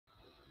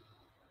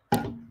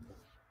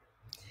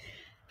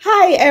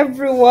Hi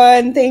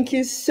everyone. Thank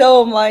you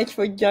so much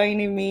for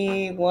joining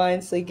me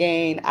once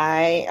again.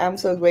 I am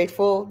so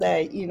grateful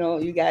that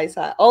you guys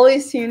are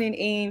always tuning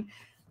in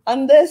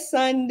on this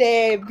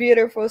Sunday,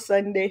 beautiful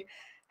Sunday.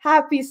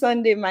 Happy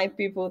Sunday, my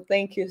people.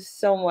 Thank you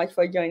so much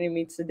for joining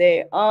me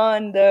today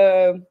on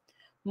the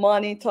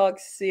Money Talk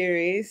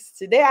series.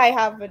 Today I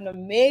have an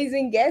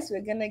amazing guest. We're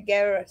going to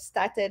get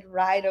started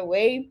right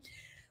away.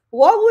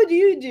 What would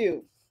you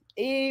do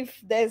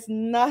if there's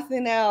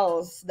nothing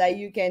else that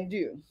you can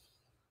do?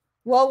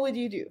 What would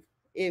you do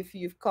if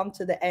you've come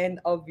to the end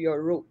of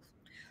your rope?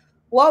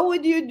 What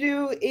would you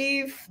do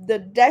if your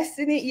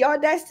destiny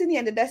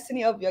and the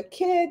destiny of your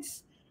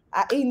kids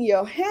are in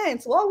your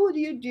hands? What would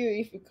you do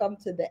if you come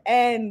to the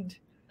end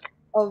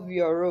of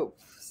your rope?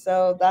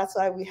 So that's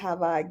why we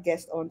have our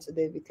guest on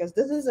today, because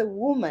this is a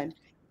woman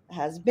that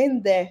has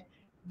been there,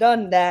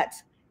 done that,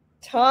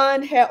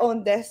 turned her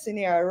own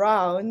destiny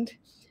around,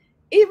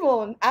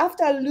 even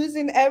after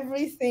losing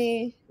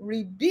everything,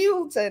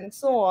 rebuilt and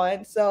so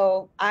on.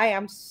 So I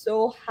am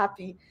so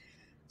happy,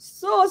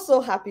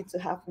 so happy to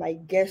have my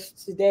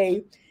guest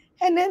today.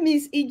 Her name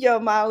is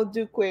Ijeoma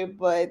Ndukwe,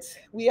 but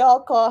we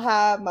all call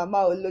her Mama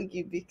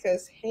Ologi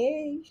because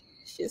hey,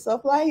 she's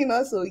supplying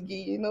us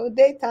Ogi,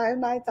 daytime,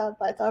 nighttime,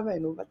 part time,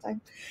 and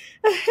overtime.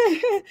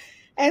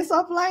 And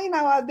supplying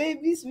our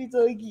babies with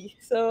Ogi.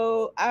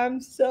 So I'm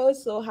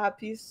so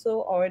happy,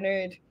 so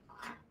honored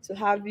to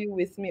have you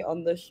with me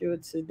on the show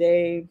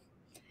today.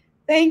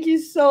 Thank you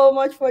so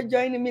much for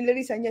joining me,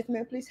 ladies and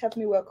gentlemen. Please help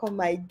me welcome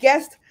my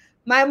guest,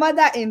 my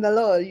mother in the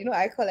Lord.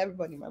 I call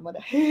everybody my mother.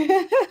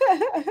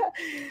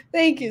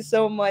 Thank you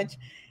so much.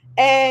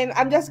 And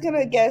I'm just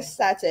gonna get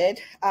started.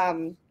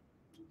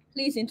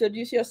 Please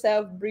introduce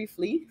yourself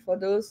briefly for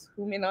those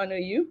who may not know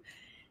you,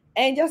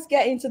 and just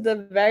get into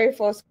the very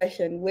first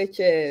question, which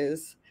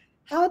is,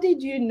 how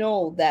did you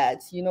know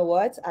that,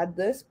 what, at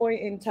this point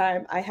in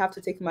time, I have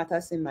to take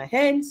matters in my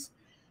hands,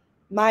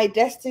 my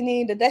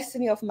destiny, the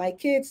destiny of my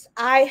kids?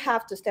 I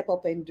have to step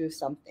up and do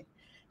something.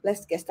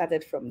 Let's get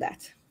started from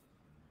that.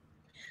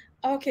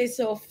 Okay,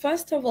 so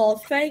first of all,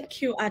 thank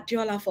you,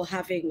 Adiola, for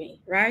having me,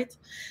 right?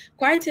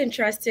 Quite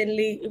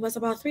interestingly, it was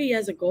about 3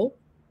 years ago.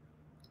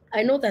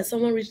 I know that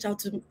someone reached out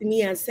to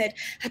me and said,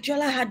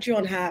 Adiola had you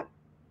on her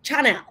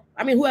channel.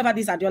 I mean, whoever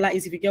this Adiola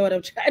is, if you get what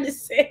I'm trying to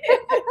say.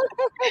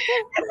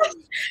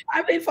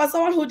 I mean, for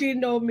someone who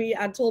didn't know me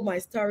and told my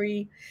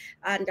story,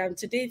 and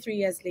today, 3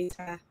 years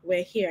later,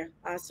 we're here.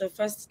 So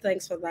first,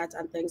 thanks for that,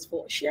 and thanks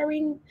for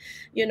sharing,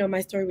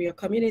 my story with your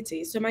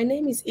community. So my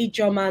name is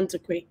Ijeoma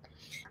Ndukwe.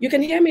 You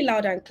can hear me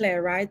loud and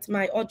clear, right?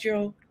 My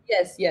audio.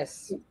 Yes,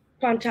 yes.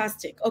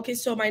 Fantastic. Okay,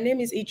 so my name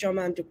is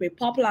Ijeoma Ndukwe,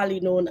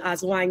 popularly known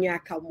as Wanya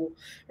Kamu,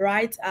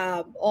 right?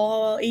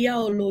 Or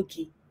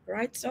Iaologi,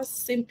 right?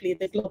 Just simply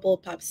the global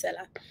pub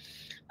seller.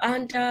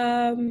 And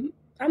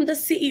I'm the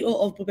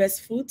CEO of Bubes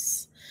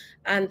Foods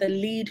and the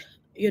lead,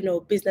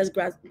 business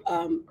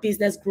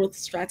growth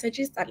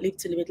strategist at Live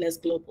to Limitless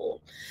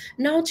Global.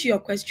 Now to your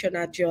question,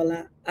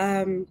 Adiola.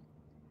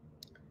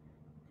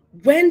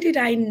 When did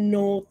I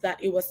know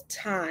that it was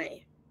time?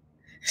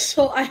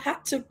 So I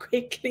had to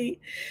quickly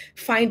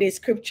find a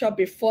scripture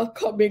before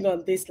coming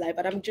on this live.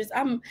 But I'm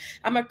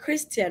a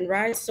Christian,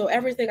 right? So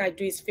everything I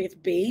do is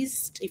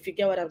faith-based, if you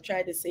get what I'm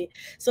trying to say.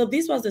 So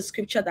this was the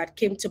scripture that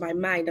came to my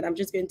mind, and I'm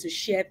just going to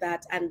share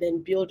that and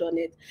then build on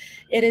it.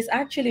 It is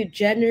actually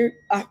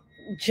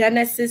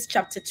Genesis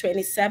chapter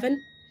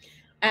 27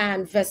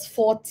 and verse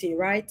 40,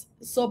 right?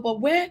 So,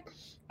 but where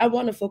I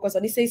want to focus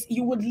on, it says,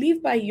 you would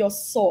live by your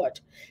sword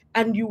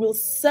and you will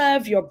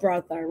serve your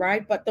brother,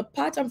 right? But the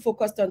part I'm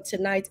focused on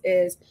tonight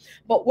is,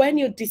 but when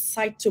you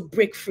decide to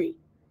break free,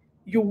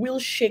 you will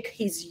shake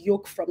his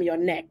yoke from your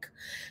neck.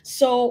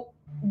 So,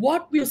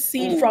 what we'll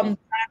see from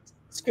that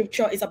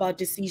scripture is about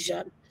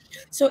decision.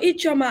 So,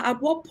 Ijeoma,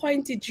 at what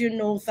point did you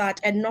know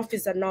that enough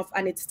is enough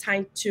and it's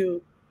time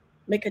to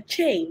make a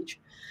change?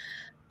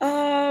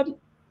 Um,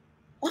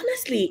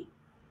 Honestly,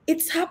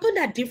 it's happened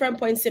at different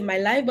points in my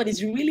life, but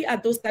it's really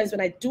at those times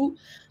when I do,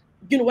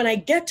 when I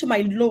get to my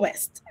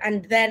lowest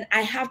and then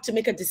I have to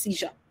make a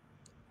decision,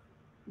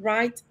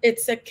 right?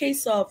 It's a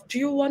case of, do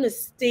you want to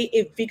stay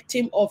a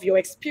victim of your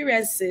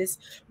experiences,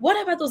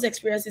 whatever those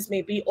experiences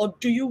may be, or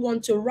do you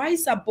want to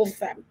rise above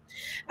them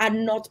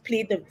and not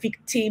play the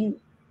victim,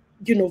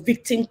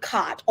 victim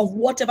card of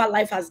whatever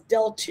life has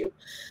dealt you?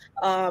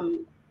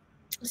 Um,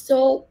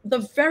 so the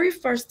very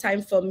first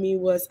time for me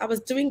was I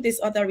was doing this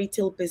other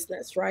retail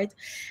business, right?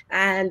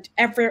 And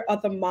every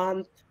other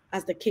month,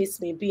 as the case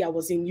may be, I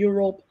was in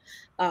Europe,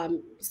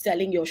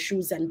 selling your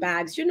shoes and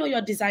bags,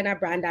 your designer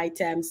brand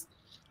items.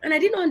 And I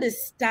didn't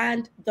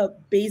understand the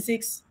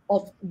basics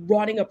of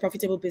running a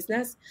profitable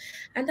business.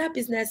 And that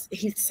business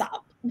hits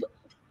up.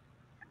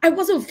 I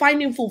wasn't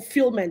finding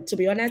fulfillment, to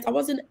be honest. I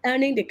wasn't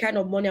earning the kind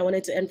of money I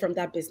wanted to earn from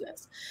that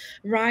business,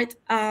 right?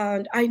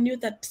 And I knew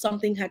that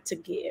something had to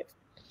give.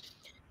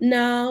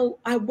 Now,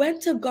 I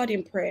went to God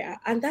in prayer,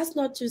 and that's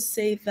not to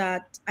say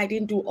that I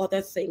didn't do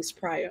other things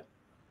prior.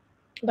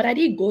 But I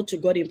did go to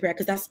God in prayer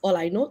because that's all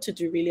I know to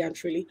do, really and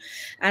truly.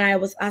 And I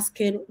was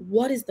asking,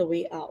 what is the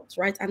way out,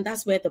 right? And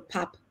that's where the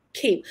pap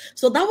came.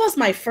 So that was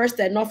my first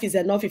enough is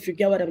enough, if you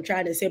get what I'm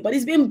trying to say. But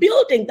it's been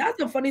building. That's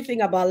the funny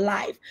thing about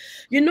life.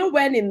 You know,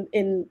 when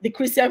in the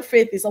Christian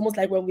faith, it's almost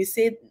like when we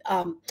say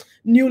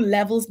new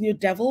levels, new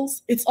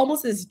devils, it's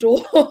almost as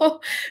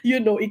though, you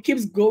know, it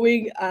keeps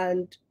going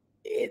and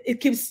it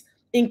keeps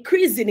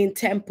increasing in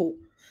tempo.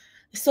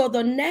 So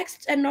the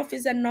next enough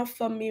is enough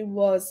for me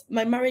was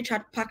my marriage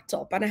had packed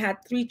up and I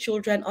had 3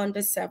 children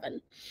under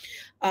 7.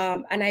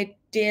 And I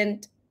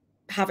didn't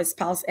have a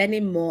spouse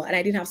anymore and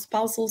I didn't have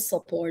spousal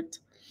support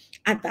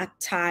at that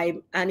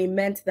time. And it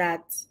meant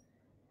that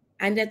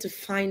I needed to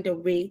find a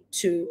way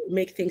to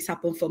make things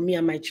happen for me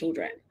and my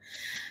children.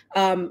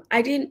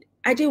 I didn't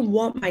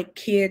want my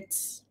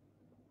kids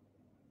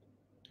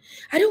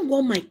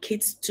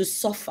to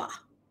suffer.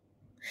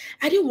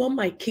 I didn't want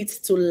my kids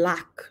to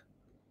lack,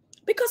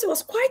 because it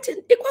was quite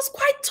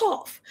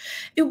tough.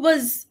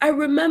 I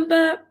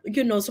remember,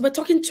 you know, so we're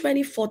talking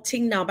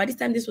 2014 now. By this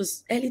time, this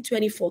was early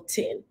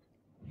 2014.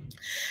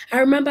 I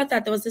remember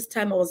that there was this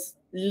time I was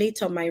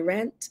late on my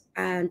rent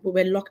and we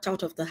were locked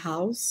out of the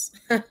house.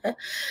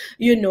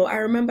 You know, I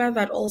remember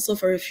that also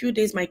for a few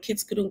days, my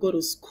kids couldn't go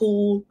to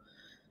school,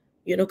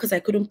 you know, because I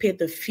couldn't pay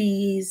the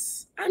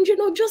fees. And, you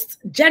know, just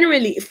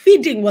generally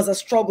feeding was a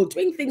struggle.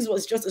 Doing things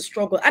was just a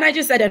struggle. And I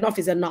just said enough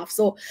is enough.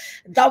 So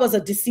that was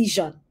a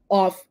decision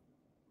of,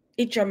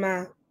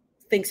 Ijeoma,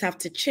 things have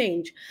to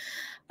change.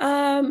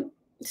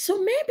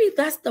 So maybe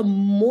that's the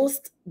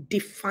most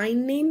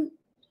defining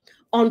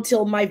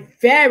until my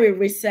very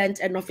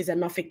recent enough is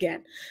enough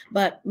again.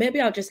 But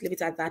maybe I'll just leave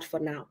it at that for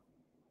now.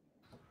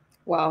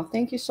 Wow,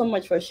 thank you so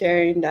much for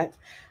sharing that.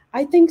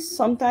 I think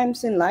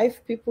sometimes in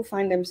life, people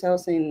find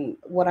themselves in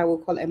what I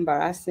would call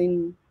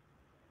embarrassing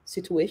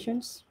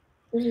situations.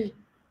 Mhm.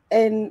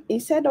 And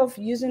instead of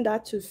using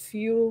that to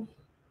fuel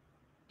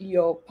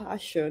your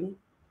passion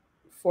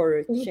for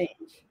a Mhm.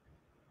 change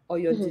or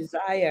your Mhm.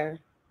 desire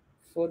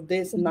for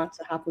this Mhm. not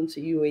to happen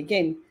to you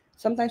again,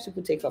 sometimes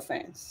people take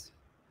offense.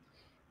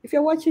 If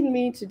you're watching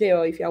me today,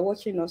 or if you're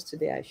watching us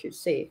today, I should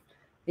say,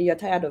 and you're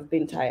tired of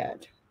being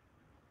tired,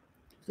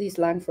 please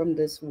learn from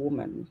this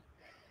woman.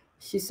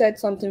 She said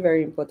something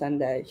very important,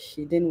 that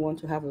she didn't want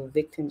to have a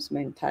victim's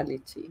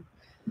mentality.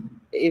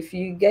 If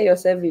you get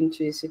yourself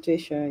into a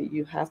situation,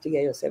 you have to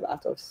get yourself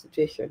out of the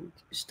situation.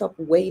 Stop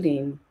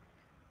waiting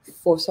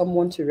for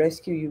someone to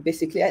rescue you.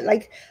 Basically,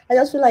 I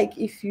just feel like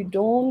if you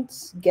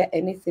don't get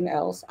anything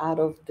else out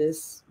of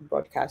this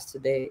broadcast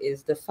today,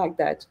 is the fact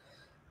that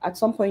at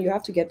some point you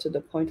have to get to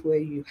the point where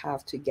you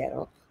have to get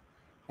up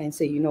and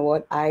say, you know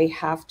what, I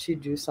have to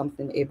do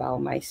something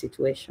about my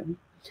situation.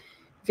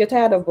 If you're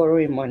tired of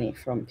borrowing money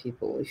from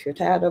people, if you're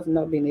tired of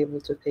not being able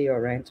to pay your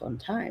rent on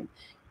time,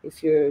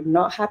 if you're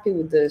not happy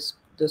with the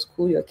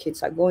school your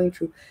kids are going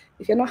through,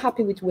 if you're not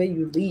happy with where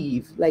you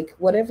live, like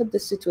whatever the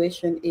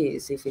situation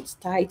is, if it's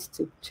tight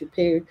to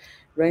pay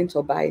rent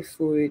or buy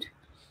food,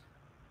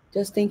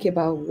 just think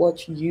about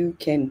what you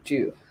can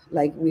do.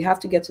 Like, we have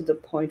to get to the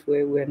point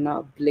where we're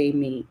not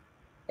blaming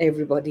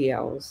everybody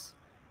else.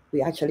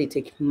 We actually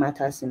take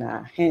matters in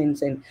our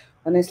hands. And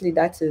honestly,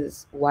 that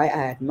is why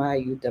I admire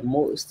you the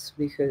most,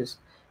 because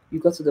you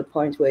got to the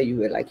point where you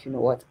were like, you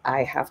know what,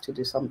 I have to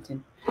do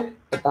something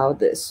about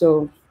this.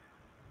 So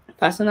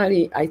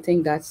personally, I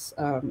think that's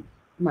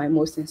my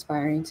most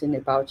inspiring thing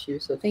about you.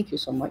 So thank you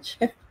so much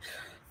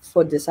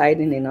for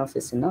deciding enough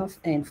is enough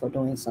and for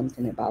doing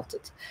something about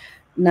it.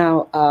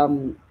 Now,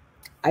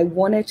 I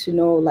wanted to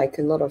know, like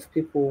a lot of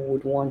people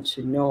would want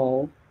to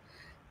know,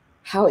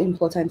 how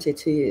important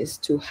it is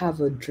to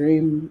have a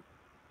dream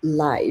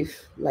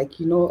life, like,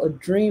 you know, a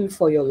dream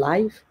for your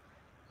life,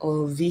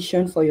 or a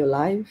vision for your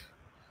life,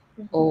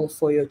 Mhm. or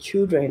for your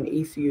children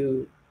if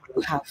you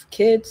have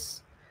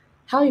kids.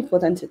 How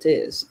important it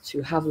is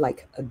to have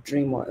like a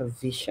dream or a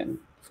vision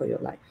for your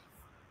life.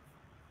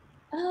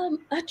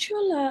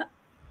 Actually,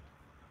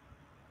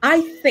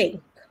 I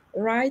think,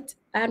 right?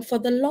 And for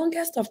the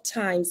longest of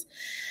times,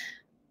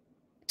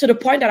 to the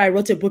point that I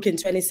wrote a book in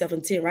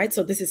 2017, right?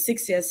 So this is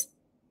 6 years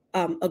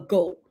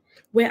ago,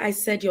 where I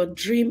said your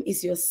dream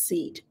is your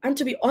seed. And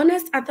to be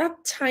honest, at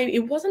that time,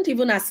 it wasn't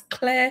even as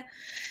clear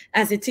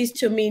as it is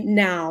to me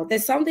now.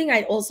 There's something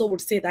I also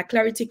would say, that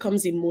clarity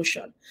comes in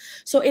motion.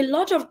 So a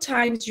lot of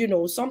times, you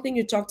know, something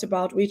you talked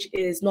about, which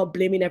is not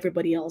blaming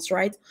everybody else,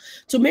 right?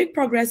 To make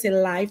progress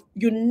in life,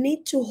 you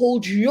need to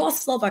hold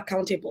yourself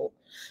accountable.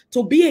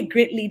 To be a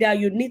great leader,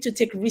 you need to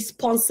take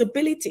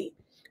responsibility,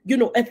 you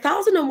know,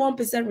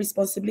 1001%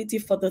 responsibility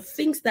for the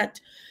things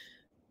that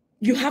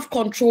you have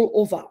control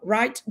over,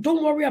 right?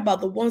 Don't worry about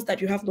the ones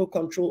that you have no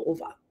control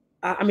over.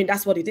 I mean,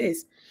 that's what it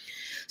is.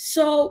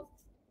 So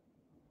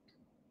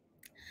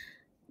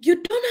you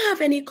don't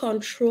have any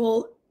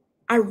control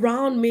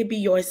around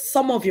maybe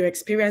some of your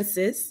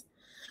experiences,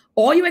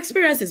 or your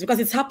experiences, because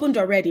it's happened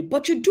already,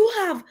 but you do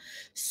have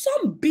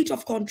some bit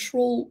of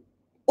control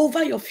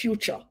over your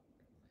future.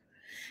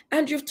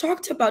 And you've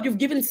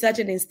given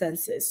certain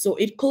instances. So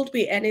it could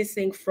be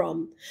anything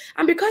from,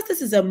 and because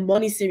this is a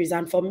money series,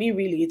 and for me,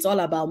 really, it's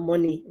all about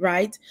money,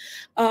 right?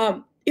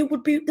 It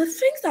would be the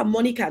things that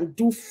money can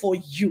do for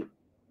you,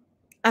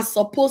 as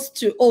opposed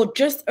to, oh,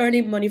 just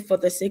earning money for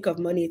the sake of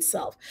money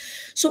itself.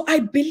 So I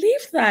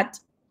believe that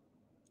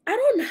I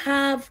don't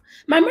have,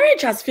 my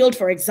marriage has failed,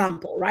 for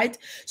example, right?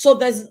 So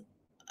there's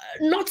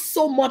not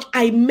so much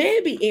I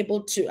may be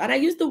able to, and I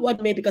use the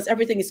word may because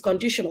everything is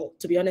conditional,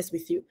 to be honest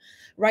with you,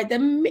 right? There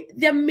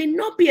may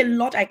not be a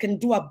lot I can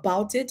do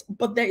about it,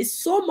 but there is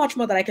so much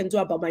more that I can do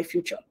about my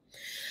future.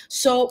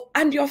 So,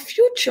 and your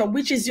future,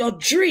 which is your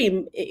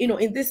dream,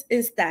 in this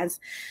instance,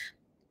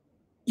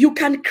 you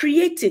can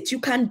create it, you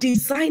can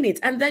design it,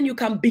 and then you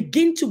can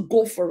begin to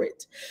go for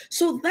it.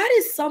 So that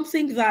is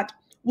something that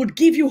would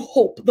give you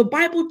hope. The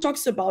Bible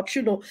talks about,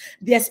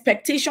 the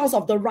expectations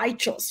of the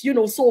righteous,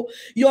 so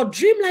your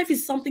dream life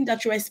is something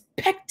that you're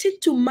expecting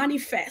to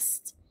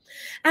manifest.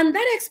 And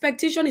that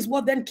expectation is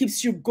what then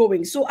keeps you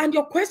going. So, and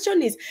your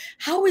question is,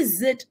 how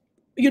is it,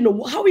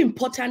 how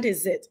important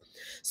is it?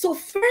 So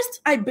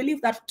first, I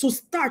believe that to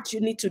start,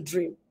 you need to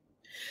dream.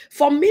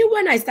 For me,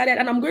 when I started,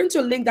 and I'm going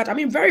to link that,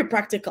 very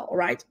practical,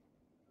 right?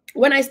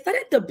 When I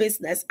started the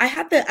business, I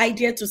had the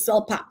idea to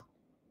sell pap.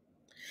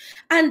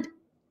 And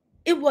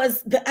it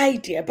was the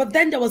idea, but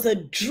then there was a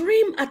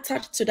dream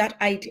attached to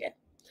that idea.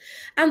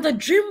 And the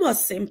dream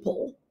was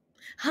simple.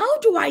 How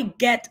do I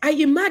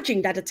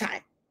imagined at the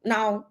time.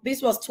 Now,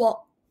 this was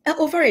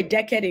over a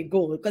decade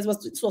ago, because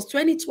it was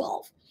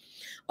 2012.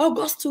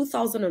 August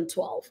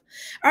 2012.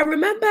 I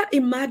remember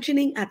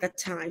imagining at the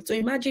time, so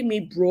imagine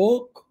me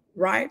broke,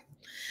 right?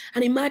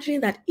 And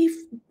imagining that if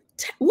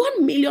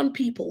 1 million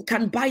people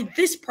can buy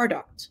this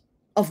product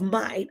of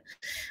mine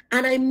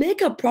and I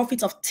make a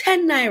profit of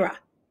 10 naira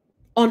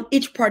on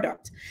each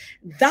product,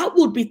 that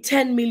would be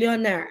 10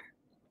 million naira.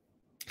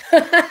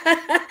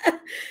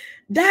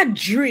 That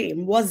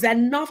dream was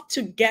enough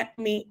to get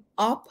me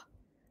up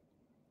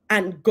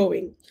and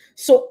going.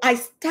 So I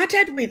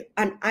started with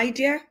an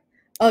idea,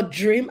 a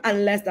dream,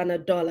 and less than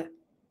 $1.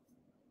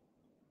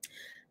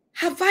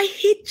 Have I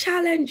hit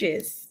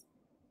challenges?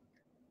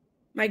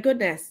 My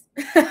goodness.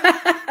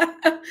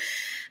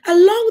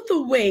 Along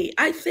the way,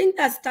 I think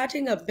that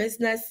starting a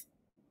business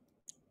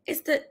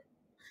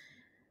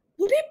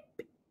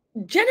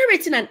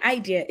generating an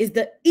idea is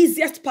the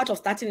easiest part of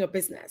starting a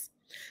business.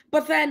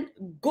 But then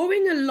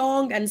going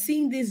along and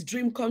seeing this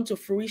dream come to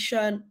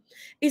fruition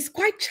is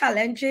quite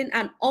challenging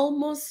and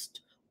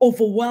almost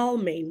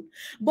overwhelming.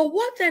 But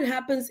what then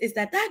happens is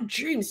that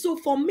dream, so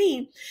for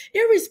me,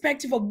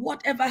 irrespective of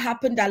whatever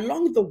happened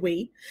along the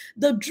way,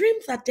 the dream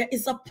that there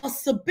is a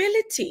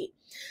possibility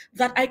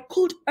that I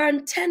could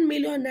earn 10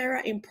 million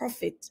naira in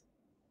profit,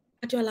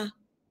 Adola,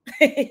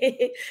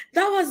 that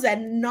was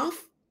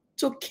enough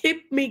to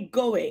keep me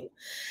going.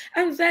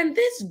 And then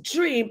this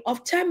dream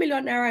of 10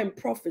 million naira in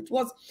profit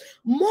was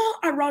more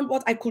around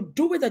what I could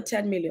do with the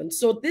 10 million.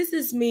 So this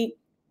is me.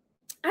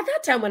 At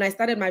that time when I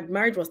started, my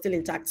marriage was still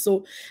intact.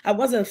 So I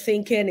wasn't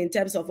thinking in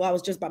terms of, I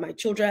was just by my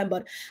children,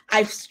 but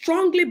I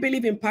strongly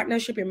believe in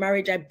partnership in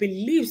marriage. I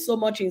believe so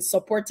much in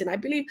supporting. I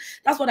believe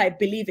that's what I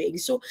believe in.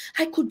 So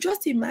I could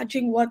just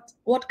imagine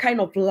what kind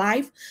of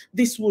life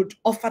this would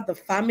offer the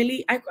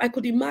family. I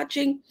could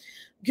imagine,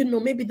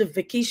 maybe the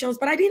vacations,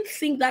 but I didn't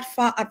think that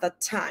far at the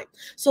time.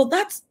 So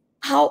that's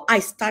how I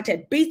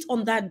started, based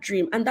on that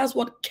dream. And that's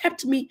what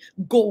kept me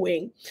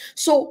going.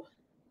 So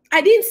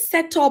I didn't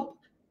set off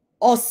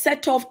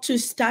to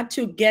start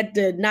to get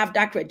the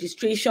NAFDAC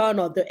registration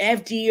or the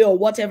FDA or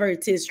whatever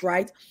it is,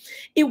 right?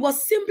 It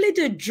was simply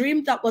the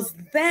dream that was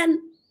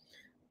then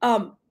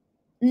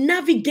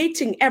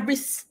navigating every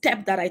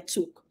step that I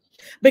took.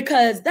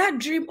 Because that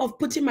dream of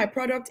putting my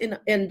product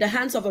in the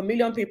hands of 1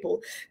 million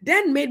people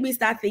then made me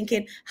start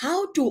thinking,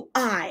 how do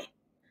I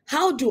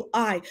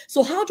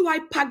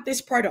pack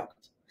this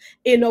product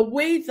in a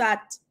way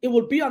that it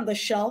will be on the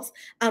shelves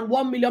and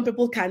 1 million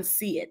people can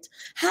see it?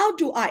 How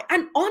do I?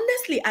 And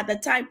honestly, at the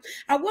time,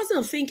 I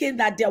wasn't thinking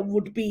that there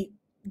would be,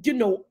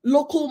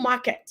 local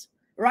market,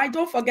 right?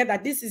 Don't forget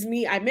that this is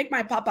me. I make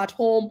my pap at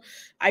home.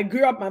 I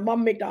grew up, my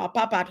mom made our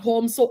pap at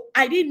home. So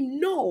I didn't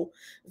know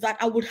that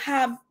I would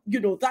have,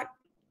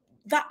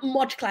 that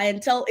much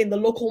clientele in the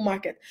local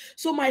market.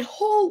 So my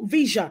whole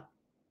vision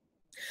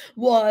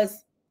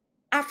was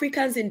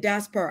Africans in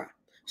diaspora.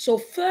 So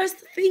first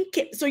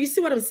thinking, so you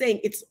see what I'm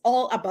saying? It's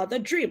all about the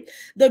dream.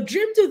 The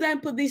dream to then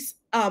put this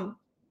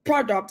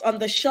product on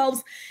the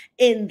shelves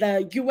in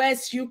the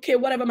US, UK,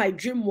 whatever my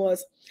dream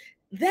was,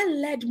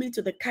 then led me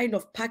to the kind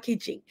of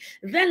packaging,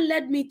 then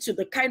led me to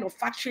the kind of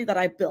factory that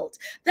I built,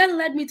 then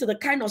led me to the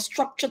kind of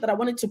structure that I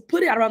wanted to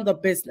put it around the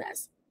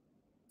business,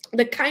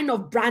 the kind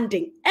of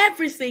branding.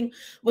 Everything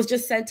was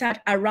just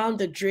centered around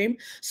the dream.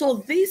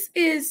 So this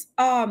is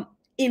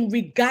in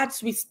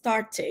regards with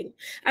starting.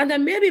 And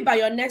then maybe by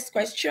your next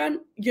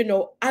question,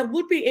 I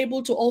would be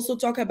able to also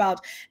talk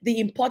about the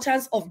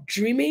importance of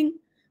dreaming,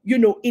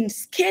 in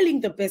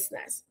scaling the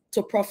business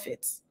to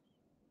profits.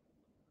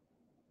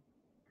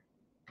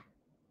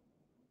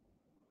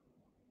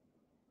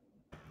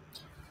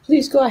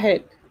 Please go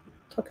ahead.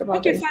 Talk about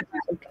Okay, the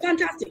fantastic,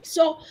 fantastic.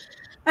 So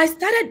I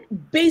started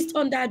based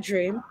on that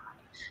dream,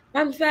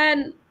 and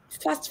then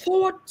fast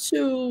forward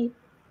to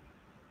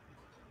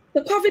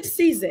the COVID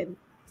season.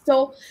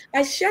 So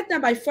I shared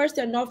that my first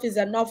enough is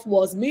enough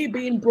was me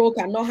being broke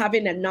and not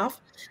having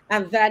enough.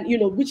 And then,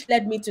 which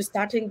led me to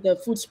starting the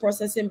foods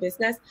processing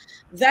business.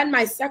 Then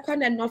my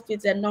second enough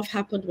is enough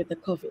happened with the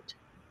COVID.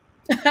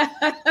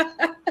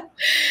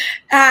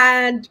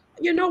 And,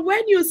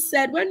 when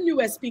you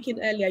were speaking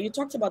earlier, you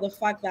talked about the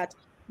fact that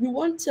you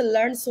want to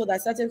learn so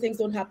that certain things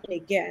don't happen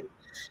again.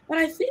 But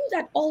I think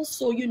that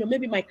also,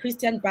 maybe my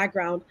Christian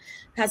background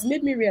has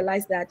made me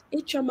realize that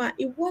Ijeoma,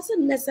 it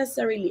wasn't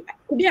necessarily,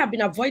 could it have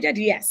been avoided?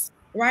 Yes,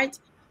 right?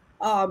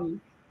 Um,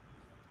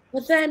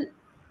 but then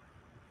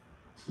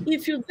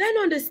if you then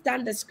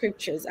understand the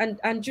scriptures and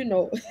I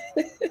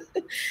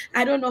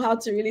don't know how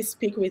to really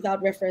speak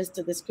without reference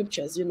to the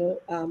scriptures,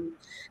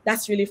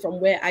 that's really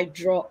from where I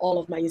draw all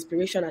of my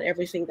inspiration and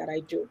everything that I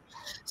do.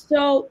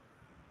 So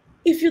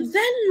if you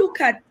then look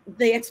at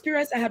the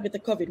experience I had with the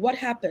COVID, what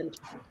happened?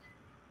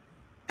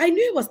 I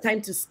knew it was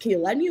time to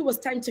scale. I knew it was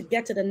time to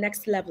get to the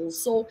next level.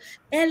 So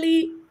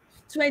early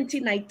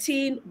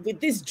 2019, with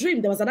this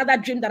dream, there was another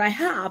dream that I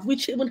have,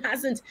 which even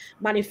hasn't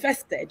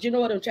manifested. You know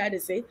what I'm trying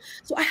to say?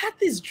 So I had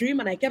this dream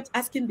and I kept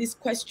asking this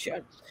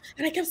question.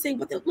 And I kept saying,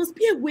 but there must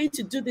be a way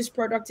to do this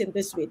product in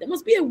this way. There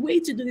must be a way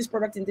to do this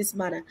product in this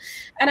manner.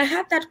 And I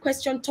had that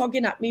question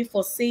tugging at me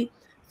for, say,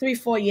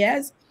 3-4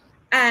 years.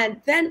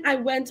 And then I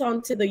went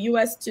on to the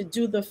US to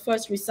do the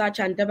first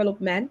research and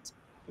development,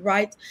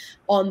 right,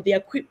 on the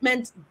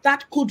equipment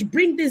that could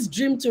bring this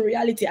dream to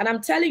reality. And I'm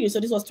telling you, so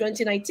this was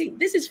 2019.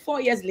 This is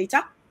 4 years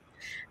later,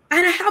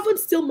 and I haven't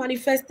still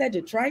manifested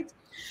it, right?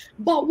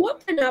 But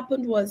what then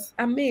happened was,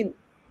 I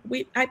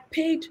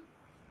paid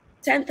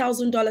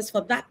 $10,000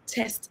 for that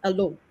test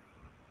alone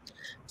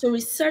to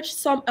research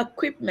some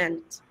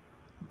equipment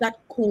that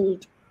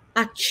could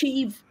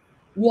achieve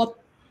what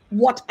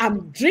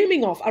I'm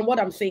dreaming of and what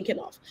I'm thinking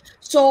of.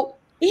 So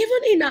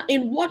even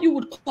in what you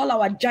would call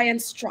our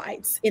giant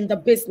strides in the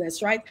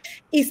business, right,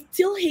 is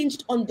still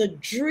hinged on the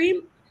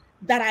dream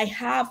that I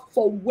have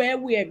for where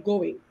we are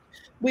going.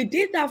 We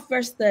did that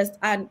first test,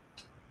 and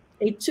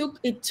it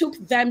took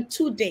them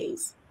 2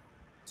 days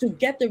to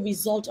get the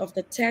result of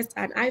the test.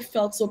 And I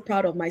felt so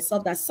proud of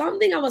myself that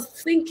something I was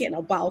thinking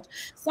about,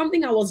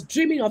 something I was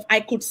dreaming of, I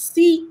could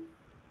see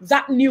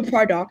that new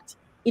product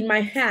in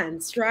my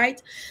hands,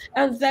 right?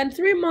 And then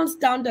 3 months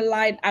down the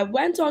line, I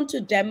went on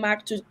to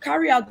Denmark to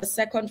carry out the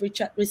second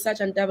research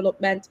and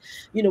development,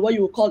 what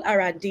you would call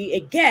R&D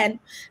again.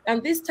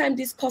 And this time,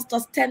 this cost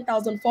us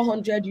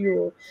 10,400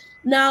 euro.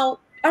 Now,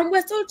 and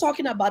we're still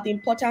talking about the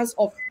importance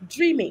of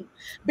dreaming.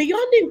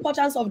 Beyond the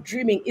importance of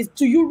dreaming is,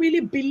 do you really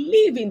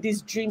believe in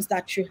these dreams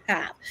that you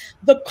have?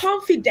 The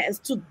confidence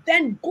to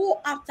then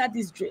go after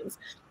these dreams.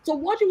 So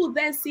what you will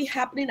then see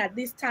happening at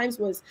these times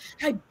was,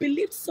 I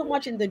believed so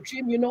much in the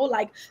dream,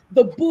 like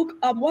the book,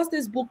 what's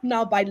this book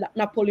now by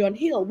Napoleon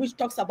Hill, which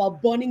talks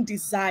about burning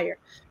desire,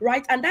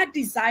 right? And that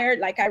desire,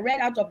 like I read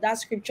out of that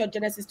scripture,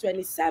 Genesis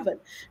 27,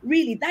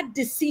 really that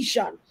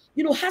decision,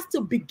 has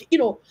to be,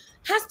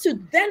 has to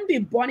then be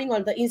burning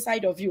on the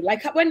inside of you.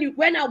 Like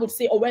when I would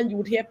say, or when you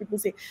would hear people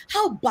say,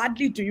 how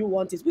badly do you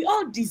want it? We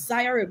all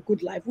desire a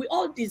good life. We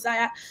all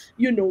desire,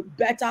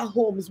 better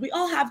homes. We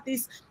all have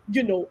this,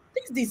 these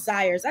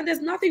desires, and there's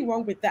nothing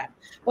wrong with that.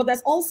 But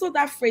there's also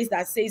that phrase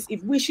that says,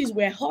 if wishes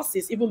were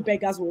horses, even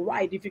beggars will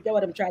ride, if you get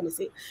what I'm trying to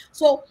say.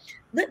 So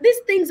these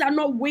things are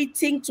not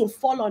waiting to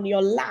fall on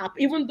your lap,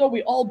 even though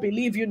we all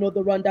believe, the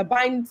Rhonda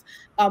Bynes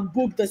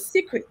book, The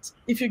Secret,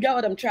 if you get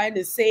what I'm trying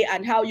to say,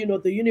 and how,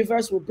 the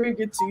universe will bring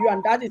it to you.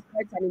 And that is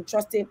quite an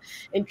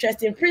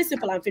interesting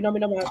principle and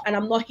phenomenon. And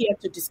I'm not here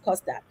to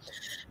discuss that.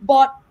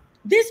 But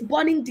this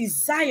burning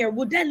desire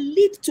would then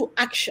lead to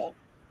action.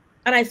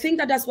 And I think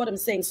that that's what I'm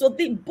saying. So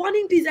the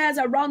burning desires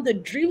around the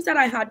dreams that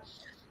I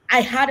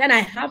had and I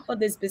have for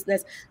this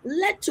business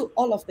led to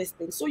all of these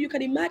things. So you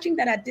can imagine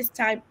that at this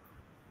time,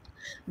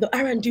 the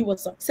R&D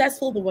was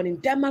successful. The one in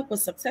Denmark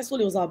was successful.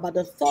 It was about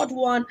the third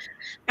one.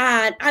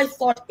 And I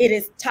thought it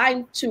is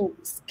time to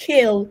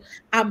scale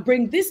and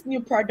bring this new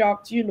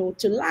product,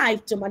 to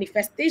life, to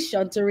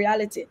manifestation, to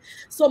reality.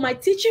 So my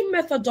teaching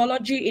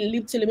methodology in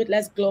Live to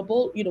Limitless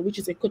Global, which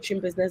is a coaching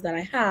business that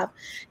I have,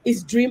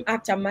 is Dream,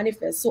 Act, and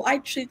Manifest. So I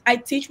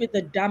teach with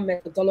the DAM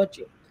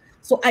methodology.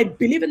 So I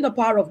believe in the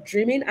power of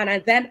dreaming, and I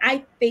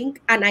think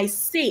and I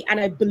say and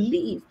I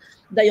believe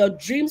that your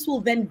dreams will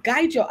then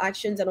guide your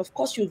actions, and of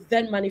course you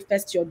then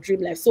manifest your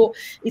dream life. So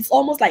it's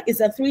almost like it's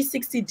a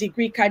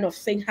 360-degree kind of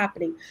thing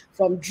happening,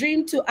 from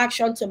dream to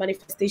action to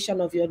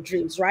manifestation of your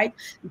dreams, right?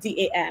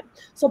 DAM.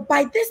 So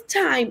by this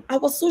time, I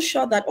was so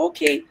sure that,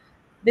 okay,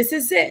 this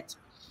is it.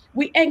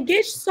 We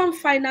engaged some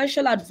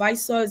financial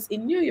advisors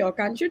in New York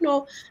and,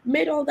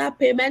 made all that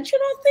payment.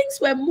 Things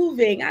were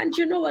moving. And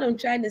you know what I'm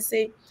trying to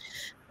say?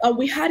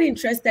 We had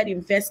interested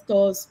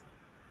investors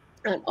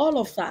and all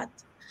of that.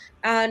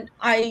 And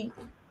I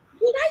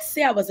would I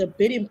say I was a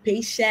bit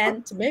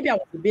impatient? Maybe I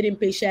was a bit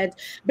impatient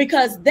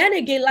because then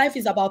again, life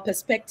is about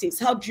perspectives.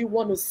 How do you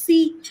want to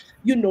see,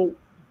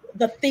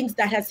 the things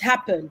that has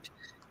happened?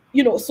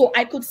 So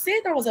I could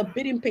say that I was a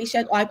bit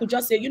impatient, or I could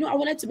just say, I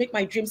wanted to make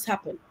my dreams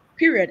happen,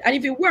 period. And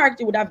if it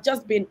worked, it would have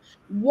just been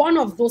one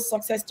of those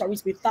success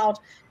stories without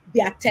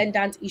the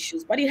attendant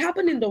issues. But it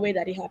happened in the way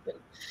that it happened.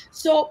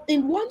 So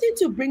in wanting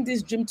to bring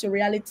this dream to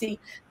reality,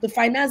 the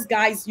finance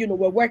guys,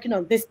 were working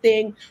on this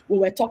thing. We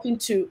were talking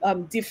to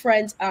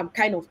different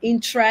kind of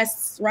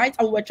interests, right?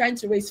 And we were trying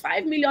to raise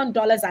 $5 million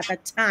at a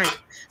time.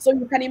 So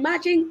you can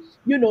imagine,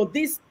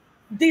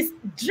 this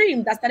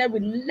dream that started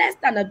with less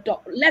than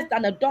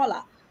a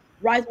dollar,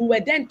 right? We were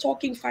then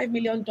talking $5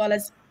 million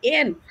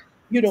in,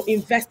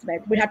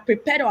 investment. We had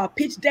prepared our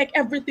pitch deck.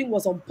 Everything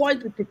was on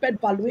point. We prepared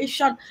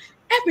valuation.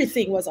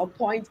 Everything was on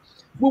point.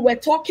 We were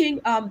talking,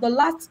 the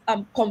last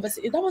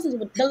conversation, that wasn't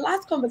even the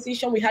last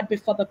conversation we had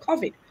before the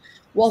COVID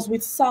was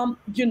with some,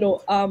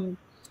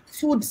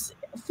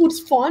 foods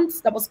funds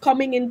that was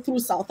coming in through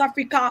South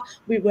Africa.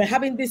 We were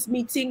having this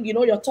meeting,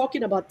 you're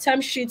talking about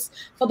term sheets.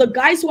 For the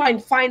guys who are in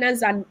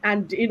finance and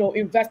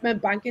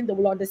investment banking, they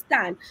will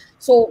understand.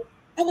 So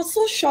I was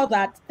so sure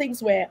that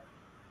things were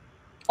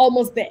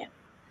almost there.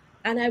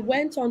 And I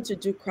went on to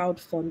do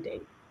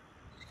crowdfunding.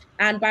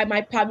 And by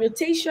my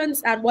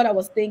permutations and what I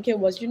was thinking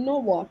was, you know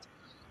what?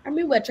 I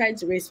mean, we're trying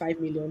to raise $5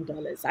 million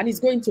and it's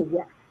going to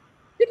work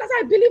because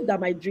I believe that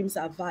my dreams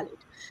are valid.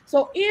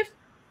 So if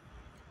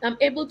I'm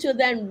able to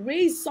then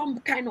raise some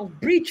kind of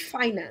bridge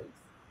finance,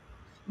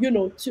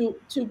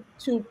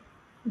 to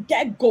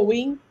get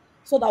going,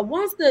 so that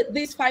once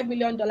this $5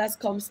 million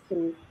comes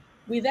through,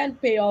 we then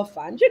pay off.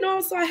 And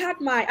so I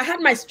had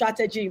my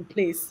strategy in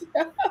place.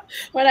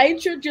 When I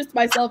introduced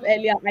myself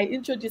earlier, I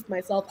introduced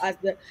myself as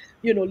the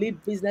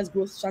lead business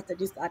growth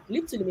strategist at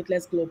Live to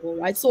Limitless Global,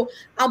 right? So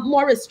I'm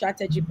more a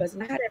strategy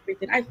person. I had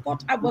everything. I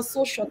thought I was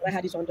so sure that I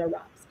had it under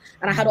wraps,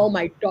 and I had all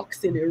my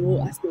ducks in a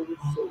row, as they would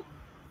say.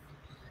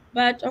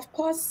 But of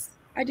course,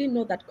 I didn't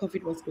know that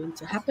COVID was going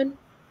to happen.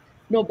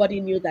 Nobody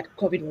knew that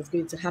COVID was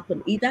going to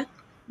happen either.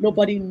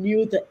 Nobody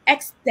knew the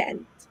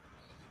extent,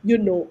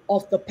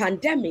 of the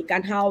pandemic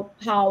and how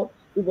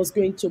it was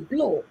going to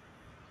blow.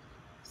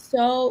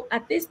 So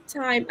at this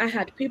time, I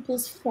had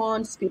people's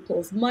funds,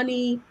 people's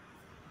money,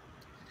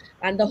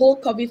 and the whole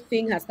COVID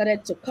thing has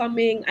started to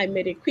coming. I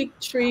made a quick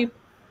trip,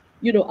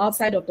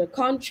 outside of the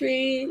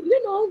country.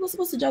 It was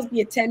supposed to just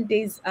be a 10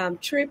 days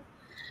trip,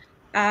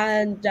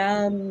 and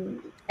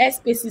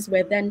airspaces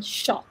were then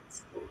shut.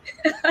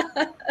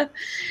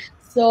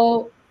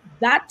 So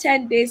that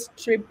 10 days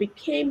trip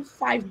became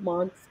 5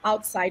 months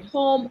outside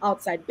home,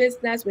 outside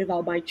business,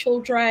 without my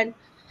children,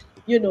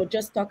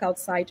 just stuck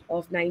outside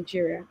of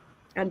Nigeria.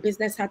 And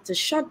business had to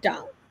shut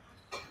down.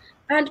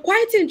 And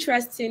quite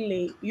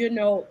interestingly, in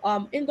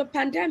the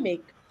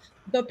pandemic,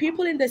 the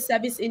people in the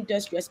service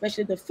industry,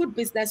 especially the food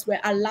business, were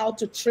allowed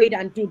to trade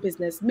and do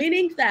business,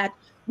 meaning that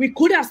we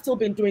could have still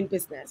been doing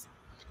business.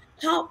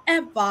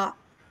 However,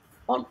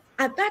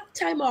 at that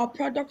time, our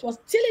product was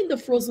still in the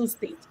frozen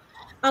state.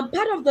 And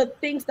part of the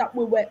things that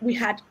we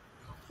had,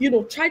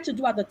 tried to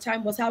do at the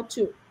time was how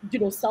to,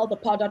 sell the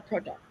powdered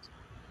product.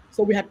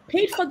 So we had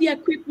paid for the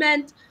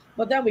equipment,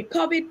 but then with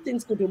COVID,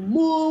 things couldn't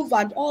move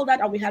and all that.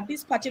 And we had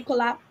this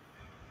particular,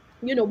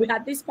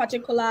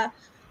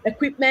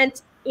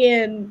 equipment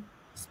in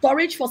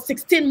storage for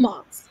 16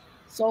 months.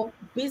 So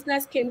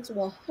business came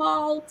to a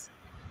halt.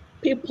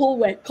 People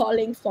were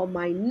calling for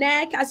my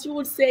neck, as you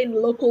would say in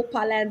local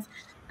parlance.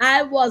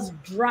 I was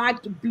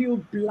dragged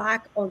blue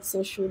black on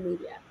social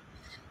media.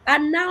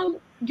 And now,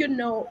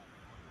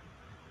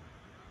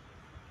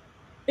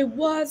 it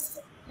was,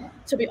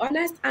 to be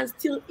honest, and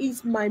still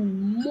is my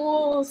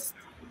most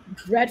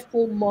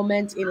dreadful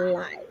moment in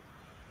life.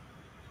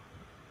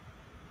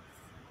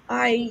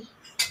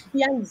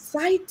 The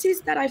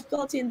anxieties that I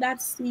felt in that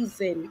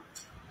season,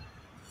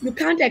 you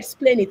can't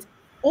explain it.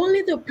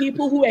 Only the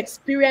people who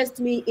experienced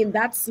me in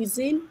that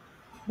season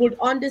would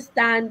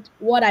understand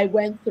what I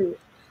went through.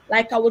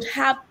 Like I would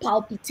have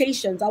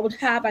palpitations, I would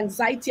have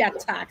anxiety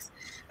attacks.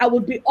 I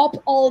would be up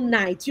all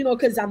night,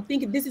 because I'm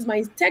thinking this is my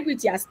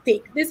integrity at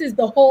stake. This is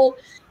the whole,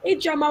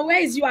 Ijeoma, where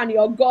is you and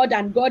your God?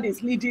 And God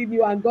is leading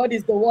you, and God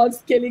is the one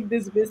scaling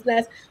this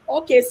business.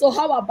 Okay, so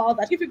how about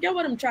that? If you get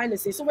what I'm trying to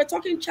say. So we're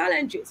talking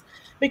challenges,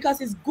 because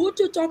it's good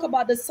to talk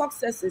about the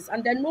successes,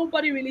 and then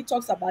nobody really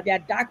talks about their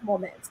dark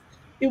moments.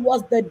 It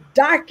was the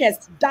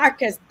darkest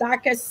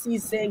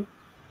season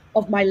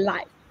of my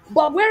life.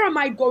 But where am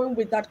I going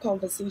with that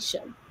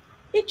conversation?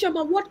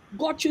 Ijeoma, what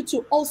got you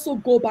to also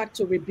go back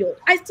to rebuild?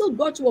 I still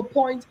got to a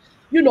point,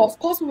 of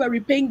course, we were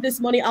repaying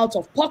this money out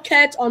of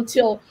pocket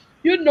until,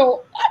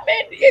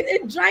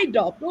 it dried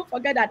up. Don't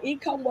forget that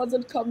income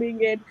wasn't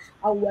coming in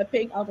and we were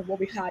paying out of what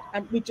we had.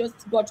 And we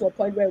just got to a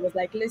point where it was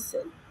like,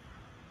 listen,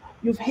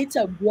 you've hit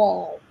a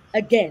wall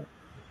again.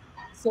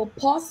 So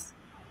pause,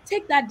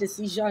 take that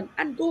decision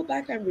and go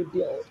back and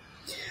rebuild.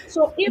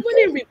 So even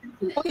in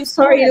rebuilding, okay,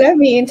 Sorry, let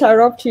me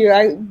interrupt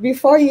you.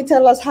 Before you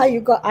tell us how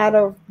you got out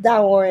of that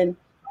one,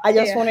 I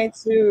just wanted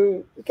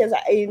to, because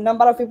a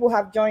number of people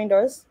have joined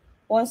us.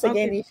 Once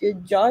again, Okay. if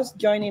you're just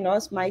joining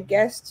us, my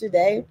guest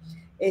today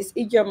is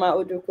Ijeoma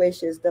Ndukwe.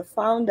 She's the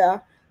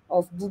founder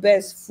of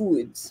Bube's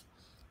Foods.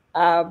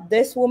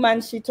 This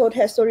woman, she told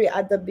her story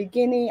at the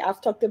beginning. I've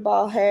talked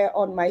about her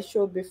on my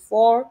show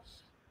before.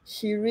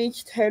 She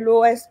reached her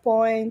lowest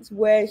point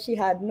where she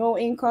had no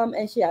income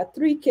and she had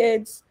 3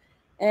 kids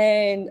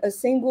and a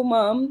single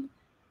mom.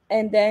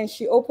 And then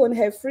she opened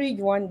her fridge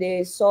one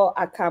day, saw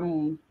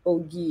Akam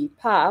Ogi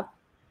Pap,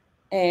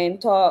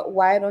 and thought,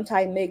 why don't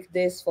I make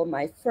this for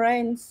my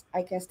friends?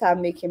 I can start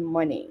making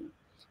money.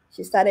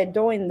 She started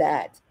doing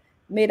that,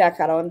 made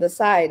akara on the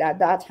side at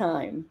that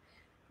time.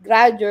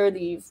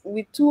 Gradually,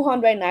 with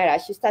 200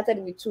 naira, she started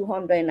with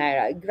 200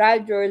 naira.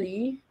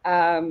 Gradually,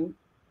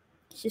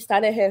 she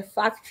started her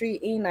factory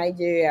in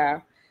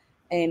Nigeria,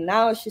 and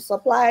now you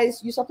supply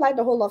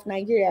the whole of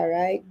Nigeria,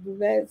 right?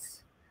 Buvets?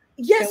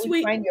 Can Yes, we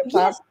we find your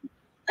yes. pap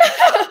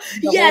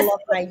in the whole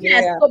of Yes.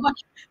 Nigeria? So,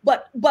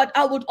 but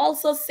I would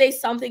also say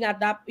something at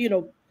that,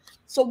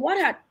 So what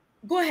had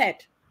go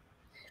ahead.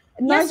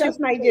 Not Yes, you just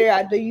could.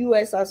 Nigeria, the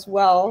US as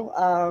well.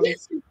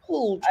 Yes, you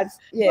could. Yes,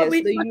 the But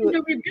in U.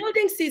 the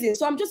rebuilding season,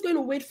 so I'm just going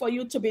to wait for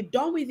you to be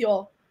done with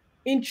your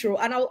intro,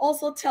 and I'll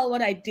also tell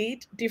what I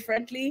did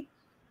differently,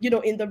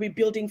 in the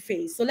rebuilding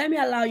phase. So let me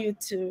allow you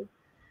to,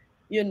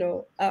 you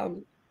know,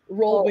 um,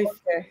 roll Oh, with,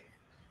 okay.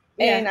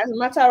 yeah. And as a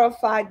matter of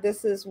fact,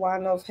 this is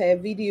one of her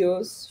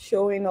videos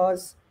showing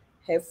us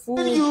her When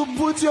food. you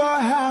put your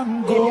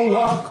hand, go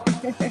walk.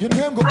 Your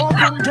name go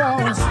open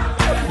doors.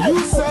 You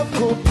self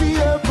go be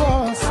a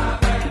boss.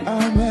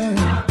 Amen.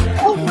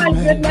 Oh my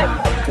Amen.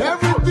 goodness.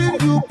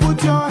 Everything you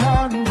put your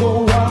hand,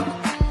 go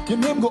walk. Your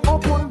name go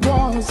open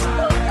doors.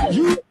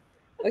 You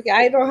Okay,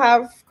 I don't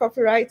have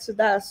copyright to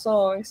that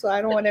song, so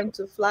I don't want them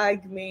to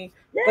flag me.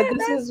 Yeah, But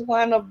this that's is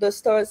one of the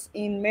stores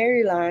in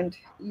Maryland,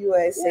 yeah.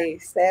 USA,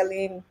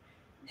 selling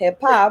her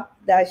pap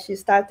that she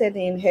started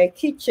in her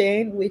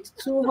kitchen with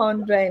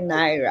 200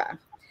 naira.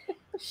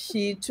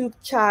 She took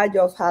charge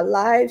of her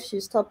life. She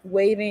stopped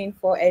waiting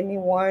for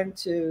anyone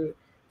to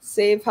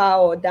save her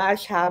or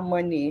dash her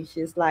money.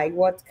 She's like,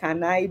 what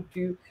can I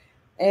do?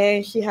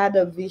 And she had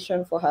a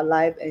vision for her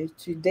life, and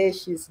today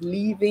she's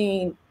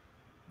living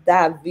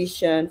that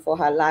vision for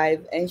her life,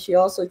 and she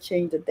also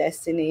changed the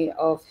destiny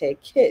of her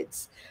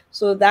kids.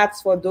 So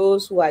that's for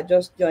those who are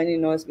just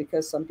joining us,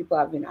 because some people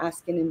have been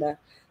asking in the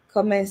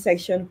comment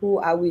section, who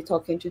are we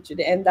talking to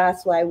today? And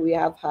that's why we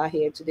have her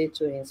here today,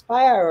 to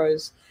inspire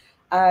us.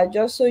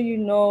 Just so you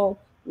know,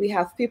 we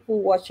have people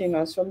watching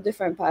us from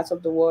different parts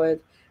of the world.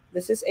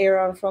 This is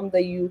Aaron from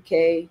the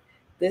UK.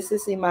 This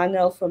is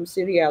Emmanuel from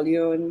Sierra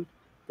Leone.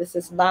 This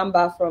is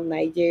Bamba from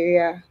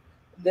Nigeria.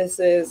 This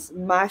is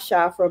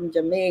Masha from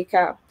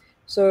Jamaica.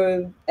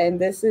 So, and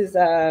this is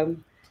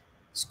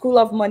School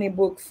of Money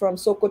book from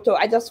Sokoto.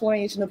 I just want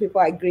you to know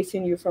people are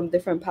greeting you from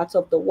different parts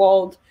of the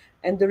world.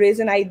 And the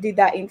reason I did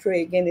that intro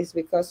again is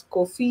because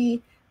Kofi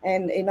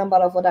and a number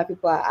of other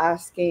people are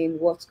asking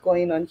what's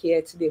going on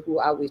here today. Who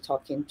are we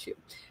talking to?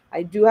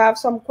 I do have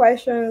some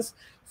questions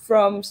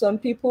from some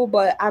people,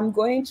 but I'm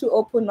going to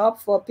open up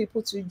for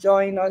people to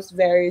join us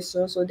very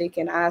soon so they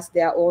can ask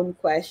their own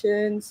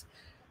questions.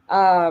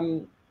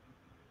 Um,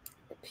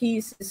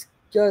 Peace is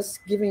just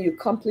giving you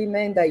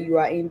compliment that you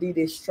are indeed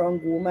a strong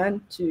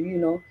woman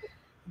to,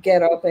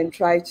 get up and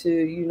try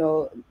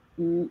to,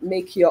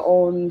 make your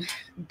own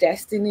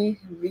destiny,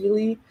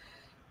 really.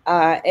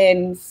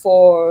 And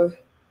for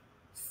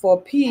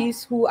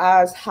Peace, who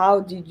asks,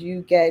 how did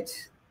you get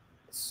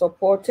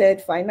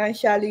supported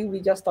financially? We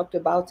just talked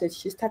about it.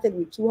 She started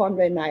with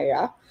 200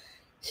 naira.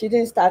 She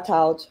didn't start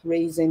out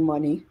raising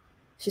money.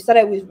 She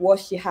started with what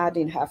she had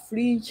in her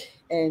fridge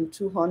and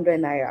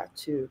 200 naira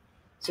too.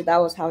 So that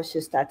was how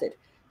she started.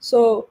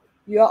 So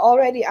you're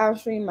already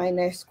answering my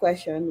next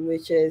question,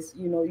 which is,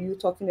 you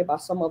talking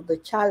about some of the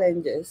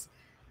challenges.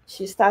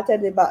 She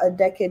started about a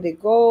decade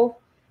ago,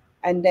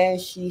 and then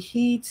she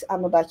hit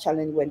another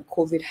challenge when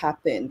COVID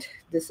happened.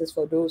 This is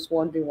for those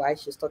wondering why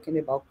she's talking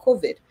about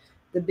COVID.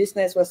 The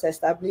business was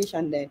established,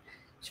 and then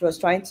she was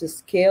trying to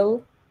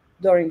scale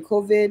during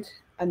COVID.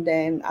 And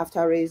then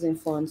after raising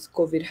funds,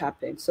 COVID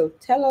happened. So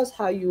tell us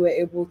how you were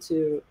able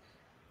to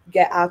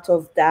get out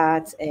of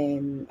that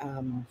and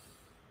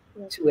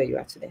to where you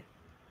are today.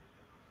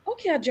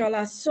 Okay,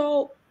 Ajola.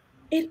 So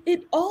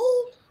it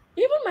all,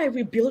 even my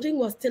rebuilding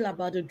was still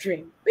about a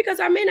dream,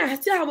 because I mean I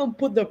still haven't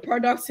put the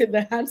products in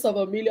the hands of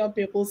a million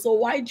people. So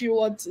why do you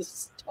want to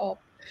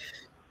stop?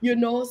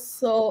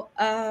 So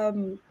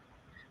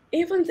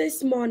even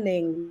this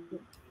morning,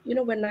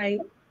 when I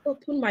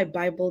opened my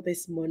Bible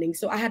this morning,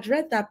 so I had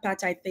read that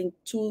part, I think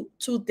two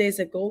days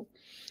ago,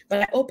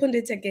 but I opened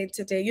it again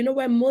today.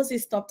 When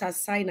Moses stopped at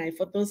Sinai,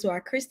 for those who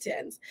are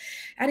Christians,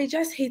 and it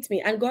just hit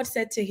me. And God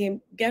said to him,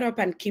 get up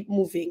and keep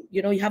moving.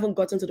 You haven't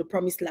gotten to the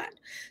promised land.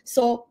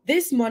 So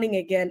this morning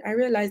again, I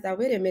realized that,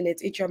 wait a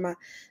minute, Ijeoma,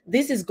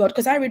 this is God,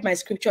 because I read my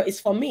scripture,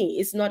 it's for me.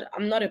 It's not,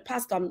 I'm not a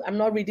pastor, I'm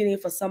not reading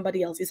it for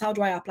somebody else. It's how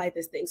do I apply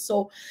this thing?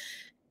 So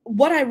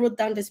what I wrote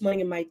down this morning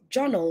in my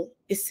journal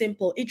is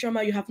simple.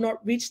 Ijeoma, you have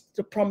not reached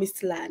the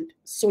promised land,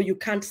 so you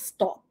can't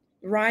stop,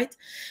 right?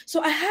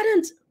 So I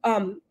hadn't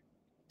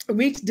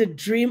reach the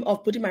dream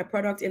of putting my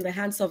product in the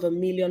hands of 1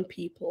 million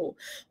people.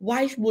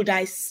 Why would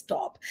I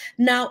stop?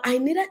 Now, I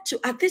needed to,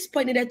 at this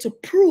point, needed to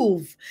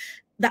prove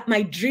that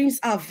my dreams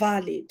are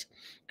valid.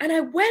 And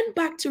I went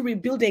back to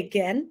rebuild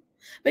again,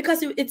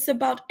 because it's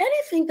about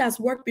anything that's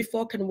worked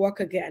before can work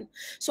again.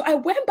 So I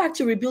went back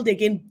to rebuild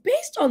again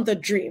based on the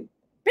dream,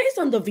 based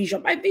on the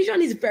vision. My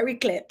vision is very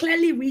clear,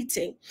 clearly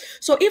written.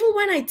 So even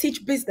when I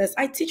teach business,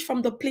 I teach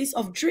from the place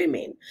of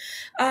dreaming.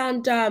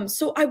 And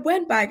so I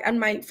went back,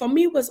 and for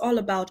me, it was all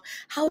about,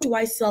 how do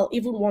I sell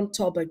even one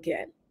tub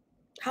again?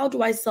 How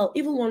do I sell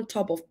even one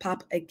tub of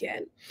pap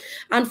again?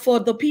 And for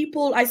the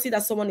people, I see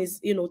that someone is,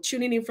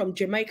 tuning in from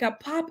Jamaica.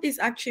 Pap is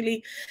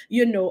actually,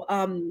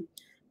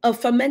 a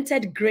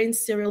fermented grain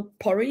cereal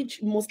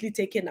porridge, mostly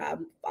taken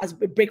as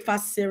a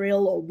breakfast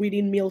cereal or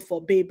weaning meal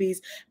for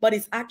babies, but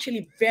it's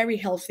actually very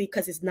healthy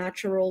because it's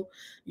natural.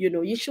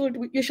 You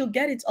should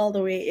get it all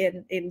the way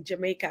in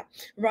Jamaica,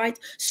 right?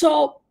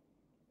 So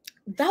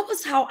that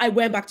was how I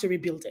went back to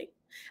rebuilding.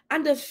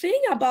 And the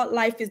thing about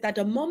life is that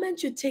the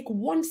moment you take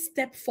one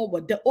step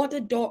forward, the other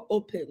door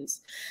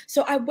opens.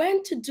 So I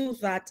went to do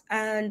that,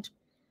 and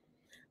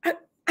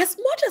as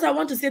much as I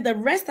want to say the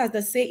rest, as they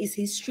say, is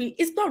history,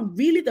 it's not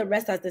really the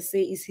rest, as they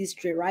say, is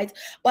history, right?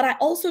 But I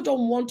also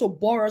don't want to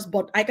bore us,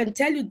 but I can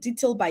tell you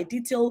detail by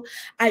detail.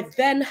 I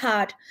then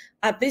had,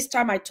 at this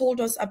time, I told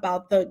us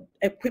about the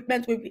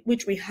equipment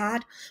which we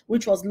had,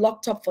 which was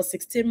locked up for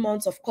 16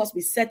 months. Of course,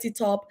 we set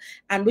it up,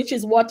 and which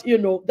is what,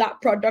 that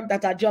product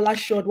that Ajola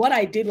showed. What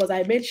I did was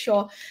I made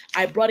sure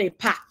I brought a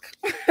pack.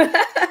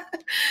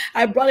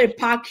 I brought a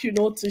pack,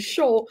 to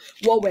show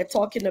what we're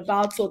talking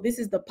about. So this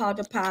is the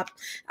powder pap,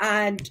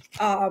 and it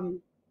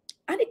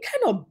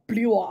kind of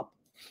blew up,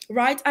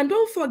 right? And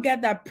don't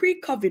forget that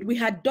pre-COVID, we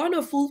had done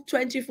a full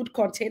 20-foot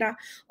container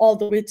all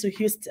the way to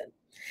Houston.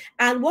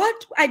 And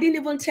what I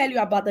didn't even tell you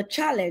about the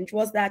challenge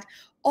was that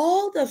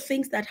all the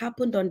things that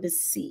happened on the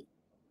sea,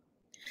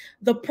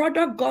 the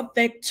product got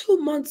there 2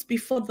 months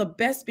before the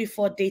best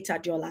before date,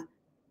 Adiola,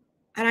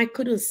 and I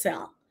couldn't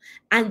sell.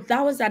 And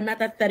that was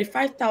another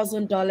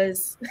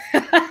 $35,000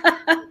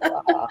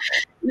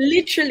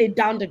 literally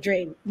down the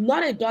drain.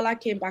 Not a dollar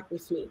came back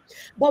with me.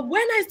 But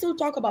when I still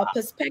talk about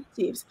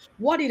perspectives,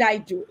 what did I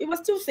do? It was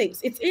two things.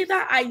 It's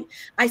either I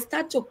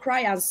start to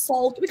cry and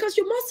sulk, because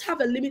you must have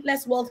a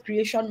limitless wealth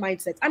creation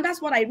mindset. And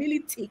that's what I really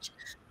teach.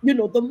 The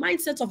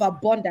mindset of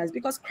abundance,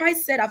 because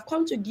Christ said, I've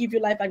come to give you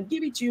life and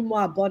give it to you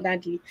more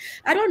abundantly.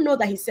 I don't know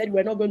that he said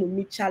we're not going to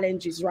meet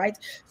challenges, right?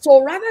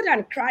 So rather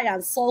than cry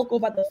and sulk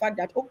over the fact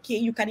that, okay,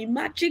 you can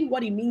imagine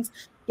what it means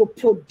to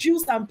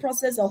produce and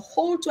process a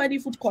whole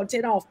 20-foot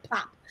container of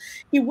pap.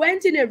 He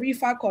went in a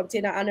reefer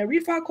container, and a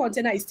reefer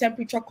container is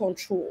temperature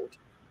controlled,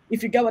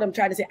 if you get what I'm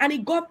trying to say. And he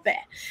got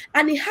there,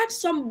 and he had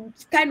some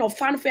kind of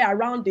fanfare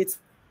around it,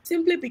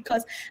 simply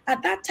because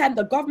at that time,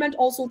 the government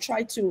also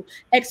tried to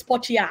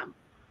export yam,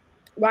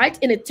 right,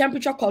 in a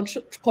temperature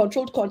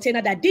controlled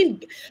container that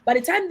didn't. By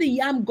the time the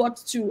yam got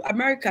to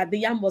America, the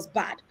yam was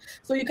bad.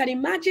 So you can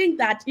imagine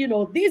that,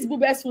 these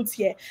Bubes foods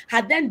here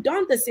had then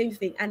done the same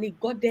thing, and it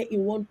got there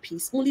in one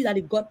piece, only that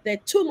it got there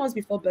 2 months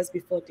before best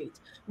before date.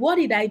 What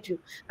did I do?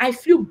 I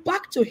flew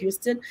back to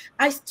Houston.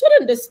 I stood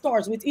in the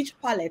stores with each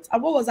pallet,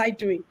 and what was I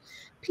doing?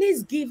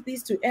 Please give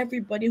this to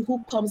everybody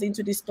who comes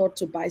into the store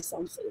to buy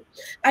something.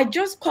 I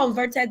just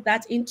converted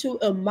that into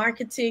a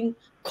marketing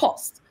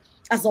cost,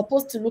 as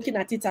opposed to looking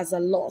at it as a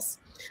loss.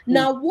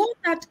 Now, what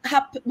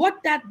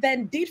that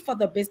then did for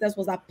the business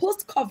was that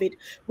post-COVID,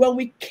 when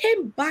we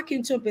came back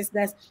into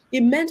business,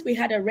 it meant we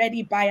had a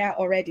ready buyer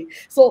already.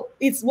 So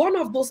it's one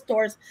of those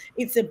stores.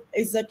 It's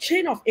a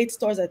chain of 8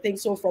 stores, I think.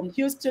 So from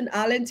Houston,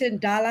 Arlington,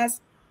 Dallas,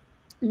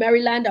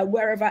 Maryland, and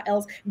wherever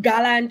else,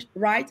 Garland,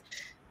 right?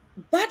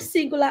 That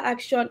singular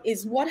action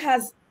is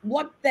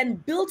what then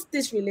built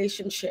this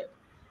relationship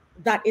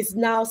that is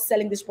now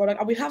selling this product.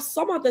 And we have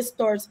some other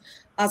stores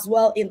as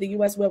well in the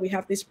US where we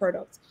have this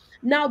product.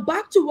 Now,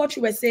 back to what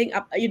you were saying,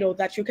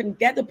 that you can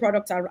get the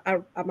product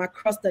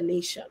across the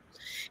nation.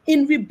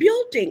 In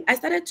rebuilding, I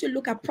started to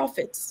look at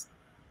profits,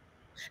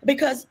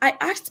 because I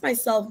asked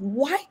myself,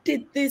 why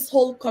did this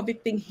whole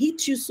COVID thing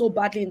hit you so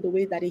badly in the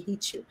way that it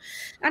hit you?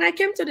 And I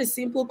came to the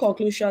simple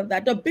conclusion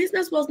that the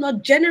business was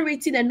not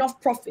generating enough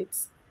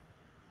profits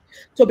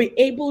to be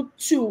able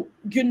to,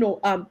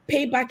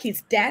 pay back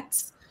its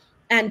debts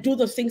and do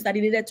the things that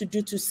it needed to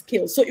do to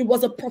scale. So it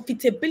was a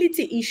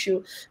profitability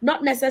issue,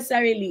 not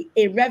necessarily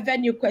a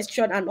revenue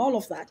question and all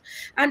of that.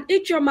 And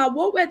Ijeoma,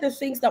 what were the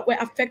things that were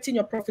affecting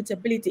your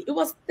profitability? It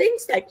was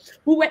things like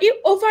we were in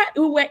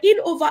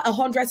over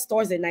 100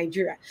 stores in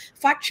Nigeria.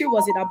 Factory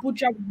was in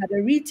Abuja. We had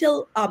a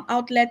retail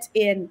outlet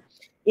in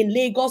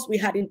Lagos. We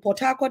had in Port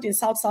Harcourt in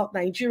South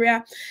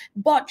Nigeria.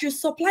 But you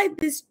supplied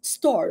these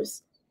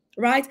stores,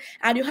 right?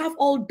 And you have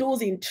all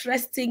those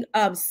interesting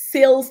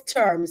sales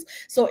terms.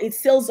 So it's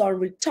sales on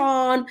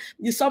return.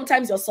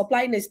 Sometimes you're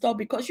supplying a store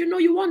because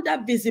you want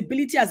that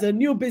visibility as a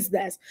new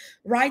business,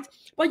 right?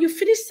 But you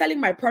finish selling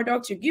my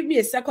product, you give me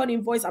a second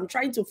invoice I'm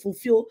trying to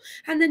fulfill,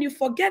 and then you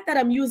forget that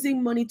I'm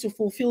using money to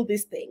fulfill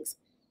these things,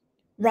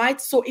 right?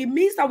 So it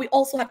means that we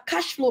also had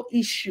cash flow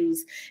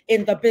issues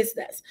in the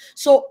business.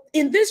 So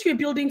in this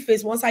rebuilding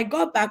phase, once I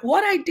got back,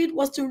 what I did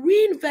was to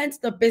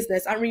reinvent the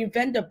business and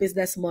reinvent the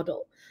business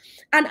model.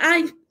 And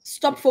I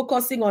stopped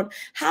focusing on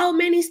how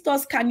many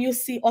stores can you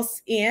see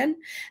us in,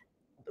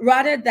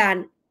 rather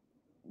than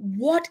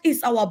what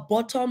is our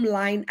bottom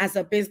line as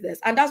a business.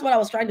 And that's what I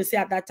was trying to say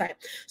at that time.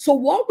 So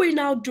what we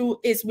now do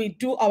is we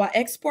do our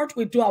export,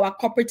 we do our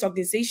corporate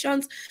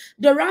organizations.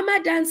 The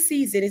Ramadan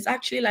season is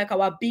actually like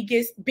our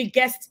biggest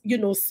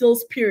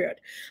sales period,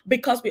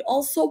 because we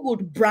also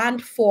would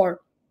brand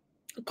for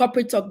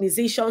corporate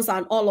organizations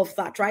and all of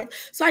that, right?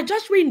 So I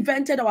just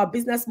reinvented our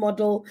business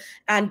model,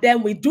 and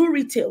then we do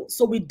retail.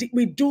 So we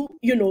do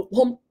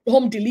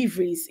home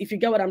deliveries, if you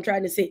get what I'm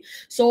trying to say.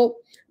 So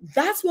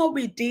that's what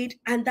we did,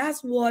 and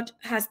that's what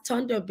has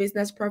turned the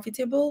business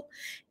profitable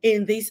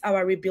in this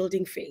our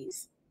rebuilding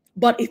phase.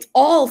 But it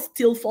all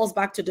still falls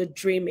back to the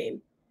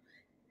dreaming.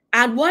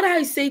 And what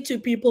I say to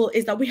people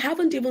is that we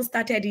haven't even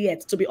started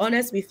yet, to be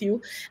honest with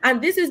you.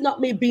 And this is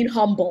not me being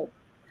humble.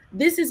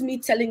 This is me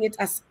telling it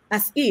as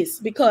is,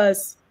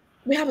 because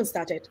we haven't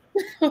started.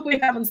 We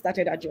haven't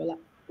started, Ajola.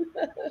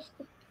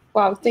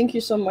 Wow, thank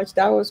you so much.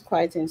 That was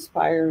quite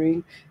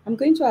inspiring. I'm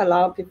going to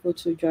allow people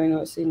to join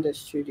us in the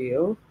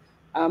studio.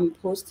 I'm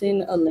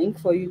posting a link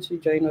for you to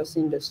join us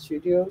in the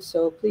studio.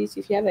 So please,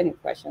 if you have any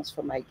questions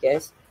for my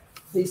guests,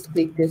 please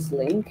click this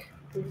link.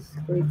 Please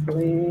click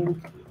link,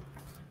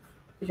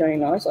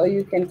 join us, or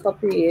you can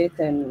copy it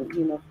and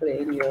put it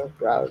in your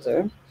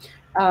browser.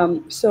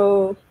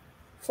 So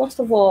first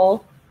of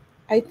all,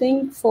 I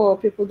think for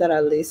people that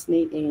are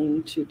listening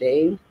in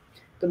today,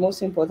 the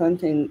most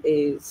important thing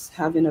is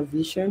having a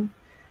vision.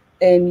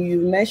 And you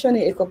mentioned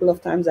it a couple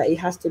of times that it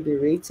has to be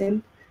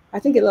written. I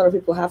think a lot of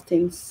people have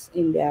things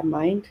in their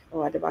mind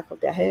or at the back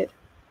of their head,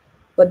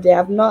 but they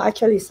have not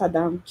actually sat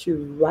down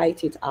to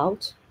write it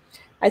out.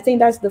 I think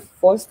that's the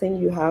first thing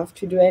you have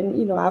to do.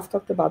 And, I've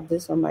talked about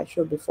this on my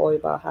show before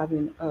about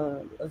having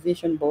a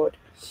vision board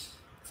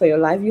for your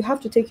life. You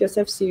have to take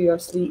yourself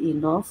seriously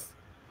enough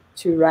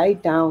to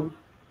write down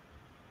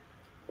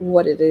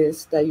what it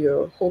is that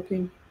you're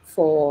hoping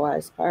for,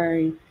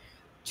 aspiring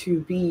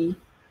to be.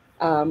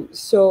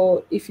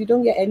 So if you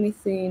don't get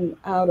anything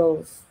out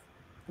of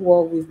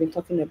what we've been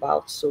talking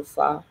about so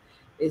far,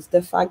 is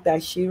the fact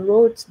that she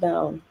wrote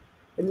down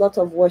a lot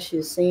of what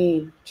she's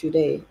saying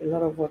today, a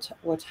lot of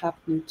what's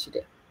happening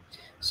today.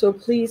 So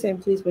please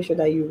and please make sure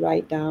that you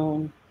write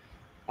down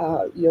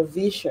your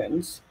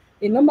visions.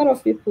 A number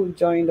of people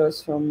joined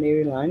us from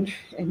Maryland,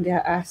 and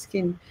they're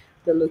asking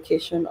the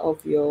location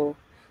of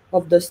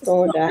the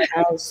store that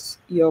has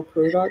your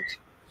product.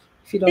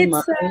 If you don't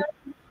mind.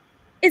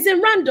 It's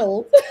in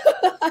Randall.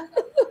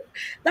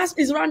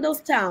 It's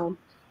Randallstown.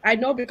 I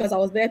know because I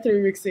was there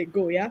 3 weeks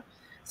ago. Yeah.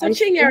 So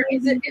Chinyere,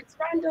 it's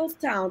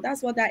Randallstown.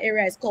 That's what that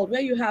area is called, where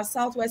you have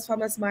Southwest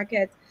Farmers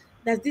Market.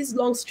 There's this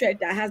long stretch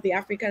that has the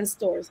African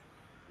stores.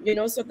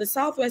 So the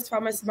Southwest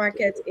Farmers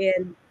Market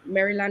in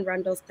Maryland,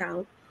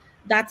 Randallstown,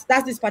 that's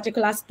this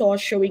particular store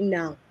showing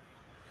now.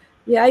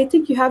 Yeah, I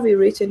think you have it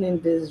written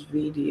in this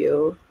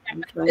video.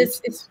 Yeah, it's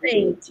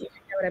faint, you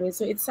know what I mean?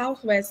 So it's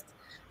Southwest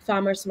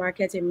Farmers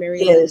Market in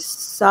Maryland. Yes,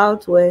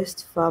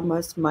 Southwest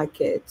Farmers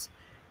Market.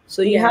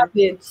 So you have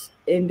it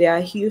in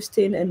their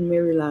Houston and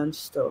Maryland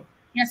store.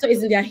 Yeah, so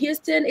it's in their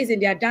Houston, it's in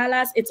their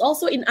Dallas. It's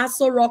also in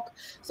Aso Rock.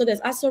 So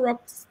there's Aso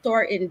Rock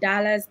store in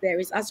Dallas. There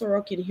is Aso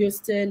Rock in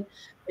Houston.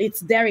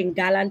 It's there in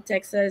Garland,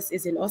 Texas.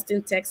 It's in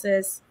Austin,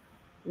 Texas,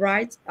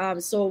 right?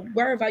 So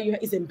wherever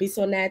is in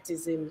Bisonet,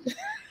 is in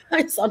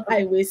it's on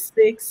Highway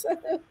 6.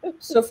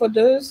 So for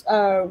those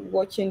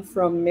watching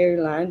from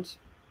Maryland,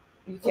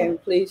 you can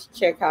please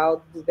check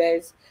out the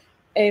best.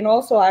 And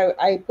also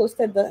I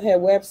posted her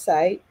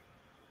website.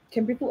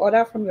 Can people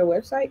order from your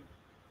website?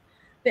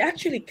 They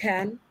actually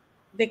can.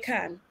 They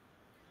can.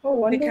 Oh,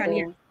 wonderful. They can,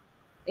 yeah.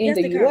 In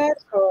the US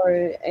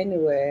or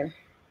anywhere?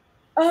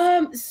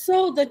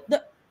 So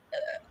the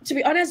to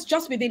be honest,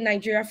 just within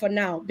Nigeria for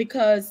now,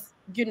 because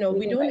we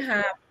don't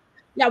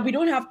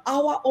have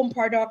our own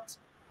product.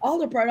 All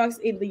the products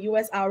in the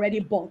US are already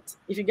bought,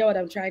 if you get what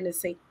I'm trying to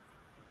say.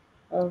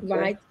 Okay.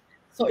 Right?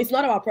 So it's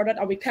not our product,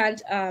 and we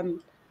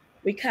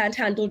can't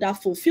handle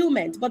that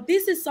fulfillment. But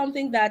this is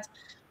something that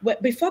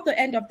before the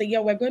end of the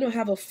year, we're going to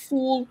have a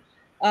full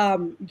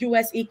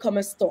US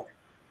e-commerce store.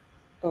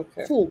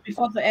 Okay. Full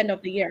before the end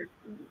of the year.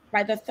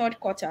 By the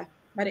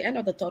end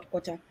of the third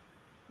quarter,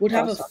 we'll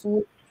have a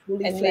fully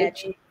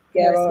fledged.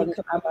 Get on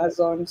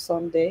Amazon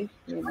someday.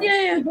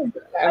 Yeah.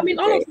 I mean,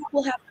 all of that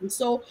will happen.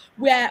 So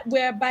we're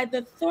by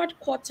the fourth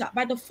quarter,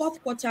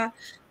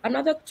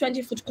 another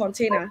 20-foot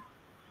container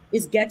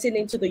is getting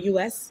into the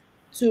US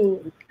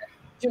to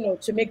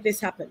make this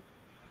happen.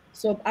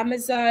 So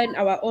Amazon,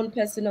 our own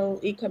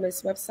personal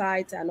e-commerce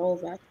website and all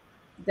that,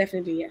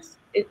 definitely yes.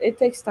 It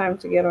takes time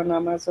to get on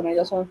Amazon. I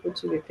just want people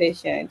to be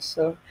patient.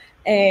 So,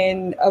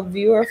 and a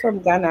viewer from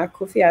Ghana,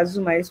 Kofi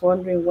Azuma, is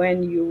wondering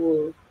when you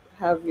will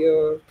have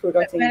your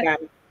product in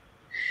Ghana.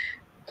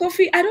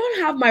 Kofi, I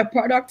don't have my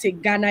product in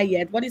Ghana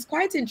yet, but it's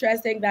quite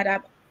interesting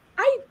that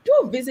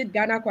do visit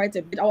Ghana quite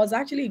a bit. I was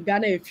actually in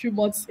Ghana a few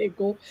months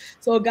ago.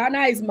 So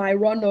Ghana is my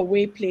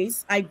runaway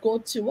place. I go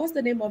to, what's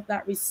the name of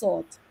that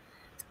resort?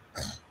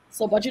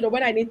 So, but you know,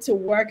 when I need to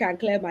work and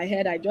clear my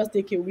head, I just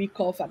take a week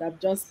off and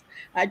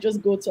I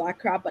just go to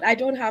Accra. But I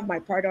don't have my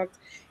product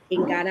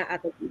in Ghana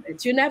at the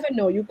moment. You never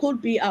know. You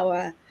could be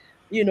our,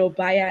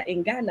 buyer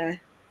in Ghana.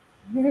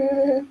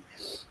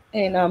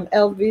 And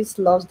Elvis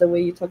loves the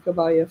way you talk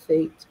about your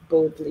faith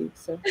boldly.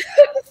 So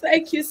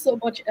Thank you so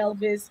much,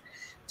 Elvis.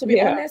 To be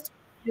yeah. honest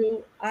with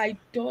you, I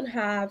don't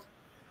have,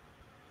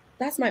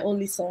 that's my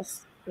only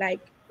source. Like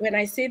when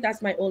I say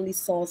that's my only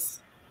source,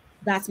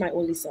 that's my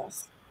only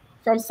source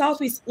from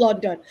Southeast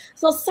London.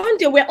 So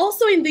Sunday, we're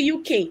also in the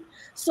UK.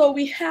 So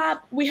we have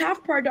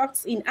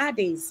products in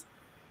Ades.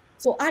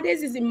 So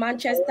Ades is in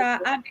Manchester.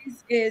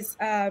 Ades is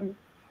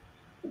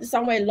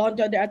somewhere in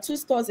London. There are two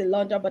stores in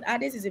London, but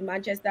Ades is in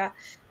Manchester.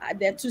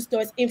 There are two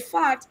stores. In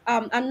fact,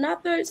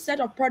 another set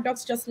of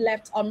products just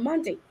left on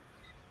Monday.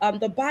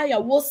 The buyer,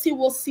 Wosi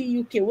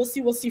UK,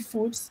 Wosi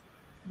Foods,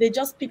 they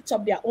just picked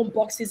up their own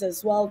boxes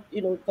as well,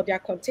 for their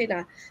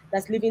container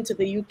that's leaving to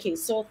the UK.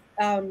 So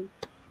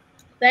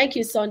thank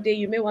you, Sunday.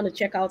 You may want to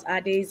check out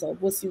Ades or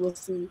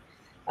Wosi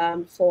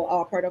for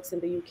our products in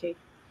the UK.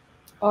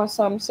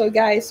 Awesome. So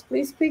guys,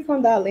 please click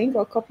on that link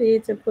or copy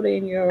it and put it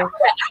in your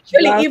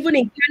Actually, browser. even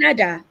in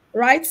Canada,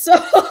 right? So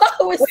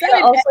we're We are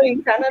selling also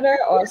in Canada.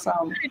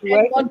 Awesome.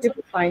 Where can Edmonton,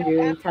 people find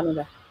you in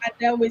Canada? and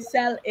then we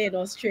sell in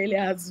Australia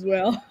as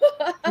well.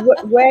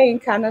 Where in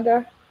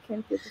Canada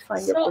can people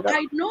find your So product?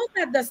 I know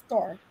that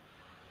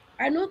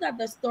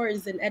the store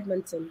is in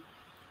Edmonton.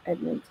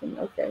 Edmonton.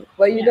 Okay.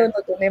 But you Yeah. don't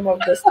know the name of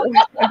the store.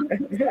 No,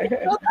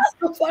 that's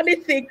the funny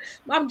thing.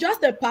 I'm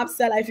just a pap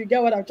seller, if you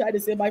get what I'm trying to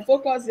say. My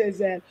focus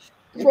is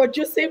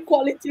producing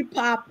quality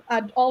pap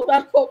and all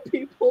that for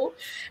people.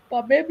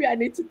 But maybe I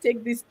need to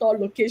take these store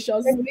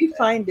locations. Can we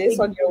find this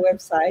on your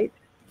website?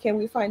 Can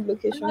we find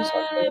locations on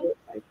your Um,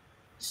 website?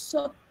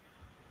 so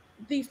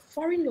the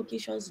foreign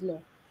locations,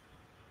 no.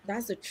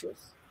 That's the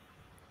truth.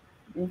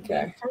 The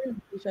Okay.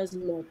 foreign locations,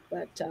 no.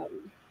 But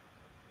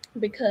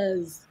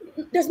because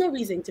there's no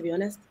reason, to be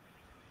honest.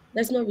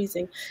 There's no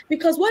reason.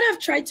 Because what I've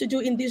tried to do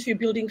in this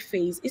rebuilding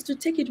phase is to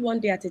take it one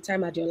day at a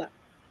time, Adiola.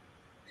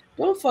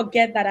 Don't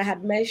forget that I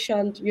had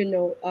mentioned,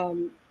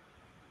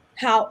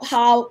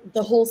 how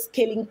the whole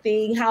scaling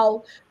thing,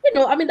 how,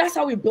 I mean, that's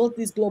how we built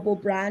this global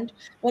brand.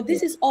 But Yeah.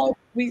 this is all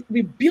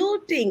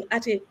rebuilding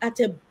at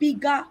a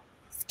bigger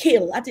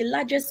scale, at a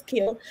larger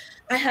scale.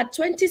 I had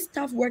 20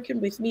 staff working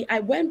with me. I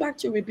went back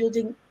to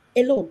rebuilding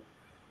alone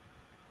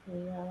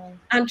Yeah.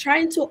 and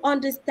trying to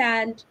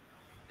understand,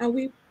 are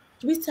we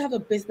do we still have a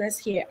business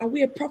here? Are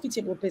we a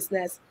profitable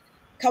business?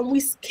 Can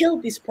we scale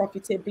this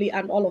profitably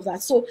and all of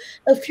that? So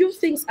a few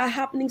things are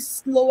happening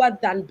slower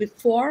than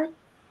before,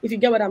 if you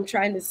get what I'm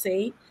trying to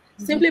say,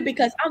 Mhm. simply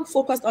because I'm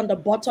focused on the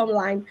bottom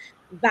line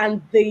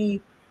than the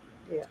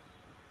Yeah.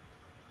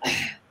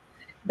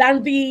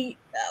 than the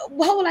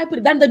how will I put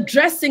it? Than the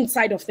dressing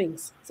side of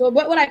things. So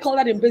what I call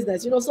that in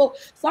business, so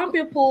some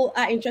people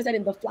are interested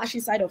in the flashy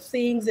side of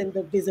things and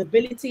the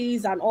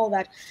visibilities and all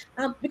that.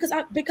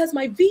 Because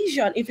my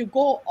vision, if you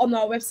go on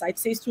our website,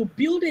 says to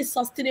build a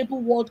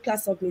sustainable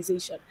world-class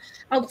organization.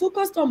 I'm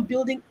focused on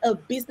building a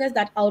business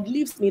that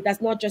outlives me,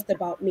 that's not just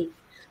about me.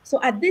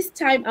 So at this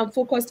time, I'm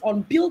focused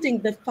on building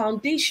the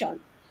foundation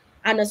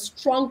and a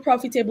strong,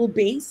 profitable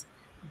base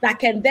that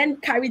can then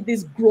carry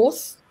this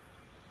growth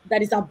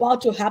that is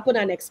about to happen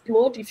and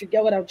explode, if you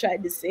get what I'm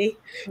trying to say.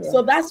 Yeah.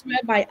 So that's where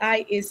my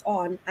eye is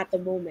on at the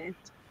moment.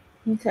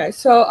 Okay.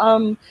 So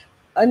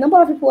a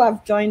number of people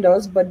have joined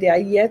us, but they are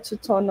yet to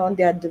turn on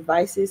their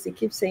devices. They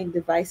keep saying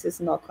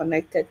devices not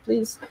connected.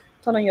 Please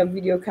turn on your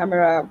video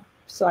camera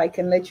so I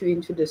can let you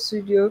into the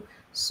studio.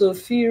 So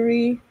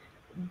Fury,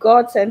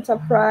 God's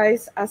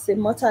Enterprise,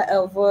 Asemota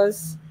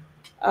Elvas,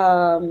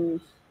 um,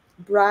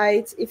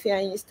 Bright,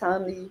 Ifeanyi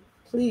Stanley,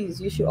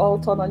 please, you should all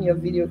turn on your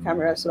video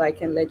camera so I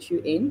can let you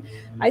in.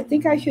 I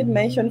think I should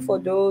mention for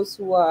those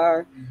who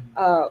are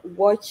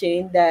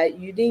watching that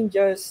you didn't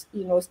just,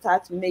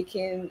 start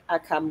making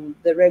akam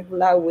the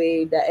regular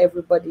way that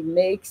everybody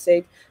makes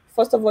it.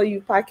 First of all,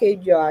 you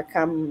package your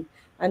akam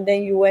and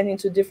then you went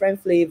into different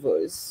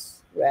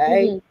flavors,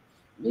 right?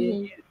 Mm-hmm. You,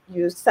 Mm-hmm.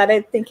 you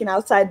started thinking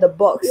outside the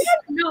box.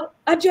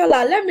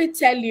 Adjola, let me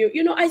tell you,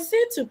 I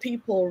say to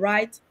people,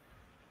 right?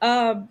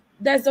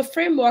 There's a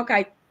framework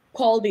I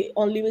call the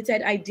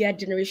Unlimited Idea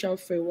Generation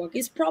Framework.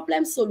 It's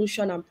problem,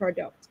 solution, and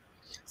product.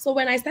 So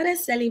when I started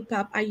selling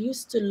pap, I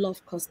used to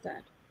love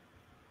custard.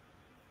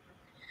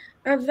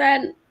 And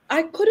then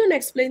I couldn't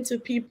explain to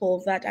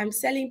people that I'm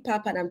selling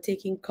pap and I'm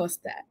taking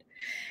custard.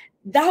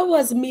 That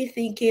was me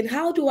thinking,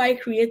 how do I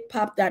create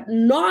pap that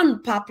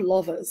non-pap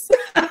lovers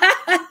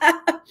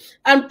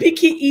and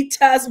picky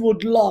eaters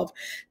would love?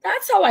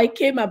 That's how I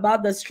came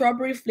about the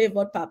strawberry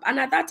flavored pap. And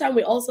at that time,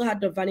 we also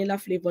had the vanilla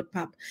flavored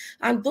pap.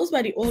 And those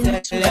were the only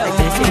two I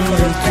tasted for a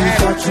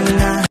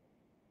very.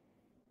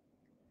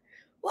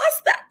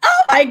 What's that?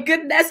 Oh my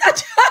goodness.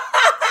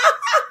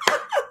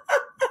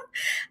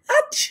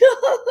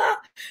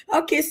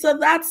 Okay, so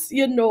that's,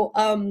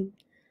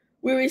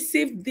 we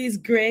received these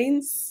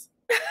grains.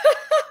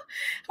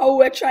 How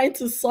we're trying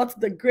to sort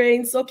the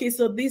grains. Okay,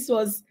 so this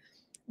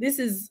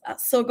is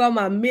sorghum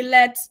and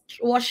millet,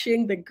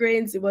 washing the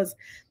grains.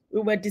 We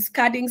were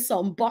discarding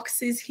some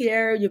boxes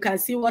here. You can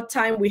see what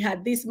time we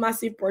had this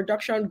massive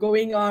production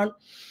going on.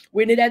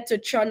 We needed to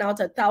churn out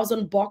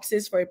 1,000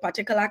 boxes for a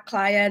particular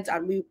client,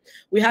 and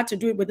we had to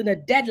do it within a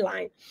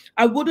deadline.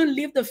 I wouldn't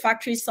leave the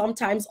factory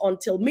sometimes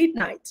until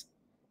midnight,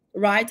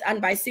 right?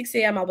 And by 6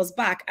 a.m. I was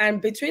back.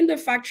 And between the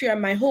factory and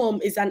my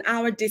home is an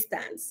hour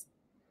distance,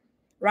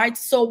 right?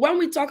 So when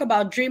we talk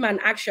about dream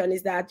and action,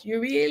 is that you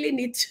really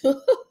need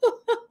to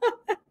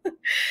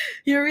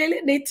you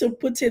really need to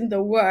put in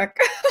the work.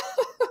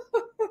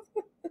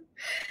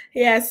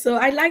 Yeah, so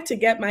I like to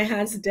get my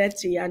hands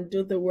dirty and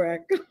do the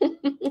work,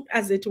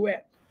 as it were.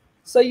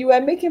 So you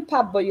were making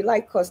pap, but you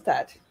like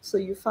custard. So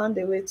you found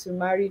a way to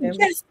marry them.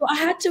 Yes, so I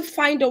had to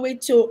find a way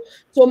to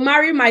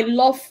marry my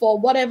love for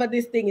whatever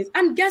this thing is.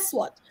 And guess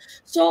what?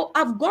 So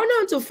I've gone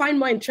on to find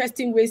more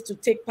interesting ways to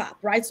take pap,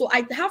 right? So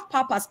I have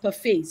pap as per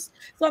phase.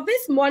 So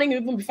this morning,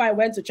 even before I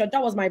went to church,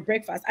 that was my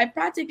breakfast. I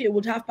practically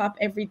would have pap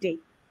every day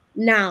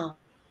now,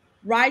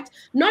 right?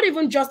 Not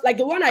even just like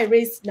the one I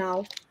raised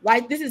now,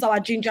 right? This is our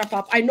ginger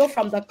pap. I know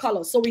from the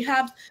color. So we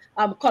have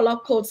color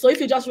code. So if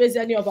you just raise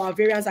any of our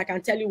variants, I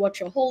can tell you what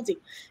you're holding.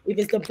 If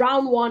it's the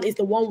brown one, it's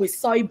the one with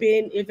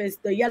soybean. If it's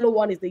the yellow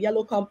one, it's the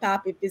yellow corn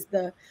pap. If it's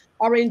the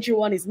orangey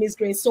one, it's mixed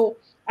grain. So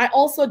I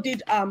also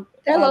did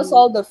tell us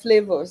all the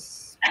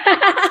flavors.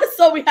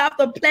 So we have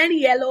the plain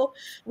yellow,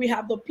 we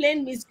have the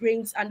plain mixed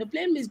grains, and the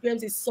plain mixed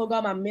grains is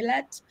sorghum and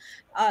millet.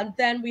 And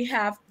then we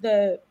have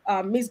the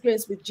mixed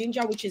grains with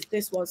ginger, which is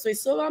this one. So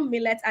it's sorghum,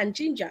 millet, and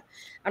ginger.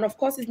 And of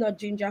course, it's not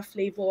ginger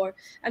flavor.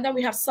 And then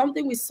we have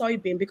something with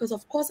soybean, because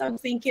of course I'm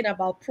thinking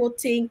about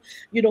protein,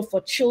 you know,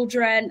 for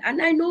children.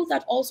 And I know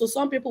that also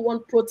some people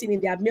want protein in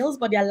their meals,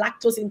 but they're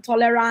lactose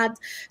intolerant.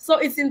 So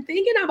it's in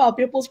thinking about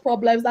people's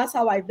problems. That's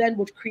how I then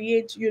would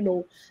create, you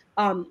know,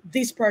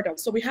 these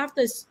products. So we have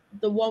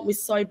the one with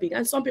soybean,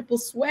 and some people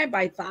swear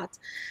by that.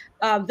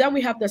 Then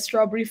we have the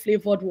strawberry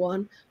flavored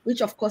one,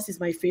 which of course is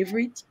my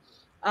favorite.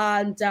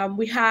 And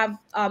we have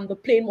the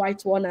plain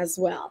white one as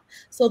well.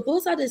 So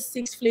those are the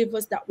 6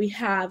 flavors that we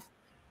have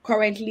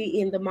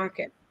currently in the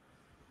market.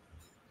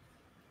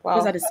 Wow.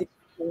 Those are the 6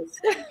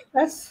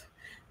 flavors.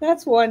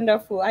 That's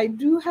wonderful. I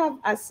do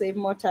have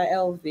Asemota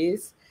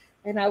Elvis,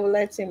 and I will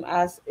let him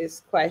ask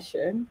his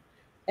question.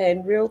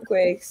 And real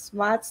quick,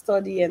 Smart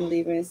Study and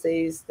Living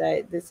says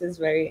that this is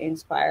very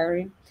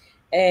inspiring.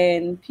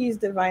 And Peace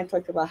Divine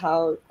talked about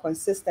how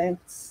consistent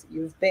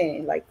you've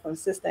been. Like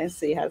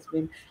consistency has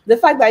been the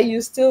fact that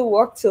you still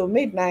work till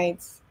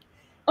midnight.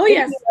 Oh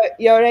yes,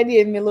 you're already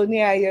a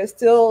millionaire. You're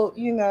still,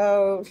 you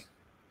know,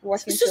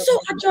 working. So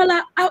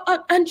Ajola,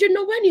 and you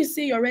know, when you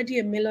say you're already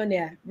a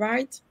millionaire,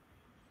 right?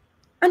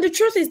 And the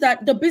truth is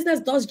that the business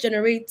does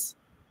generate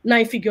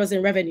 9 figures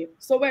in revenue.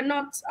 So we're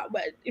not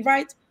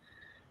right.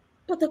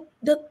 But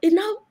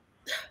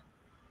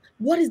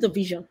what is the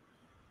vision?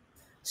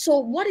 So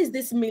what is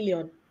this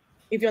million?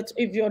 If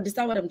you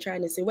understand what I'm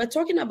trying to say, we're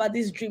talking about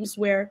these dreams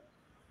where,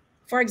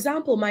 for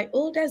example, my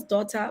oldest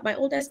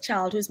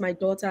child, who's my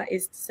daughter,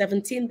 is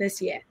 17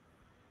 this year.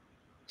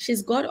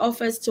 She's got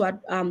offers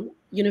to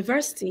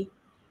university.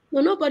 No,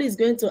 nobody's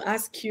going to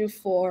ask you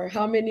for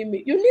how many.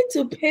 You need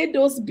to pay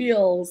those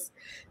bills.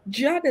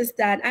 Do you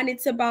understand? And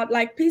it's about,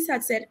 like Peace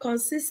had said,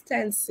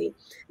 consistency.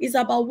 It's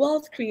about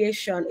wealth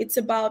creation. It's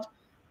about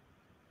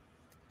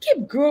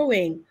keep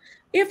growing.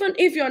 Even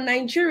if you're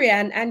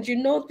Nigerian and you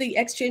know the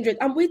exchange rate,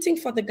 I'm waiting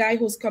for the guy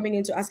who's coming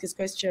in to ask his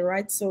question,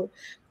 right? So,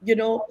 you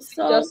know,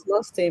 just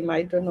lost him.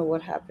 I don't know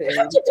what happened. You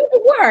have to do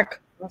the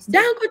work.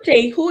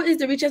 Dangote, who is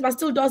the richest man,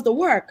 still does the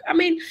work. I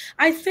mean,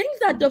 I think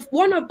that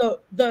one of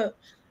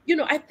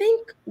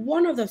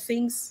the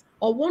things,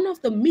 or one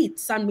of the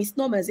myths and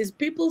misnomers, is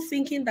people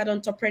thinking that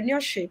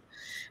entrepreneurship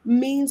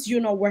means you're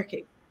not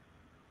working.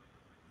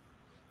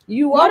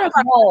 You work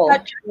more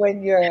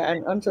when you're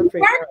an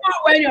entrepreneur. Work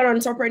more when you're an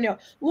entrepreneur.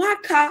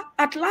 Waka,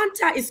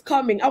 Atlanta is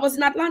coming. I was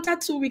in Atlanta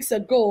 2 weeks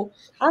ago.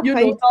 How can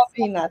you not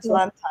be in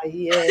Atlanta?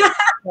 Yes.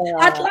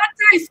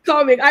 Atlanta is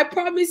coming. I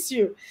promise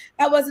you.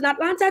 I was in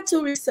Atlanta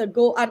 2 weeks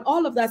ago, and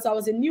all of that. So I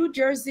was in New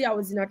Jersey, I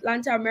was in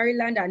Atlanta,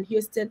 Maryland, and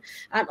Houston,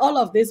 and all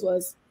of this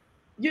was,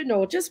 you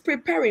know, just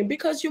preparing,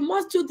 because you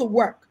must do the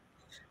work.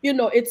 You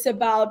know, it's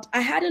about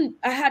I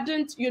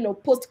hadn't, you know,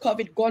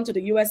 post-COVID gone to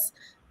the US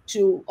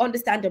to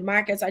understand the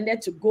markets. I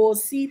need to go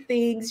see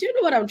things. You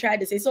know what I'm trying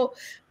to say. So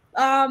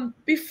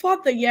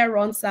before the year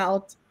runs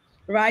out,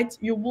 right,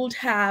 you would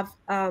have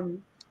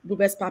the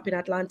best pap in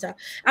Atlanta.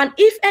 And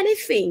if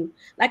anything,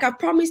 like I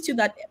promised you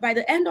that by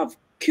the end of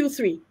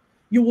Q3,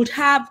 you would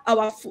have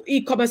our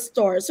e-commerce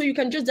store. So you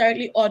can just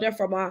directly order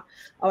from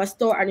our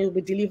store and it will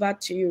be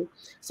delivered to you.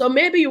 So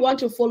maybe you want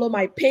to follow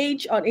my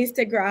page on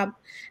Instagram,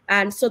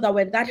 and so that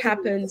when that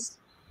happens,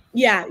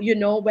 yeah, you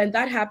know, when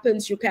that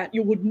happens, you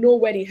would know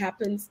when it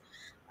happens.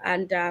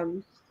 And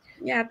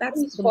yeah, that's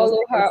Please follow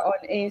her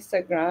on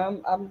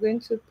Instagram. I'm going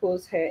to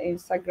post her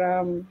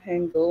Instagram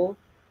handle.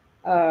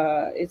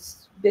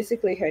 It's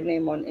basically her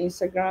name on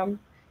Instagram.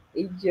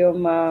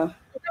 Ijeoma.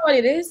 Is that what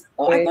it is?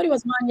 Oh, I Wait, thought it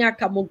was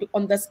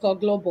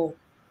 _global.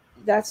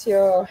 that's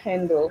your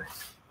handle.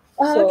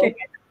 Oh, So okay.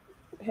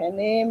 her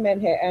name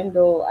and her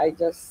handle, I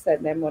just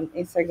set them on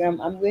Instagram.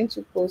 I'm going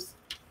to post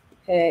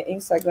her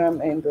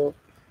Instagram handle.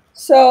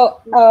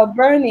 So,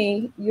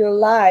 Bernie, you're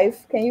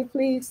live. Can you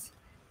please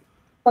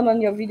turn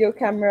on your video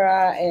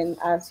camera and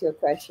ask your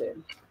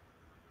question?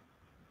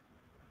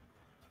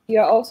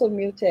 You're also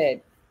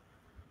muted.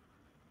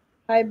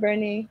 Hi,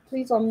 Bernie.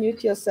 Please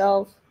unmute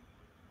yourself.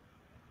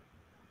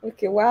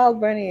 Okay, while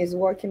Bernie is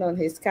working on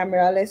his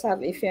camera, let's have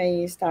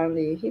Ifeanyi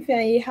Stanley.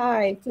 Ifeanyi,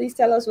 hi. Please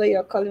tell us where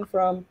you're calling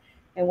from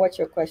and what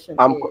your question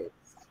I'm is.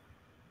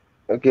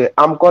 okay.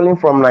 I'm calling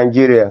from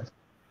Nigeria.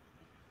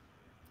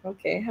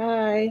 Okay,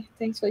 hi.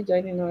 Thanks for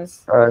joining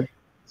us. Uh,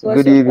 So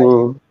what's Good your question?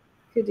 evening.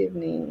 Good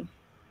evening.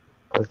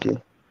 Okay,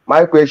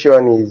 my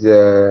question is,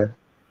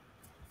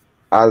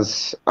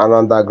 as an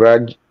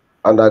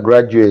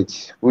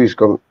undergraduate who is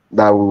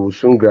that will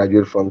soon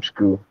graduate from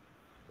school,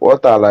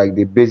 what are like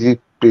the basic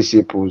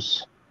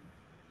principles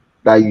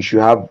that you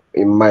should have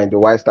in mind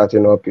while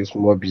starting up a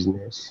small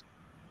business?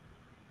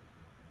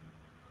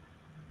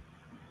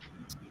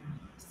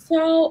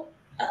 So,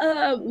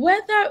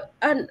 whether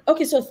and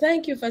okay, so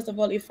thank you first of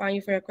all,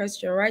 Ifeanyi, for your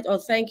question, right? Or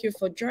thank you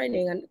for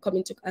joining and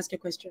coming to ask your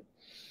question.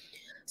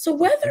 So,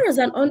 whether as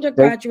an Thank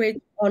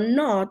undergraduate or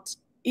not,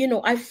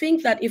 I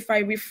think that if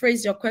I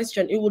rephrase your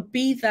question, it would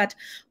be that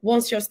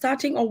once you're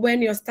starting or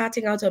when you're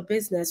starting out a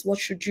business, what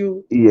should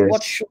you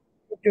Yes.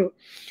 do?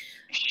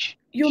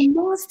 You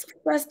must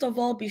first of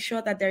all be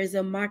sure that there is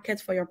a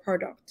market for your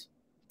product.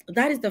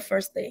 That is the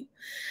first thing.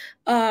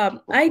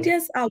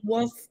 Ideas are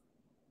worth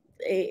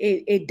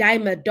a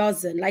dime a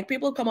dozen. Like,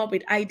 people come up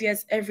with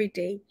ideas every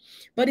day,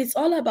 but it's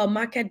all about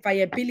market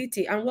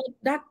viability. And what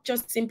that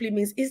just simply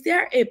means, is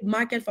there a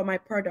market for my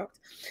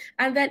product?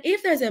 And then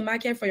if there's a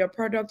market for your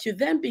product, you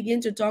then begin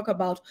to talk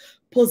about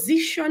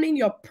positioning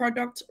your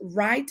product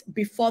right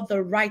before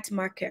the right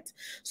market.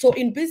 So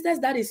in business,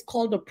 that is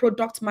called the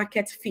product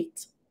market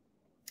fit.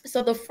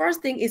 So the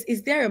first thing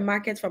is there a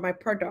market for my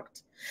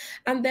product?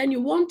 And then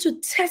you want to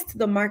test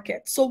the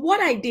market. So what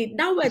I did,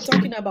 now we're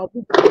talking about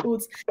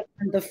goods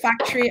and the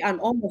factory and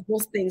all of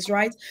those things,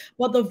 right?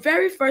 But the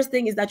very first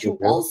thing is that you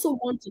Okay. also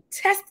want to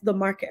test the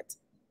market.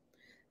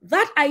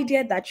 That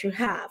idea that you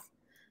have,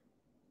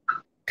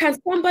 can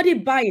somebody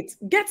buy it?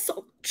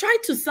 Try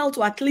to sell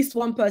to at least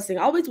one person.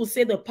 I always will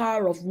say the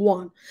power of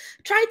one.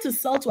 Try to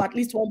sell to at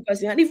least one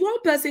person. And if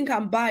one person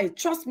can buy it,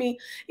 trust me,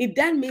 it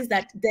then means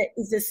that there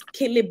is a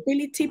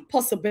scalability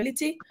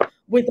possibility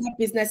with that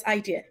business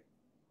idea,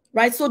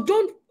 right? So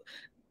don't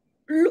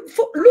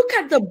look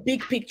at the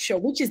big picture,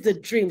 which is the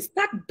dream.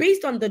 Start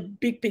based on the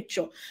big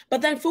picture,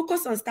 but then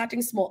focus on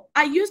starting small.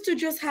 I used to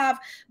just have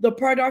the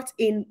product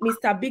in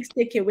Mr. Big's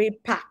takeaway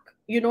pack.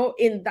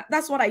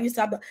 That's what I used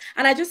to have.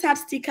 And I just had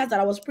stickers that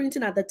I was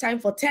printing at the time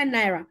for 10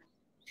 naira.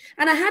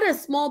 And I had a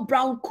small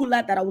brown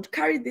cooler that I would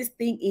carry this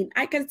thing in.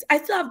 I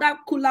still have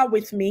that cooler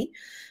with me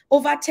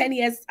over 10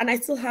 years, and I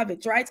still have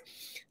it, right?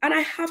 And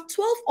I have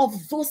 12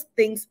 of those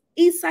things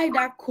inside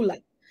that cooler.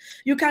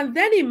 You can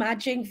then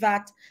imagine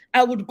that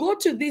I would go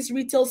to this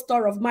retail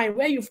store of mine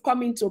where you've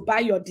come in to buy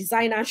your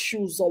designer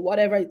shoes or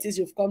whatever it is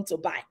you've come to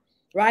buy,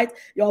 right?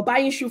 You're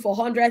buying shoe for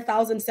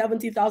 100,000,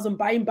 70,000,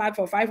 buying bag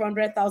for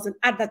 500,000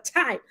 at the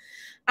time.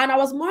 And I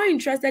was more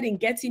interested in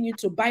getting you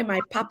to buy my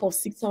pap of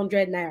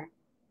 600 naira.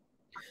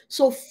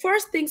 So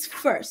first things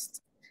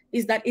first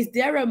is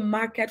there a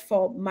market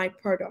for my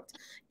product?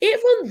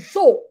 Even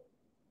though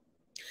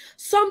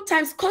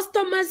sometimes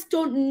customers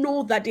don't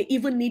know that they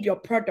even need your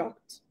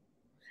product,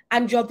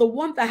 and you're the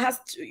one that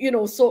has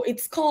to, so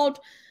it's called,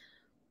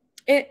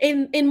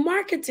 in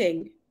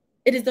marketing,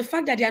 it is the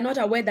fact that they are not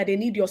aware that they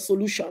need your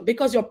solution,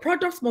 because your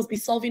products must be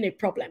solving a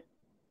problem.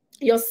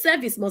 Your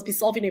service must be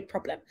solving a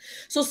problem.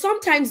 So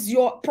sometimes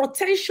your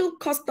potential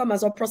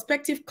customers or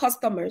prospective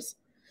customers,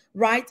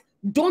 right,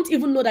 don't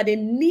even know that they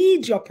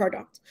need your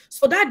product.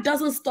 So that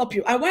doesn't stop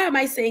you. And why am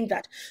I saying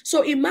that?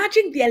 So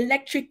imagine the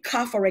electric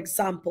car, for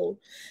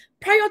example.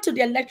 Prior to the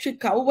electric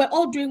car, we were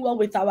all doing well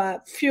with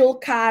our fuel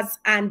cars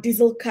and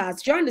diesel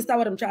cars. Do you understand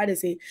what I'm trying to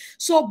say?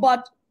 So,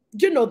 but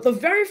the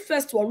very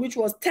first one, which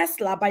was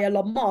Tesla by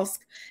Elon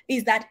Musk,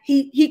 is that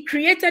he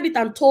created it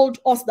and told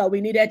us that we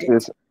needed it.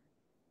 Yes.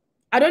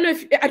 I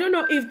don't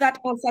know if that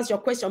answers your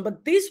question,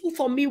 but this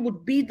for me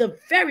would be the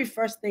very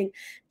first thing: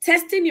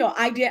 testing your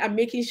idea and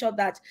making sure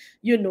that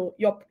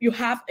you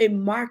have a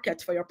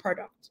market for your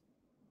product.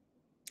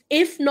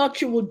 If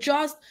not, you will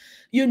just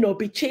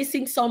be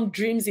chasing some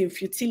dreams in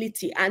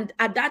futility, and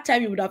at that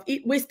time you would have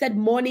wasted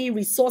money,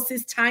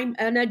 resources, time,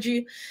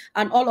 energy,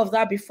 and all of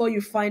that before you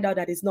find out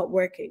that it's not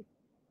working.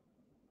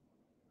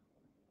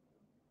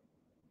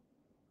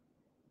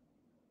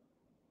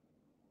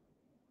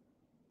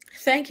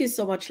 Thank you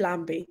so much,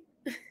 Lambe.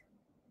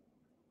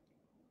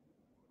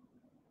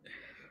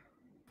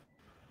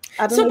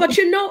 So, but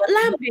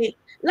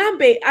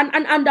Lambe,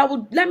 and I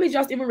would, let me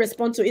just even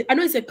respond to it. I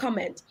know it's a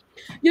comment.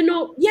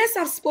 Yes,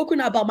 I've spoken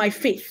about my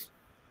faith.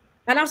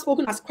 And I've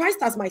spoken as Christ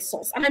as my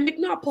source. And I make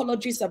no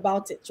apologies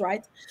about it,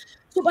 right?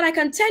 So, but I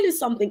can tell you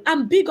something.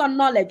 I'm big on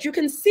knowledge. You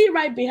can see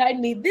right behind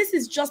me. This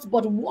is just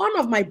but one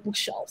of my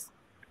bookshelves.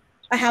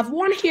 I have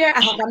one here.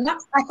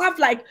 I have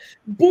like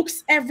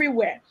books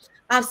everywhere.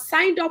 I've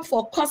signed up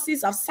for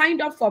courses. I've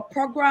signed up for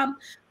program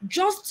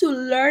just to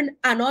learn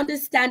and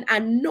understand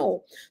and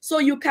know. So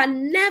you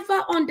can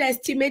never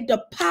underestimate the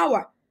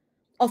power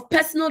of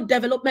personal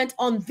development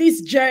on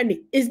this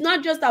journey. It's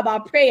not just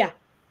about prayer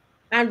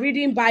and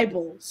reading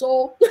Bible.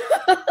 So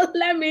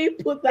let me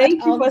put that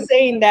Thank you out for there.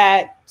 saying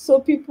that. So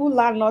people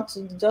learn not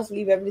to just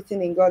leave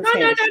everything in God's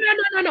hands.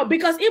 No.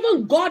 Because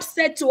even God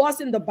said to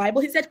us in the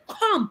Bible, he said,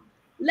 come,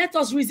 let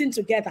us reason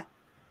together.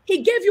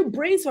 He gave you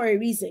brains for a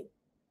reason.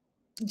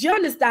 Do you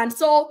understand?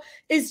 So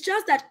it's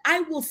just that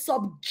I will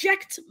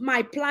subject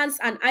my plans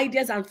and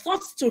ideas and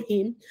thoughts to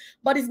him,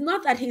 but it's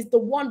not that he's the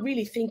one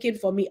really thinking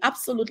for me.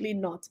 Absolutely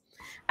not.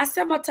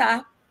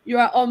 Asemota, you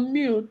are on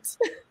mute.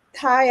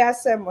 Hi,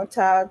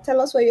 Asemota.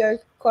 Tell us where you're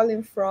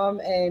calling from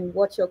and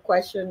what your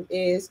question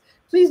is.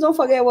 Please don't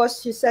forget what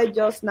she said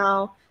just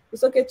now.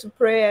 It's okay to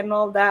pray and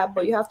all that,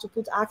 but you have to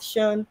put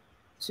action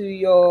to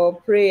your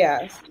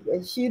prayers.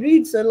 She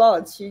reads a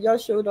lot. She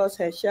just showed us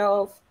her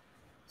shelf.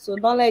 So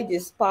knowledge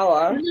is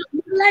power.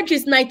 Knowledge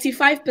is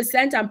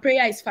 95% and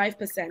prayer is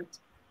 5%.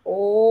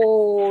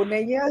 Oh,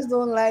 Nigerians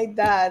don't like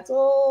that.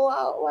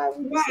 Oh, why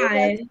would you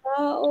say that?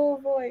 Oh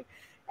boy.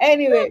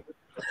 Anyway,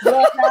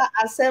 brother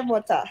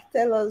Asemota,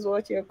 tell us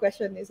what your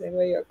question is and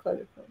where you're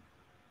calling from.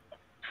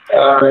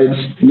 All right.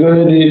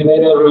 Good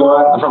evening,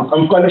 everyone.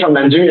 I'm calling from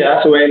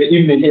Nigeria, so we're in the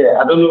evening here.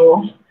 I don't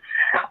know.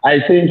 I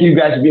think you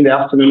guys be in the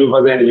afternoon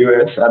over there in the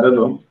US. I don't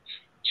know.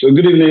 So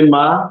good evening,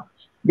 Ma.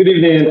 Good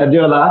evening,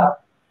 Adiola.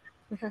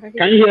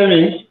 Can you hear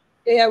me?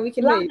 Yeah, we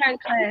can hear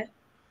you.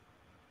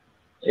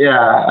 Yeah,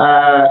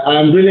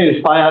 I'm really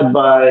inspired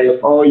by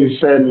all you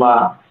said,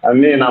 Ma. I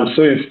mean, I'm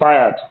so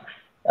inspired.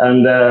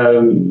 And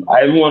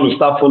I even want to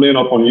start following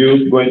up on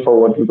you going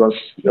forward because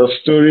your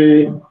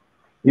story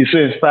is so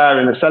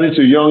inspiring, especially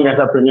to young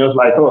entrepreneurs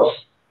like us.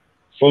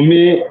 For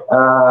me,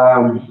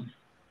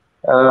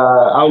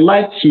 I would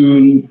like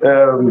to,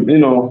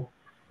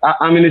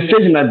 I'm in a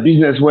stage in my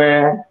business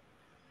where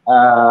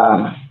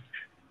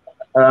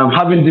I'm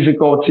having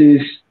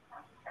difficulties,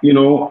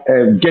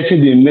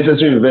 getting the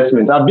necessary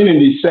investment. I've been in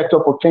the sector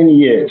for 10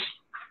 years,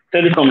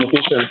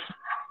 telecommunications.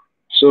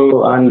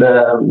 So, and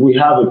we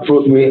have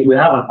we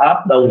have an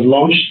app that was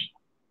launched,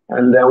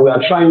 and we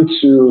are trying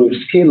to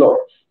scale up.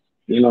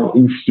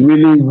 It's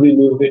really,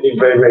 really, really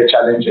very, very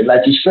challenging.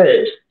 Like you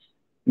said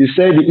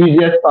the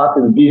easiest part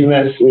in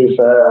business is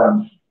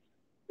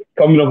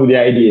coming up with the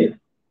idea.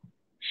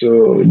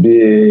 So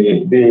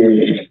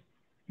the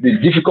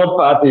difficult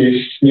part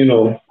is,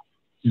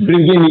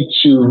 bringing it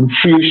to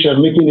fruition,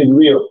 making it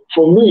real.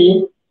 For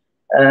me,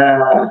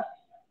 it's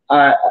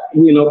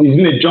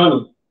been a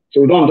journey. So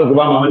we don't talk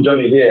about my own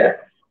journey here.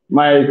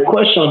 My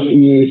question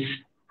is,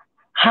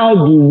 how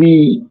do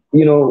we,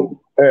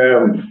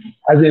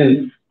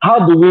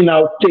 how do we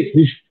now take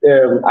this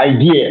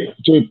idea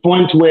to a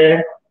point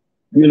where,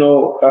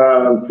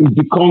 it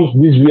becomes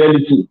this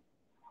reality?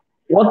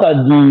 What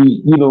are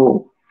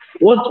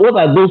what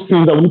are those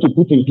things that we need to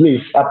put in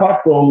place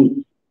apart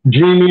from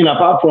dreaming,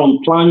 apart from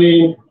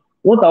planning?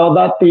 What are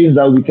other things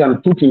that we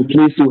can put in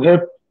place to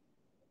help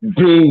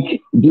bring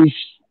this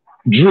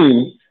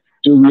dream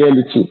to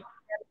reality?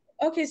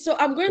 Okay, so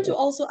I'm going to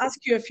also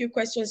ask you a few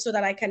questions so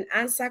that I can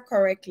answer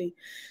correctly.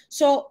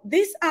 So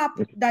this app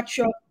that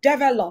you've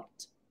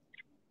developed,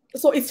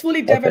 so it's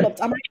fully developed,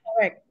 am I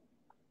correct?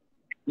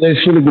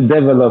 It's fully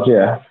developed,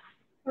 yeah.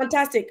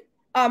 Fantastic.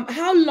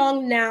 How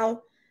long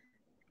now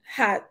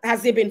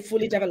has it been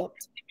fully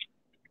developed?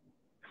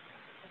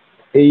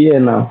 A year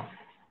now.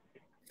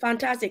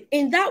 Fantastic.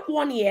 In that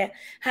 1 year,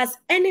 has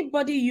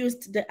anybody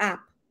used the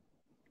app?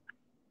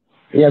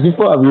 Yeah,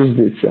 people have used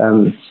it,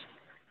 and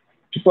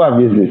people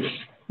have used it.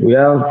 We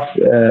have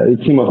a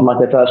team of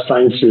marketers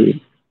trying to,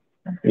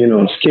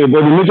 scale.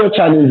 But the major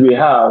challenge we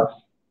have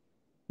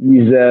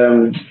is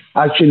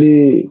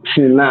actually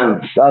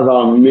finance. That's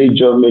our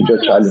major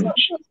challenge.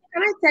 So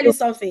can I tell you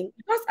something?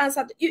 Just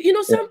answer.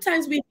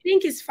 Sometimes we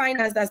think it's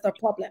finance that's the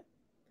problem.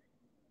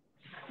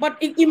 But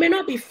it may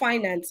not be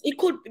finance. It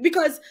could,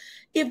 because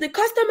if the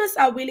customers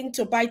are willing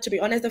to buy, to be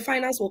honest, the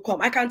finance will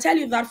come. I can tell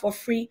you that for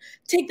free.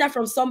 Take that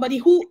from somebody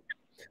who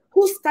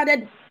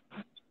started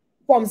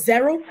from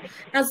zero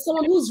and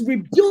someone who's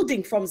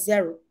rebuilding from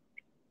zero.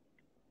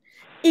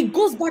 It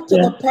goes back to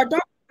the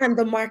product and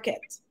the market.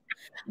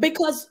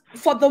 Because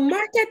for the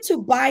market to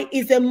buy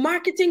is a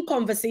marketing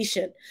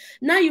conversation.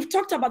 Now you've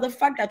talked about the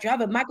fact that you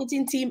have a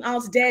marketing team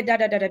out there,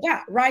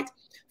 right?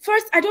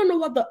 First, I don't know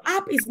what the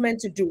app is meant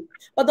to do.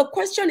 But the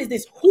question is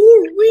this: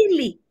 who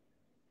really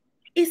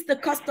is the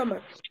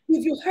customer?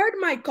 If you heard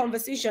my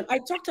conversation, I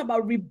talked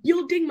about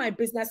rebuilding my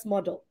business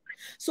model.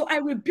 So I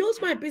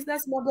rebuilt my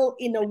business model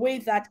in a way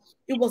that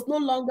it was no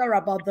longer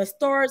about the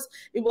stores.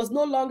 It was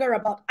no longer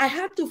about, I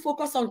had to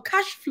focus on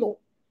cash flow.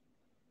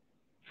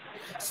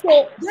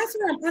 So that's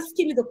why I'm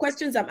asking you the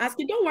questions I'm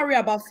asking. Don't worry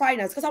about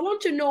finance, because I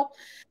want to know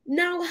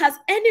now, has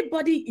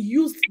anybody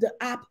used the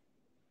app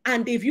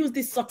and they've used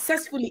it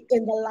successfully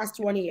in the last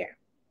 1 year?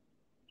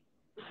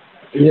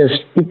 Yes,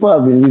 people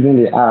have been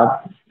using the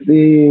app.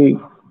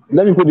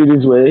 Let me put it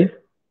this way.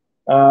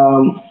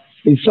 Um,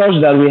 it's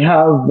such that we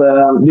have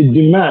the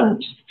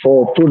demand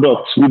for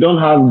products. We don't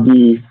have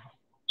the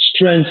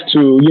strength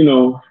to,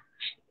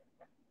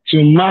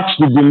 to match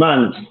the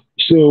demand.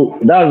 So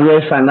that's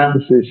where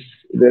finance is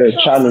the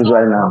challenge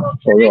right now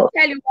for us.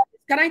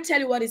 Can I tell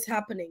you what is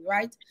happening,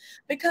 right?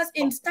 Because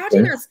in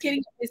starting and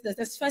scaling a business,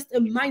 there's first a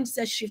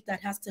mindset shift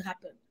that has to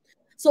happen.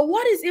 So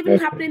what is even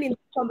happening in this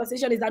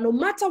conversation is that no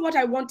matter what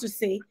I want to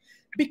say,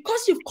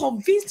 because you've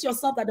convinced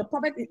yourself that the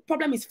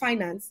problem is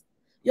finance,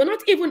 you're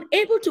not even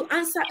able to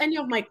answer any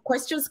of my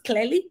questions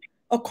clearly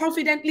or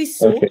confidently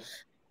so. The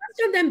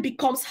question then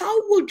becomes, how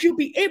would you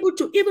be able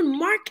to even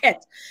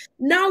market?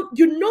 Now,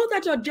 you know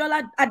that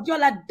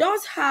Adiola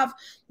does have,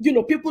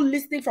 people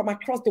listening from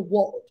across the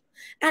world.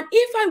 And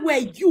if I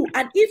were you,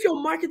 and if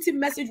your marketing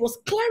message was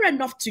clear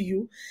enough to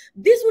you,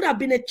 this would have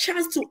been a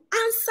chance to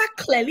answer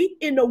clearly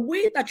in a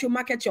way that you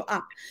market your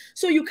app.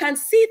 So you can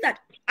see that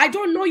I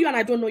don't know you and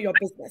I don't know your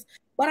business,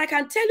 but I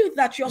can tell you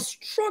that you're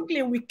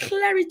struggling with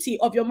clarity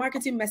of your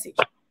marketing message,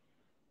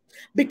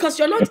 because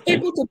you're not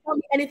able to tell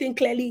me anything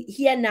clearly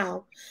here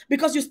now,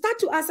 because you start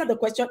to answer the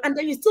question and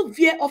then you still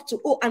veer off to,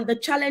 and the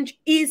challenge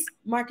is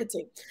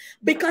marketing.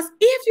 Because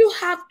if you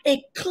have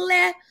a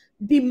clear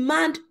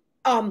demand,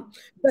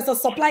 there's a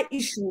supply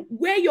issue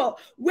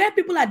where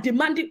people are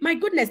demanding, my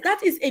goodness,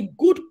 that is a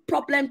good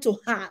problem to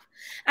have.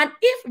 And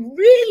if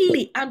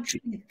really and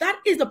truly that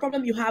is the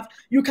problem you have,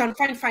 you can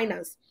find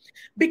finance,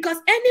 because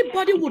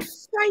anybody would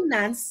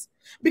finance,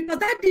 because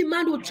that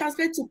demand will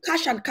translate to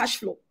cash and cash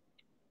flow.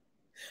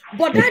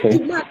 But that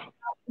demand,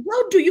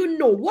 how do you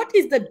know? What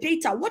is the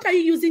data? What are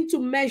you using to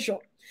measure?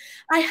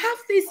 I have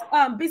this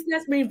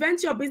business,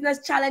 Reinvent Your Business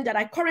challenge that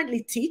I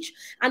currently teach,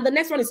 and the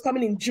next one is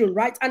coming in June,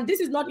 right? And this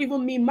is not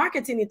even me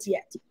marketing it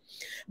yet.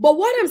 But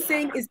what I'm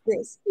saying is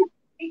this: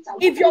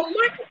 if your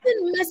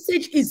marketing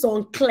message is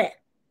unclear,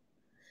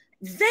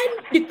 then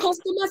the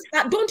customers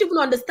don't even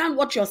understand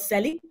what you're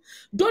selling,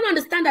 don't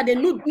understand that they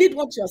need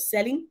what you're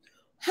selling.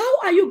 How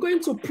are you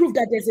going to prove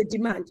that there's a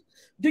demand?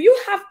 Do you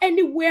have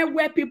anywhere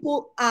where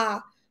people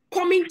are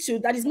coming to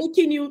that is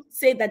making you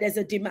say that there's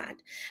a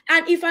demand?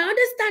 And if I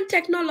understand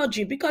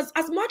technology, because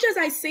as much as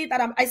I say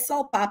that I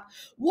sell PAP,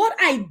 what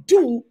I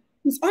do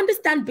is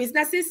understand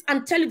businesses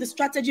and tell you the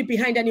strategy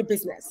behind any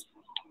business,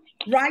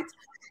 right?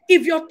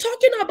 If you're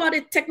talking about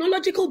a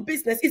technological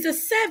business, it's a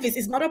service,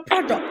 it's not a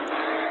product.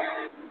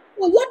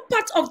 Well, what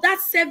part of that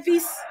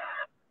service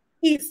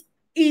is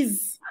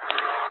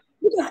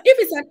because if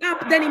it's an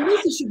app, then it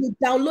means it should be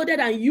downloaded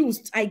and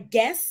used, I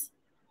guess.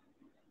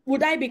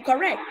 Would I be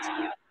correct?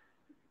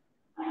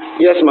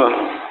 Yes,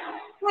 ma'am.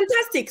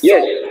 Fantastic.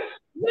 Yes. So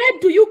where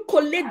do you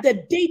collect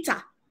the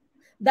data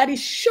that is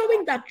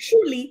showing that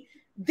truly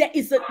there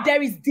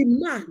is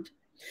demand?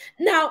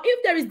 Now,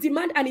 if there is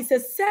demand and it's a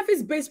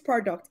service-based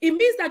product, it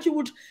means that you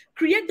would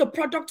create the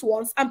product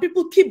once and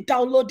people keep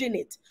downloading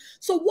it.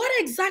 So what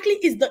exactly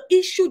is the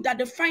issue that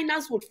the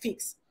finance would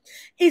fix?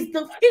 Is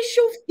the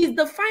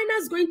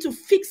finance going to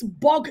fix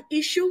bug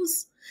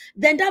issues?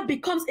 Then that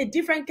becomes a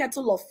different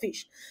kettle of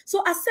fish.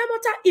 So as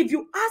Semota, if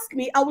you ask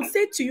me, I would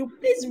say to you,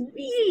 please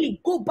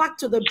really go back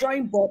to the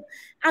drawing board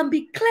and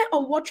be clear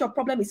on what your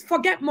problem is.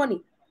 Forget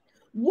money.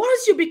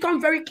 Once you become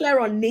very clear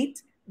on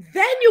it,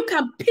 then you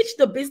can pitch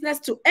the business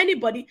to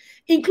anybody,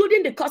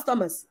 including the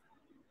customers,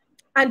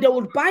 and they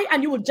will buy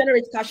and you will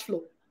generate cash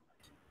flow.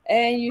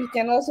 And you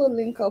can also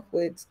link up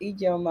with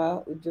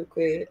Ijeoma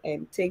Ndukwe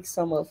and take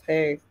some of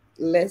her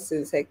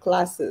lessons, her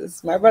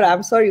classes. My brother,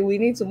 I'm sorry, we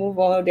need to move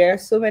on. There are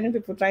so many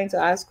people trying to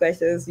ask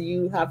questions.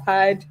 You have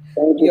had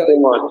Thank you so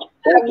much.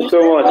 Thank you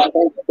so much. Thank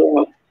you so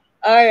much.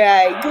 All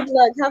right. Good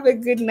luck. Have a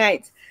good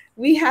night.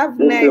 We have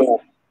next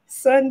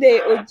Sunday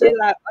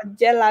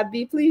Ojela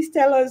B. Please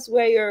tell us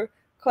where you're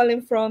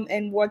calling from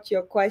and what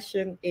your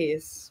question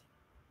is.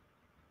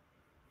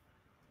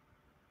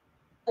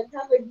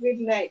 Have a good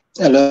night.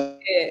 Hello.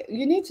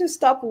 You need to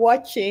stop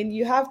watching.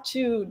 You have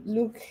to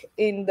look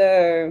in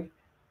the,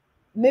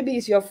 maybe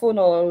it's your phone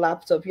or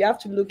laptop. You have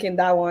to look in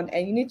that one,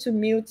 and you need to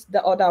mute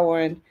the other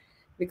one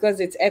because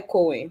it's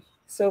echoing.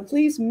 So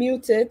please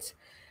mute it.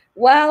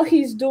 While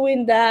he's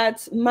doing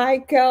that,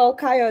 Michael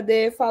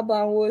Kayode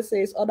Fabanwo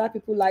says other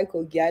people like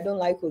Ogi. I don't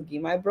like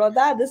Ogi. My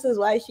brother, this is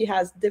why she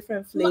has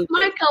different flavors.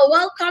 Michael,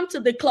 welcome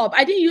to the club.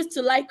 I didn't used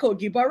to like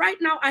Ogi, but right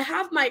now I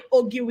have my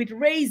Ogi with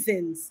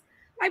raisins.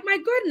 Like, my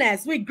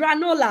goodness, with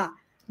granola. Are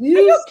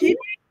you kidding?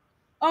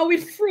 Or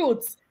with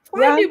fruits.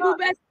 Find the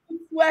Bubes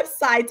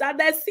website and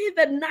then see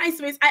the nice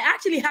ways. I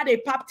actually had a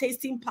pap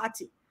tasting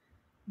party.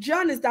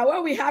 John, is that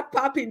where we had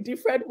pap in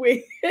different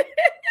ways?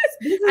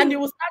 And you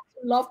will start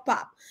to love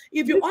pap.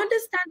 If you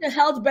understand the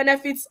health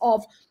benefits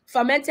of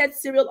fermented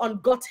cereal on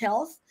gut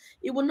health,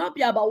 it will not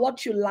be about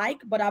what you like,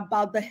 but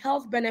about the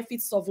health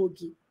benefits of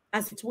Ogi,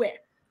 as it were.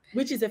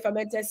 which is a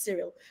fermented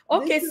cereal.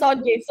 Okay, This is,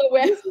 Sunday. So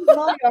we're this is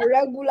not your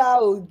regular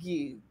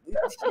ogi.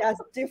 She has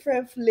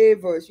different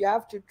flavors. You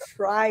have to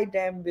try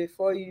them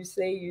before you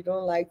say you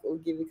don't like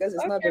ogi because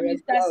it's not okay, the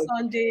Mr. regular ogi.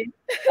 Sunday.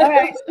 All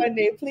right,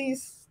 Sunday,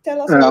 please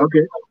tell us where you're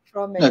Okay.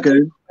 from and Okay. what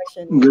your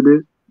question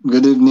is.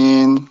 Good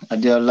evening,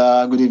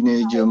 Adiola. Good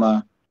evening,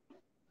 Ijeoma.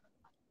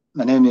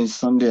 My name is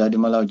Sunday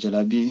Ademola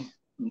Ojalabi.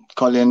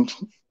 Calling,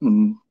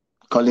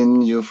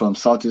 calling you from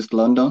Southeast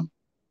London.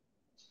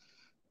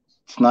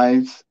 It's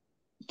nice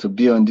to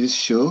be on this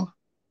show,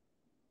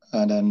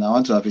 and then I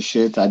want to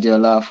appreciate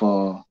Adiola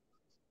for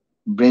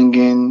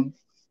bringing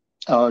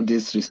all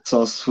these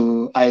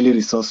highly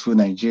resourceful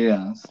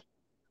Nigerians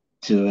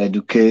to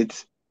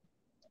educate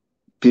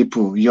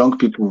people, young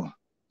people,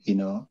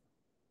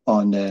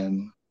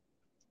 on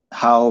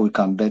how we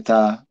can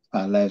better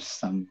our lives.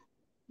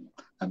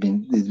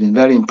 It's been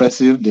very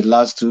impressive. The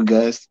last two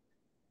guests,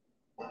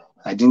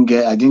 I didn't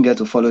get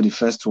to follow the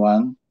first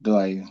one, though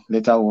I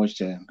later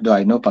watched. Though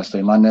I know Pastor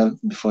Emmanuel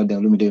before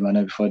then, Olumide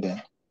Emmanuel before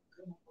then,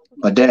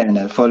 but then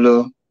I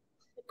follow.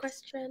 The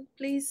question,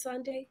 please,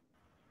 Sunday.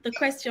 The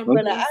question,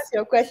 When I please. ask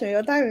your question,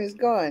 your time is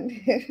gone.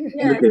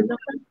 Yes, Okay. the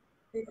question,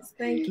 please.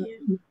 Thank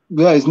you.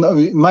 Well, it's not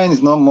mine.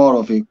 Is not more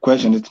of a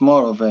question. It's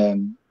more of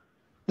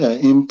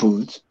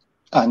input,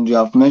 and you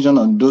have mentioned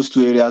on those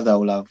two areas I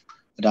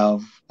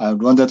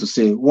wanted to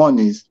say. One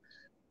is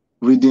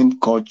reading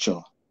culture,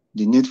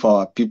 the need for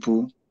our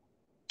people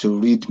to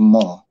read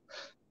more.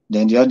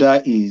 Then the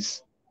other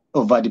is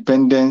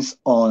overdependence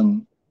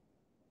on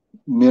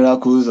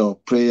miracles or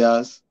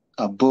prayers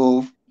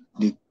above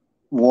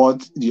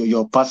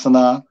your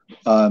personal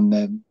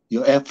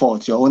your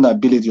effort, your own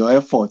ability,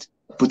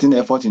 putting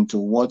effort into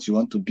what you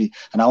want to be.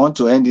 And I want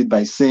to end it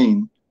by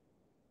saying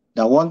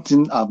that one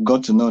thing I've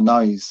got to know now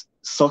is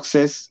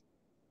success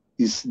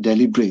is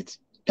deliberate.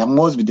 There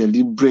must be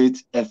deliberate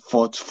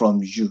effort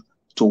from you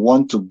to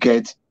want to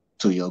get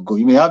to your goal.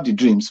 You may have the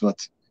dreams,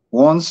 but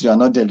once you are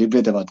not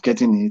deliberate about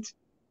getting it,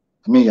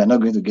 you're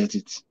not going to get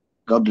it.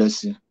 God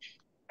bless you.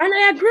 And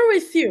I agree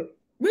with you,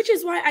 which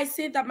is why I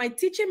say that my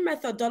teaching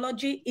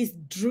methodology is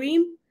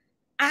dream,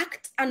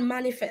 act, and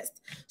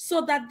manifest,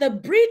 so that the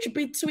bridge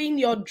between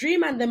your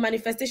dream and the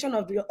manifestation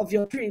of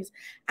your dreams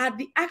are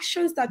the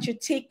actions that you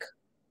take.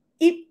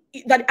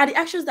 That are the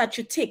actions that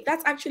you take.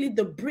 That's actually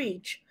the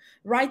bridge,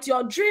 right?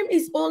 Your dream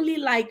is only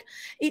like,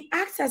 it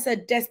acts as a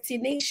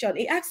destination.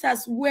 It acts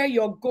as where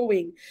you're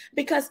going.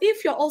 Because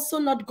if you're also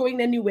not going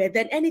anywhere,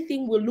 then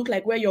anything will look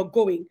like where you're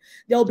going.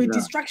 There'll be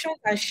distractions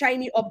and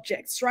shiny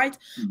objects, right?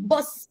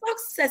 But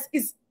success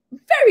is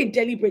very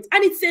deliberate,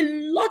 and it's a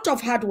lot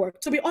of hard work,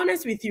 to be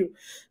honest with you.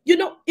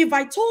 If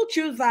I told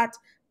you that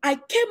I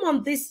came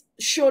on this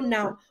show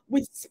now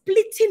with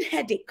splitting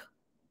headache,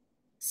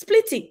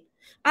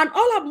 and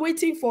all I'm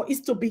waiting for is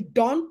to be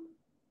done,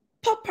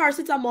 pop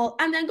paracetamol,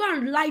 and then go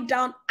and lie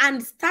down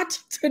and start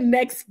the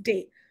next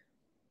day.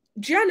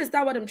 Do you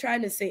understand what I'm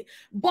trying to say?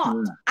 But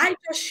I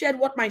just shared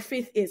what my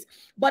faith is.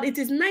 But it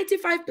is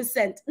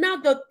 95%. Now,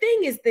 the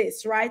thing is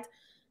this, right?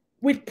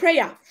 With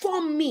prayer,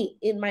 for me,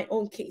 in my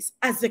own case,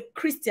 as a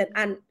Christian,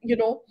 and,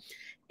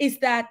 is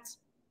that,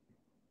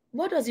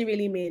 what does it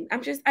really mean?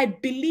 I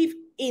believe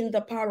in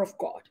the power of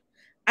God.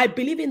 I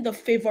believe in the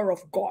favor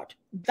of God.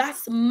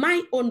 That's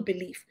my own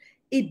belief.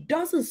 It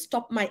doesn't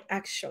stop my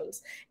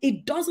actions.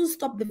 It doesn't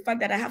stop the fact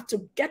that I have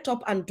to get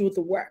up and do the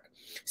work.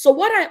 So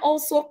what I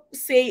also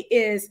say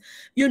is,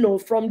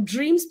 from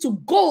dreams to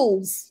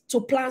goals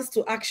to plans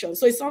to action.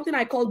 So it's something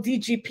I call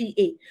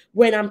DGPA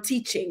when I'm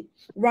teaching,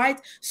 right?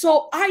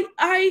 So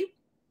I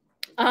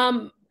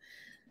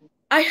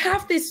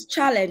have this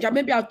challenge, and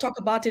maybe I'll talk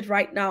about it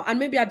right now. And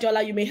maybe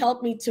Adiola, you may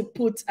help me to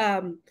put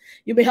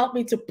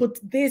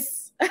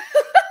this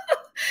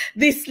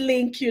this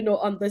link,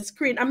 on the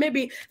screen. And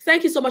maybe,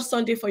 thank you so much,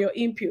 Sunday, for your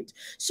input.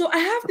 So I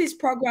have this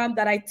program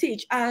that I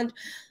teach, and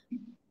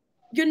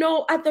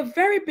at the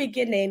very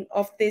beginning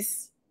of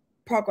this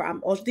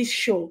program, or this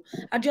show,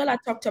 Adiola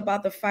talked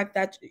about the fact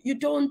that you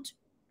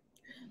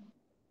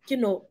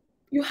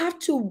have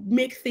to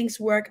make things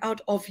work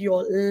out of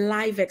your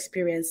life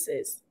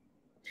experiences.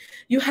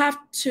 You have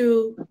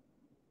to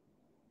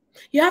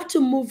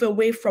move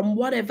away from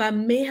whatever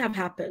may have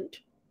happened.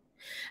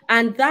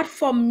 And that,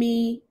 for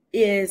me,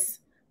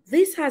 is,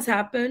 this has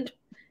happened,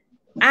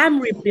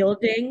 I'm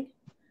rebuilding.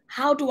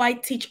 How do I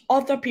teach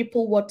other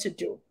people what to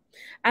do?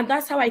 And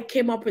that's how I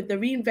came up with the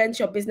Reinvent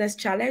Your Business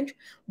Challenge,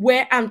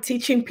 where I'm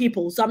teaching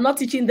people. So I'm not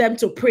teaching them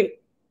to pray.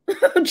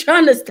 Do you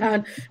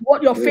understand?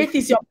 What your faith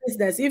is your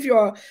business. If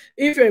you're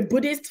a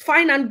Buddhist,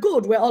 fine and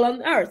good. We're all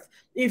on earth.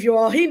 If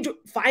you're a Hindu,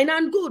 fine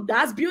and good.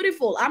 That's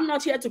beautiful. I'm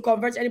not here to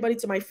convert anybody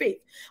to my faith,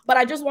 but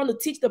I just want to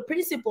teach the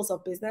principles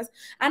of business.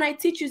 And I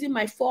teach using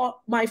my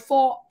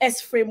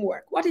 4S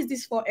framework. What is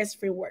this 4S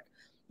framework?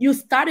 You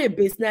start a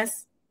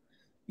business,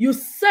 you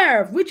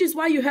serve, which is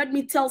why you heard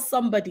me tell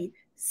somebody,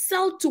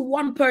 sell to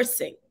one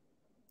person.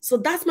 So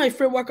that's my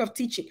framework of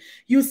teaching.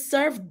 You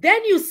serve,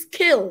 then you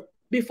scale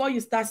before you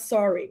start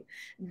soaring.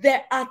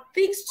 There are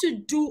things to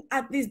do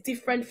at these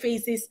different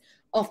phases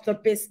of the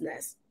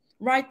business,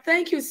 Right.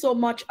 Thank you so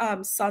much,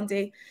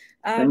 Sunday.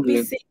 Thank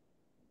you. BC.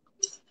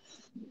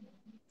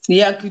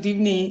 Yeah, good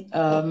evening.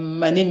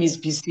 My name is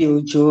BC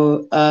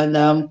Ojo, and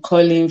I'm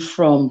calling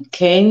from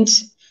Kent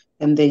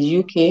in the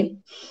UK.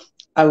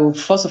 I will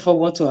first of all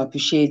want to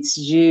appreciate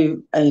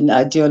you and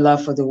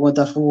Adiola for the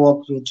wonderful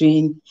work you're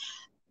doing.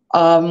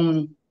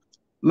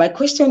 My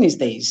question is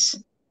this: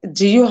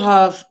 do you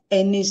have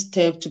any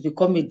step to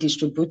become a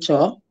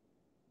distributor?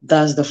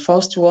 That's the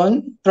first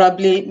one,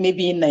 probably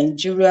maybe in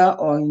Nigeria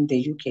or in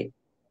the UK.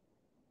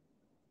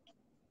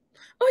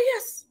 Oh,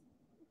 yes.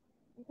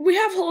 We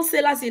have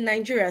wholesalers in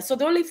Nigeria. So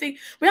the only thing,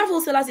 we have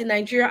wholesalers in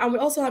Nigeria and we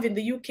also have in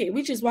the UK,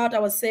 which is what I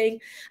was saying.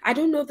 I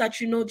don't know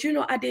that you know. Do you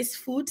know Ade's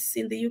Foods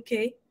in the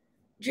UK?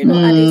 Do you know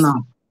Ade's?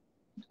 No.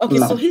 Okay,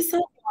 No. so he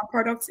sells our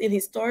products in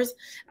his stores.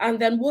 And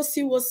then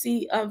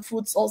Wosi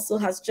Foods also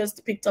has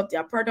just picked up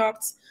their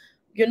products.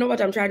 You know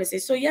what I'm trying to say.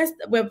 So yes,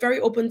 we're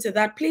very open to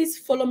that. Please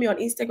follow me on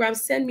Instagram.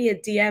 Send me a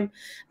DM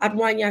at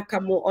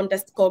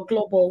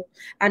wanyakamo_global.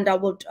 And I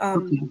would,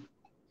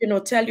 Okay.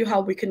 tell you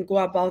how we can go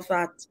about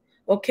that.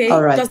 Okay.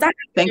 All right. Does that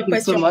answer Thank your you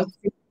question? so much.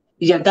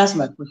 Yeah, that's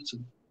my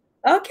question.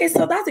 Okay,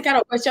 so that's the kind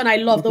of question I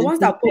love. The ones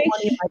that put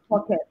money in my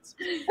pocket.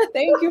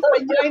 Thank you for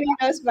joining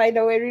us, by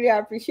the way. Really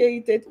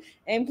appreciate it.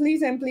 And please,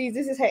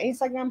 this is her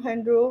Instagram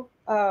handle.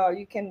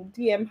 You can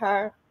DM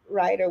her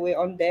right away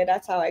on there.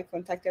 That's how I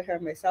contacted her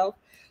myself.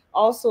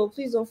 Also,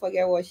 please don't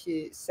forget what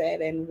she said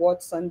and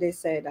what Sunday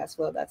said as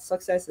well, that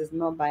success is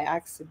not by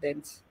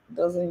accident. It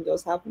doesn't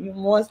just happen. You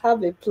must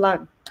have a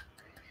plan.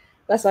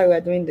 That's why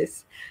we're doing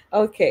this.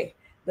 Okay.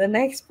 The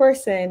next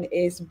person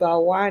is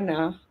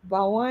Bawana.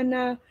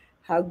 Bawana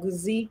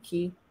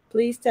Haguziki.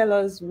 Please tell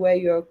us where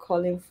you're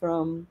calling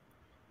from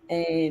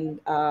and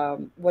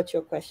what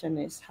your question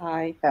is.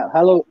 Hi.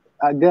 Hello,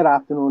 good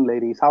afternoon,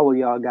 ladies. How are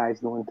y'all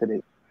guys doing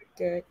today?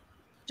 Good.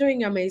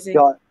 Doing amazing.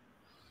 Y'all,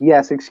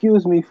 yes,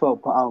 excuse me for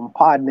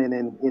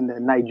pardoning in the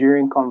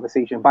Nigerian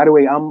conversation. By the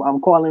way, I'm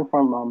calling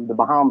from the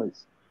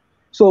Bahamas.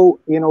 So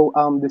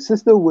the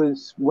sister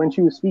was, when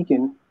she was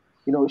speaking,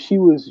 she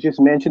was just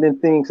mentioning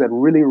things that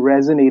really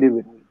resonated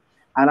with me,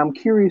 and I'm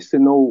curious to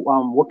know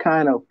what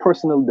kind of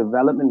personal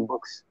development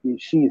books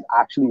she is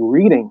actually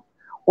reading.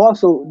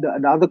 Also,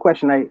 the other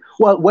question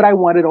what I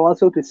wanted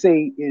also to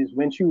say is,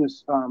 when she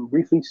was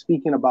briefly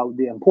speaking about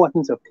the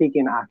importance of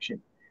taking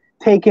action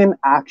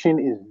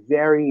is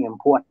very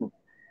important.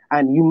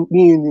 And you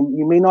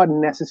may not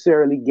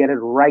necessarily get it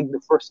right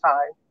the first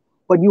time,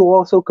 but you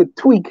also could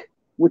tweak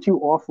what you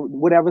offer,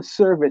 whatever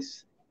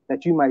service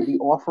that you might be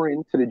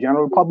offering to the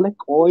general public.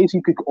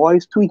 You could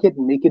always tweak it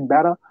and make it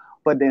better.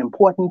 But the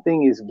important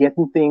thing is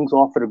getting things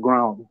off of the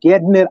ground,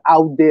 getting it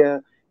out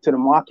there to the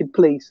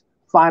marketplace,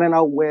 finding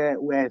out where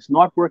it's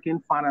not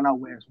working, finding out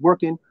where it's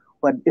working.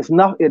 But it's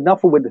not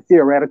enough with the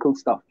theoretical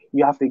stuff.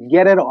 You have to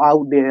get it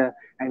out there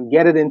and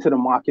get it into the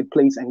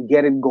marketplace and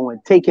get it going,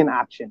 taking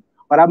action.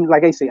 But I'm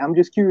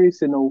just curious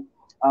to know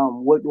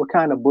what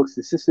kind of books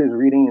the sister is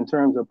reading in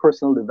terms of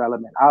personal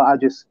development. I'll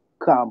just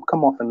come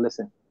off and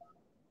listen.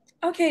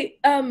 Okay.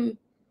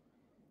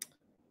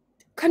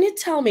 Can you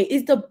tell me,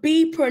 is the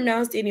B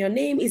pronounced in your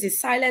name? Is it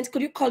silent?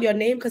 Could you call your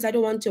name? Because I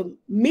don't want to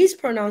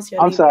mispronounce your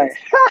name. I'm sorry.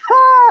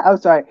 I'm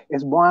sorry.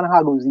 It's Bwana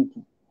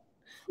Haguziki.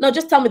 No,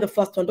 just tell me the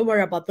first one. Don't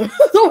worry about the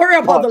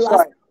the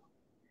last one.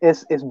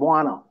 It's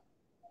Bwana.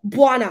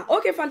 Bwana.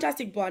 Okay,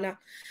 fantastic, Bwana.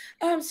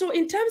 So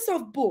in terms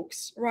of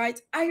books,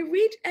 right? I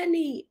read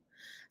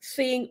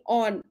anything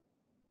on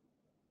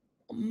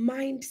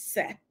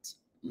mindset.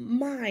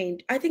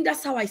 I think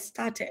that's how I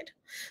started.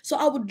 So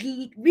I would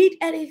read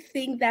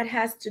anything that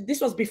has to, this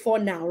was before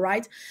now,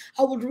 right?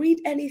 I would read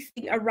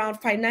anything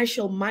around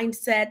financial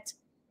mindset,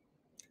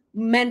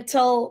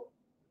 mental,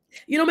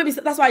 maybe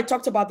that's why I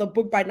talked about the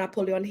book by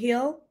Napoleon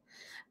Hill.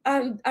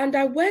 And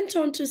I went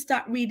on to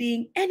start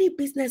reading any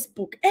business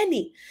book,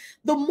 any.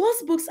 The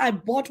most books I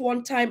bought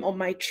one time on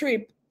my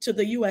trip to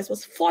the US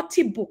was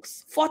 40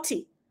 books,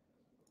 40.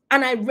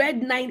 And I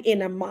read 9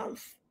 in a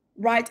month.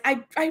 Right?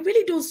 I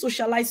really don't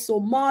socialize so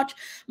much.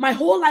 My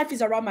whole life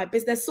is around my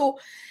business. So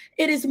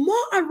it is more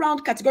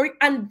around category.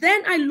 And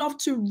then I love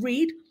to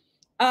read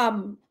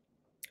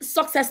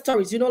success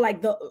stories,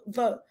 like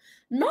the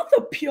not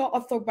the pure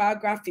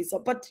autobiographies,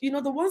 but the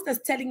ones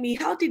that's telling me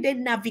how did they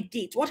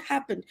navigate, what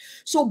happened.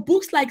 So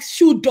books like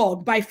Shoe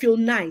Dog by Phil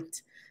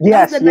Knight.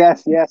 Yes.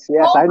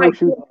 Oh, I know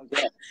Shoe Dog.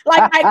 Yes.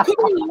 Like I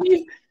couldn't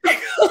leave.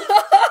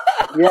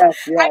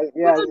 Yes.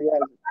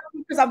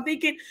 Because I'm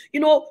thinking,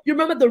 you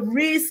remember the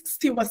risks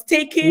he was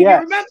taking.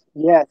 Yes, you remember?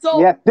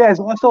 yes. There's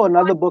also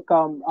another book.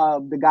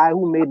 The guy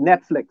who made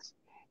Netflix,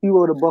 he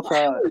wrote a book.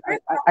 I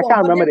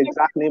can't remember the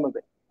exact name of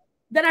it.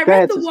 Then I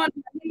read the one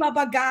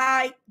Baba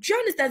guy. Do you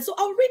understand? So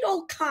I'll read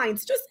all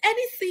kinds, just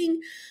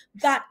anything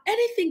that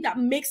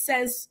makes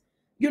sense,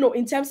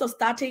 in terms of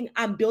starting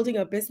and building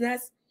a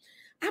business.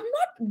 I'm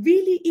not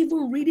really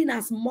even reading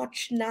as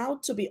much now,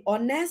 to be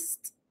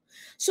honest.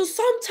 So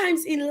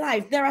sometimes in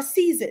life, there are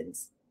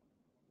seasons.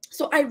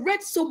 So I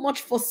read so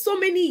much for so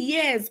many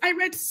years. I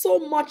read so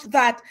much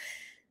that,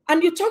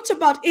 and you talked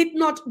about it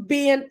not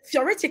being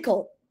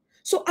theoretical.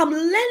 So I'm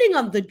learning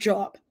on the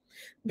job.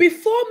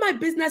 Before my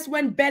business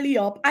went belly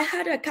up, I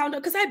had an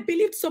accountant because I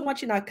believed so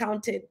much in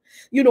accounting,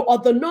 you know, or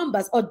the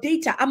numbers or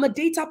data. I'm a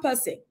data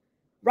person,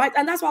 right?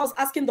 And that's why I was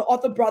asking the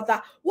other brother,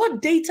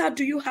 what data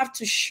do you have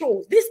to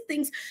show? These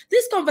things,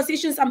 these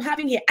conversations I'm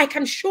having here, I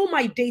can show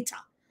my data.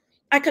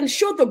 I can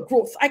show the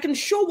growth. I can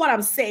show what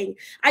I'm saying.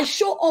 I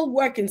show all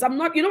workings. I'm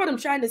not, you know what I'm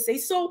trying to say?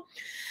 So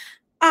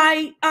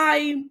I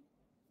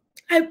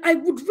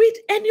would read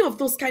any of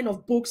those kind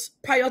of books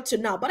prior to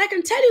now, but I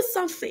can tell you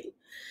something.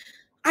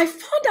 I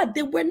found that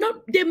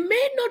they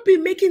may not be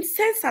making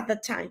sense at the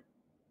time.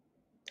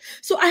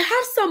 So I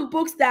have some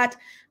books that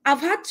I've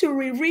had to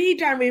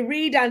reread,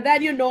 and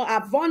then, you know,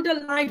 I've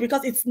underlined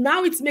because it's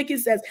making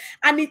sense.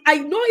 And I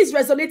know it's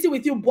resonating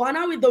with you,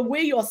 Buana, with the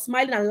way you're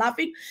smiling and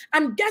laughing.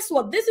 And guess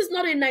what? This is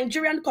not a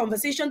Nigerian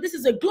conversation. This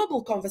is a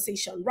global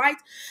conversation, right?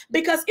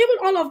 Because even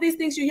all of these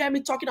things you hear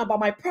me talking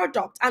about my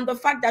product and the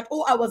fact that,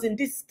 oh, I was in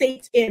this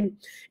state in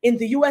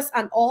the US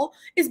and all,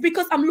 is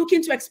because I'm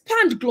looking to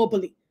expand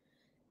globally.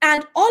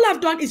 And all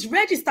I've done is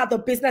register the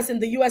business in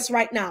the US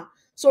right now.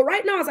 So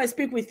right now, as I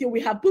speak with you,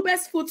 we have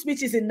Bubes Foods,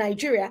 which is in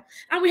Nigeria,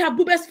 and we have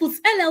Bubes Foods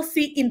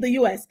LLC in the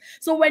US.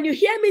 So when you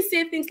hear me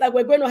say things like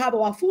we're going to have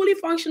our fully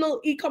functional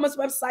e-commerce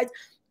website,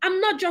 I'm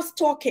not just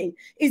talking,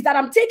 is that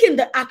I'm taking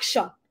the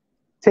action.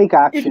 Take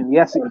action,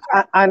 yes.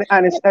 And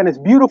it's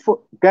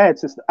beautiful, go ahead,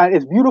 sister. And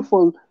it's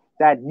beautiful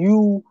that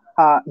you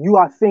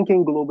are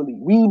thinking globally.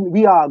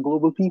 We are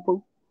global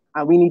people.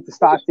 And we need to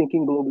start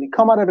thinking globally.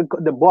 Come out of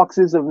the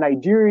boxes of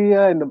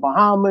Nigeria and the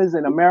Bahamas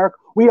and America.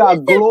 We are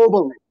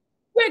global.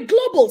 We're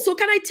global. So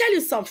can I tell you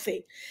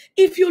something?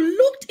 If you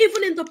looked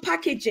even in the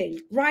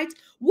packaging, right?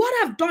 What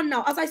I've done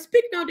now, as I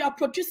speak now, they are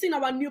producing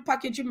our new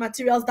packaging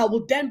materials that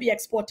will then be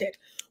exported.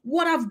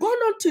 What I've gone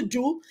on to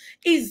do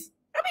is,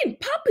 I mean,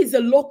 PAP is a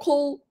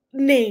local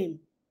name,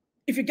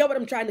 if you get what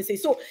I'm trying to say.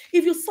 So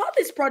if you saw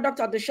this product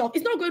on the shelf,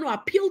 it's not going to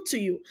appeal to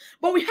you.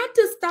 But we had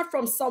to start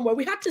from somewhere.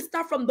 We had to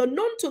start from the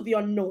known to the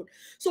unknown.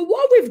 So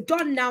what we've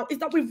done now is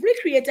that we've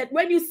recreated,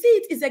 when you see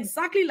it, is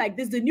exactly like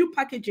this, the new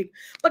packaging.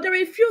 But there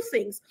are a few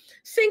things.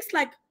 Things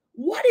like,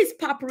 what is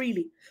pap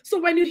really? So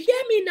when you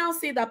hear me now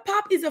say that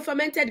pap is a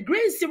fermented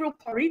grain cereal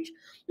porridge,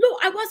 no,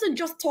 I wasn't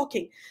just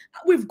talking.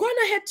 We've gone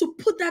ahead to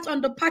put that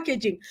on the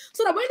packaging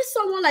so that when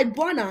someone like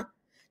Buana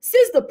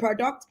sees the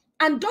product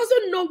and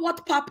doesn't know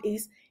what pap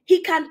is, he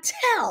can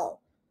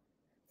tell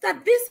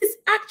that this is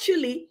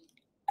actually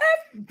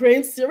a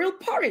grain cereal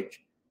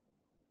porridge.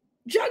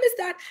 Do you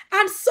understand?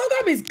 And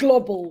sorghum is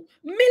global.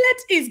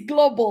 Millet is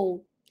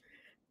global.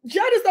 Do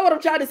you understand what I'm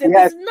trying to say?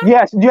 Yes,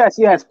 yes.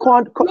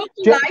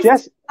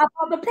 Just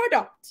about the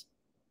product.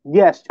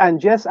 Yes, and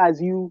just as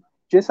you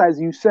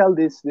sell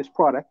this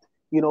product,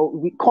 you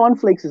know,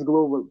 cornflakes is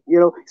global. You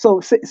know,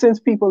 so since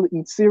people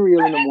eat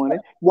cereal in the morning,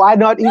 why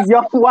not eat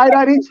just? So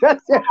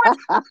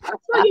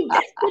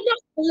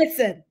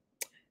listen.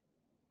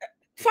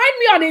 Find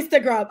me on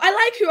Instagram. I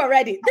like you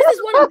already. This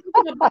is what I'm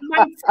talking about.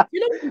 Mindset.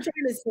 You know what I'm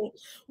trying to say?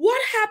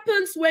 What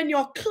happens when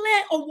you're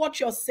clear on what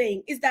you're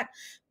saying is that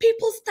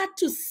people start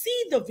to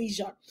see the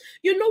vision.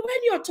 You know,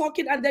 when you're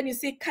talking and then you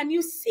say, can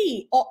you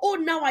see? Or, oh,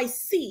 now I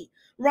see,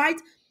 right?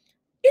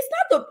 It's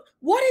not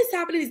what is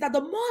happening is that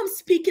the more I'm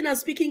speaking and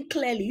speaking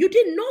clearly, you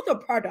didn't know the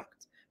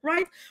product,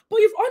 right? But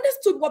you've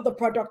understood what the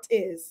product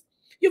is.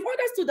 You've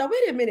understood that,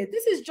 wait a minute,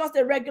 this is just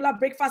a regular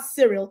breakfast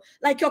cereal,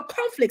 like your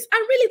cornflakes.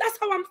 And really, that's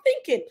how I'm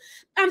thinking.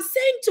 I'm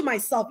saying to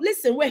myself,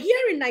 listen, we're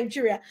here in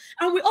Nigeria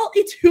and we all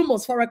eat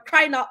hummus, for a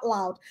crying out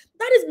loud.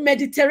 That is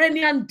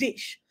Mediterranean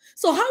dish.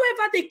 So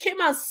however they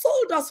came and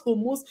sold us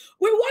hummus,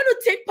 we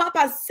want to take pap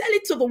and sell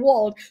it to the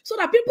world so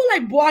that people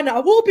like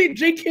Buana will be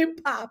drinking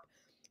pap.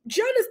 Do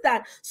you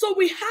understand? So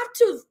we have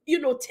to, you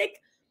know,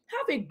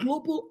 have a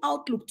global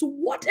outlook to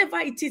whatever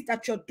it is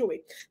that you're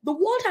doing. The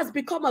world has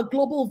become a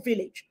global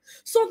village.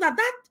 So that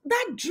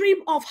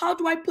dream of how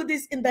do I put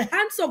this in the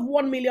hands of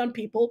 1 million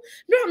people?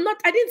 No, I'm not.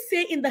 I didn't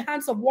say in the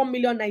hands of 1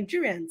 million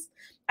Nigerians.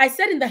 I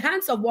said in the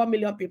hands of 1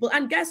 million people.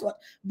 And guess what?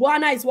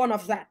 Buana is one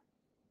of them.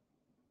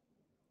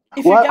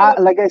 Well,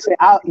 like I say,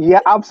 yeah,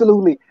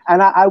 absolutely.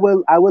 And I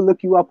will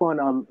look you up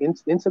on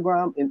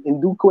Instagram in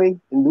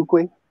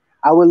Ndukwe.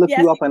 I will look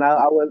you up and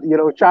I will, you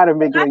know, try to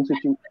make links with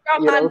you.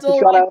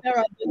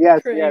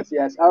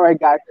 Yes. All right,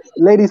 guys.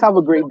 Ladies, have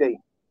a great day.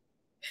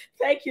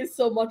 Thank you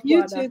so much.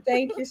 You too.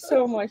 Thank you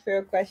so much for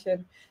your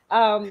question.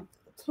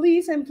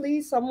 Please,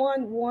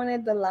 someone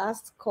wanted the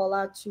last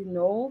caller to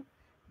know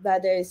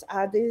that there is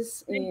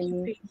others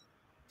in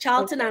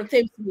Charlton and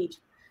Thamesmead.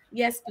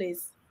 Yes,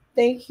 please.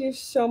 Thank you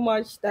so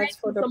much. That's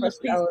for the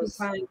person I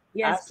was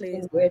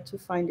asking where to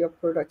find your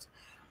product.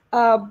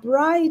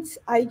 Bright,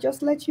 I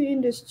just let you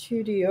in the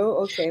studio.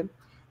 Okay.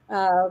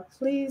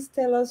 Please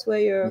tell us where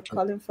you're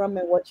calling from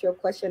and what your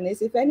question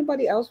is. If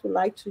anybody else would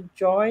like to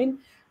join,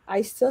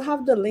 I still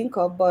have the link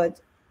up,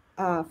 but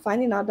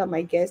finding out that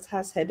my guest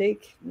has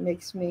headache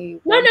makes me...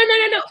 No.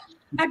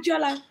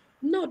 Ijeoma,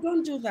 no,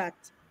 don't do that.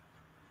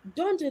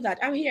 Don't do that.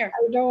 I'm here.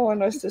 I don't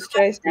want us to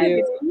stress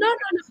you. No.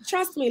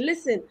 Trust me.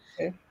 Listen.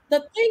 Okay. The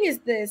thing is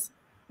this.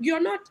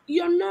 You're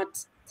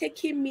not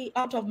taking me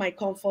out of my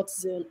comfort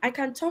zone. I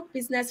can talk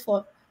business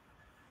for...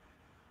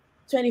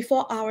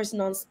 24 hours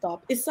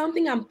nonstop. It's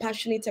something I'm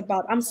passionate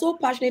about. I'm so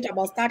passionate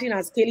about starting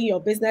and scaling your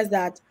business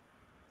that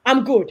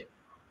I'm good.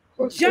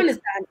 Do you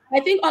understand? I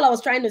think all I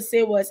was trying to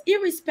say was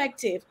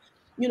irrespective,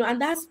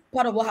 and that's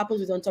part of what happens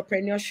with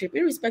entrepreneurship,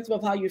 irrespective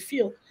of how you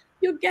feel,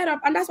 you get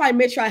up. And that's why I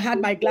made sure I had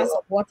my glass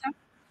of water,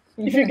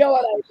 if you get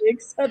what I mean,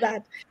 so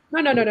that,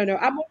 no,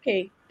 I'm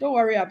okay. Don't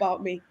worry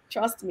about me.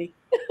 Trust me.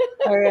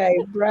 All right,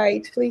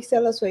 Bright, please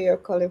tell us where you're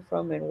calling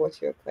from and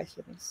what your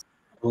question is.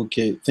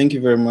 Okay, thank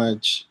you very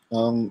much.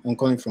 I'm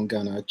calling from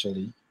Ghana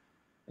actually,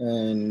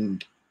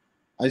 and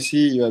I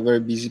see you're a very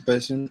busy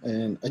person,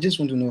 and I just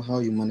want to know how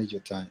you manage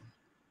your time,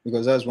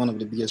 because that's one of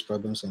the biggest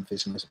problems I'm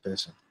facing as a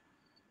person.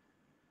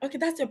 Okay,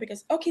 that's your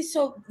biggest. Okay,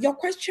 so your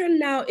question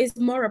now is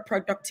more a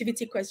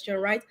productivity question,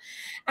 right?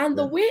 And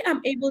the Yeah. way I'm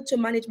able to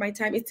manage my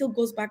time, it still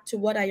goes back to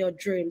what are your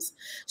dreams.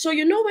 So,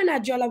 when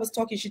Adiola was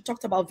talking, she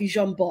talked about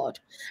vision board.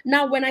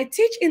 Now, when I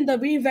teach in the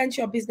Reinvent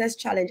Your Business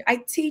Challenge,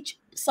 I teach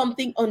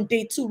something on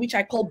day 2, which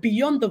I call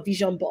Beyond the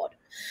Vision Board.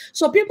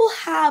 So people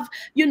have,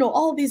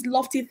 all these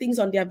lofty things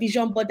on their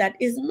vision board that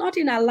is not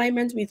in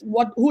alignment with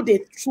who they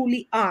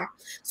truly are.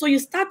 So you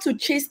start to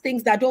chase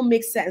things that don't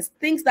make sense,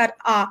 things that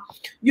are,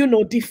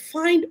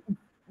 defined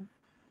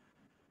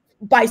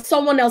by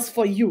someone else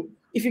for you.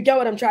 If you get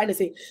what I'm trying to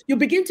say, you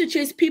begin to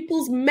chase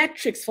people's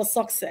metrics for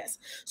success.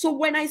 So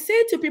when I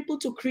say to people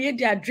to create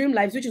their dream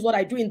lives, which is what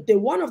I do in day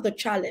 1 of the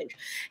challenge,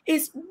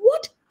 is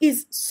what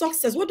is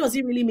success? What does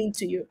it really mean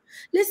to you?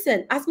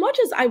 Listen, as much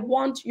as I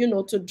want,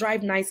 to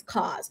drive nice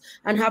cars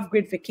and have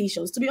great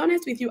vacations, to be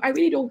honest with you, I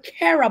really don't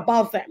care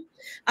about them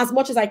as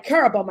much as I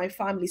care about my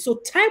family. So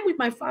time with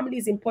my family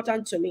is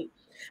important to me,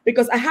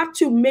 because I have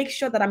to make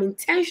sure that I'm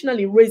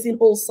intentionally raising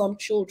wholesome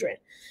children,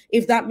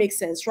 if that makes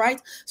sense,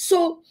 right?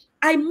 So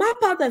I map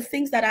out the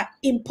things that are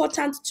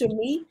important to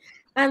me,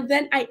 and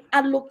then I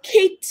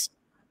allocate.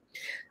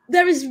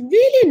 There is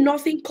really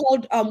nothing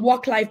called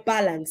work-life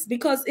balance,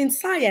 because in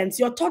science,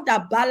 you're taught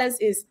that balance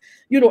is,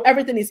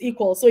 everything is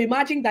equal. So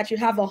imagine that you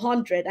have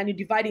 100 and you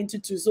divide into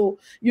 2. So,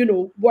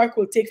 work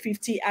will take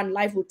 50 and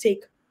life will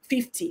take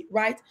 50,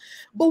 right?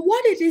 But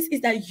what it is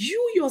that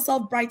you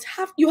yourself, Bright,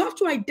 you have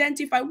to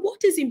identify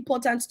what is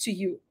important to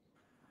you.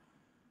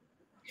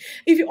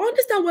 If you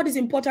understand what is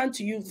important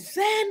to you,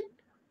 then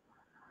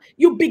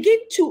you begin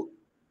to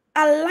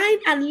align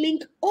and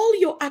link all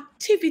your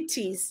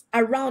activities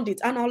around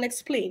it. And I'll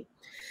explain.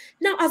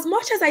 Now, as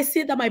much as I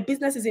say that my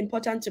business is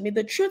important to me,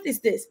 the truth is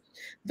this: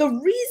 the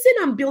reason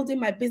I'm building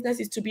my business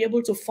is to be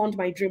able to fund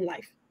my dream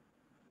life.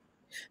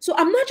 So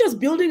I'm not just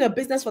building a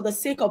business for the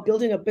sake of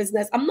building a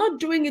business. I'm not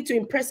doing it to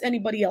impress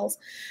anybody else.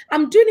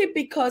 I'm doing it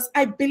because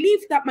I believe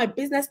that my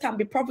business can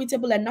be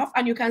profitable enough.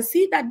 And you can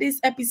see that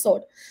this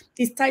episode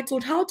is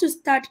titled How to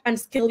Start and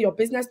Scale Your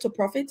Business to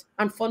Profit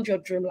and Fund Your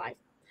Dream Life.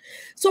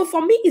 So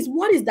for me,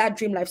 what is that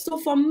dream life? So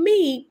for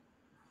me,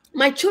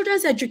 my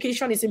children's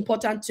education is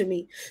important to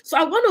me. So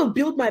I want to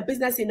build my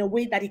business in a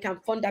way that it can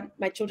fund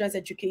my children's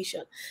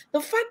education. The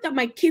fact that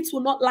my kids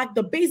will not lack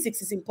the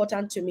basics is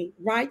important to me,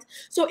 right?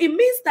 So it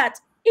means that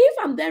if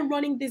I'm then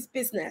running this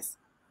business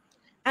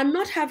and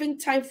not having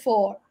time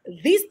for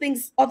these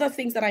things, other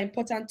things that are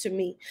important to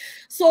me,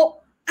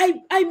 so I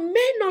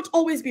may not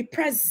always be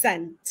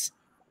present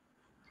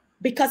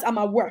because I'm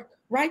at work,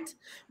 right?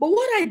 But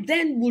what I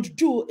then would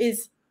do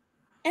is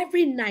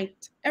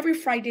every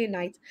Friday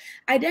night,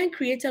 I then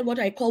created what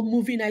I call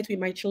movie night with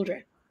my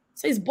children.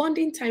 So it's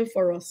bonding time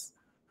for us.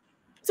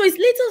 So it's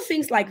little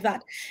things like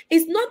that.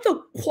 It's not the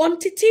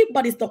quantity,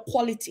 but it's the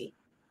quality.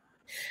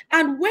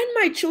 And when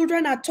my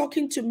children are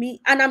talking to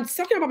me, and I'm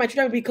talking about my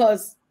children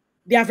because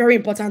they are very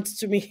important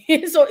to me.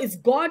 So it's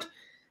God,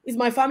 it's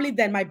my family,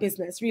 then my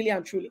business, really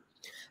and truly.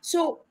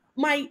 So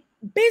my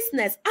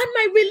business and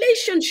my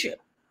relationship,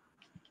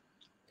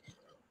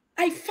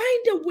 I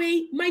find a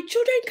way. My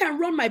children can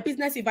run my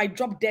business if I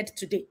drop dead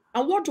today.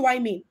 And what do I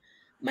mean?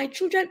 My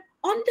children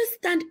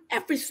understand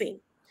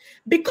everything.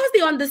 Because they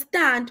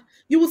understand,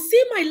 you will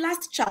see my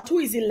last child, who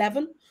is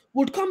 11,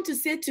 would come to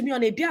say to me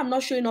on a day I'm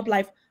not showing up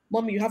live,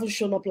 Mommy, you haven't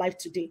shown up live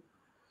today.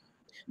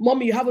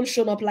 Mommy, you haven't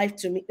shown up live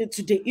to me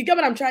today. You get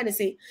what I'm trying to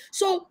say?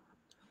 So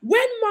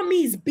when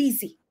mommy is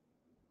busy,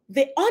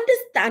 they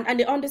understand, and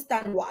they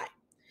understand why.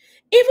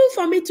 Even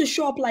for me to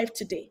show up live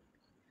today,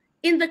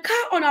 in the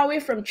car on our way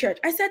from church,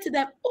 I said to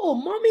them, oh,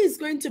 mommy is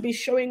going to be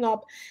showing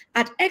up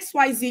at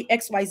XYZ.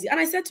 And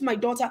I said to my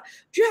daughter,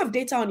 do you have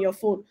data on your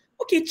phone?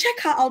 Okay, check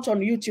her out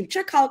on YouTube.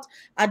 Check out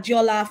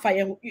Adiola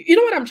Fire. You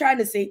know what I'm trying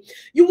to say?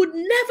 You would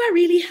never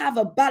really have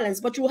a balance,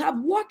 but you will have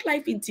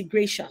work-life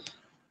integration.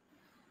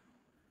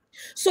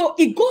 So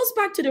it goes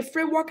back to the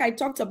framework I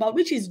talked about,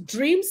 which is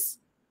dreams.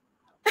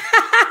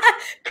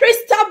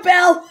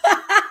 Christabel.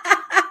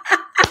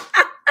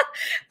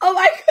 Oh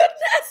my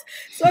goodness.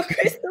 So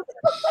Christabel.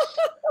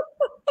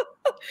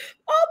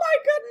 Oh my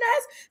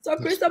goodness. So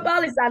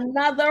Christabel is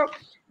another,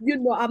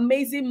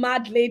 amazing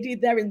mad lady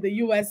there in the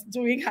US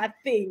doing her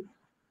thing.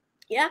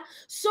 Yeah.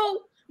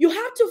 So you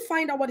have to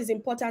find out what is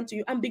important to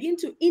you and begin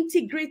to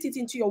integrate it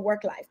into your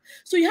work life.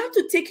 So you have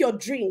to take your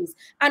dreams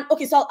and,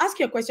 okay, so I'll ask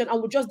you a question and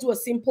we'll just do a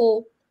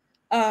simple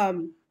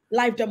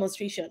live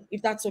demonstration,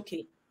 if that's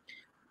okay.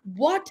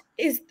 What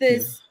is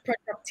this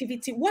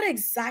productivity? What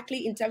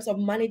exactly in terms of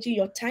managing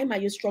your time are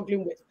you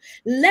struggling with?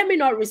 Let me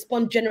not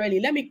respond generally.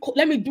 Let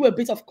me do a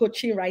bit of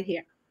coaching right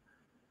here.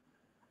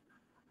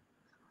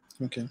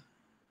 Okay.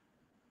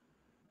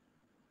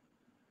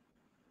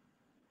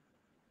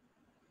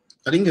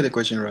 I didn't get the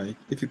question right.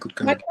 If you could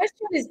come. My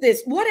question is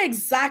this: what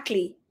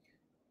exactly,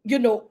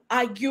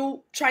 are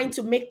you trying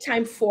to make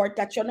time for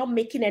that you're not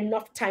making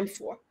enough time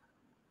for?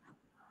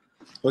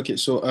 Okay,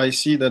 so I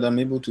see that I'm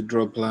able to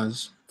draw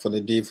plans for the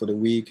day, for the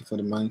week, for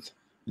the month,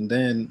 and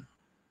then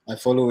I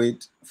follow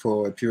it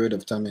for a period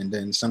of time, and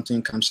then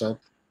something comes up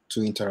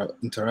to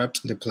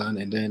interrupt the plan,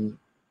 and then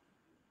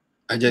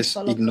I just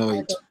ignore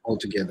it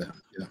altogether.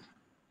 Yeah.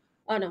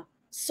 Oh no.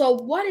 So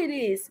what it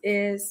is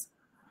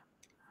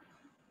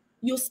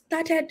you're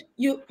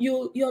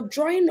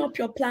drawing up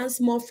your plans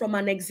more from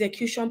an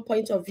execution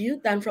point of view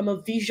than from a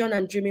vision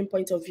and dreaming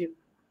point of view.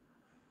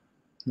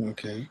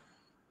 Okay.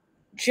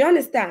 Do you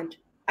understand?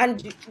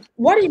 And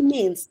what it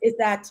means is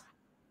that,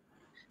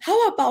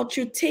 how about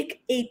you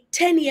take a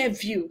 10-year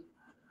view?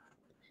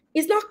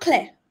 It's not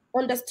clear,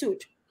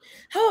 understood.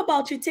 How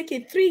about you take a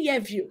 3-year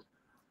view?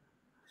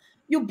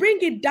 You bring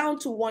it down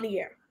to 1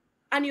 year,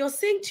 and you're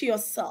saying to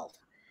yourself,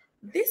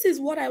 this is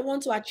what I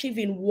want to achieve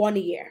in 1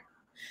 year.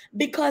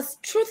 Because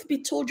truth be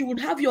told, you would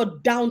have your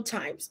down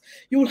times.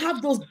 You will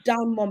have those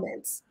down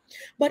moments.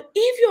 But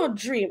if your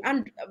dream,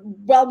 and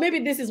well, maybe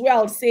this is where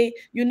I'll say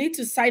you need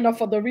to sign up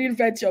for the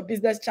Reinvent Your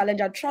Business Challenge,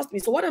 and trust me.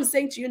 So what I'm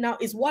saying to you now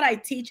is what I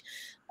teach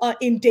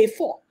in day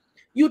 4.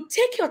 You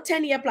take your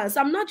 10-year plans.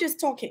 I'm not just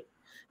talking.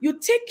 You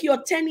take your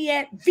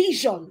 10-year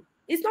vision.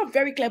 It's not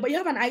very clear, but you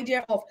have an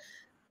idea of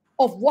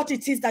what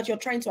it is that you're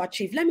trying to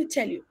achieve. Let me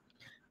tell you.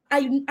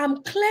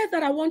 I'm clear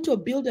that I want to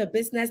build a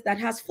business that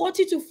has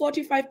 40 to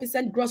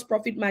 45% gross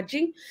profit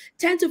margin,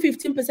 10 to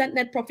 15%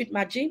 net profit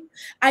margin.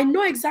 I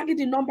know exactly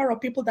the number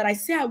of people that I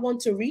say I want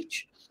to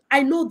reach.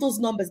 I know those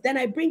numbers. Then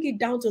I bring it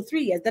down to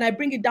 3 years. Then I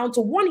bring it down to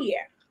 1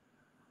 year.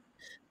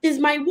 Is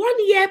my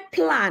 1 year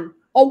plan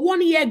or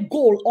 1 year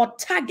goal or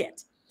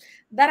target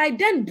that I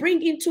then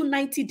bring into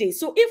 90 days.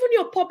 So even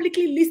your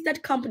publicly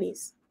listed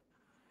companies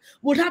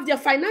would have their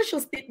financial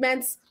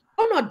statements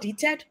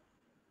unaudited,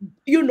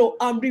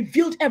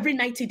 revealed every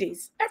 90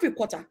 days, every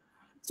quarter.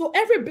 So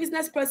every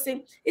business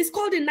person is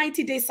called a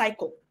 90-day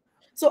cycle.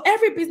 So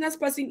every business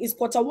person is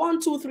quarter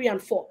 1, 2, 3,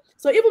 and 4.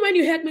 So even when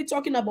you heard me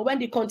talking about when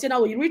the container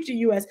will reach the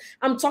US,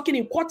 I'm talking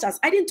in quarters.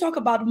 I didn't talk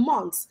about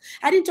months.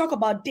 I didn't talk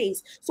about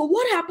days. So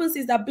what happens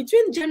is that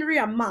between January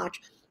and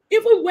March,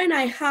 even when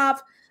I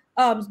have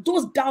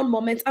those down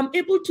moments, I'm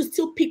able to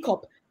still pick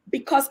up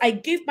because I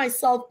gave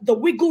myself the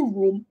wiggle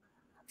room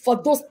for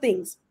those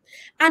things.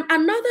 And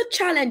another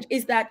challenge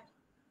is that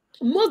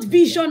most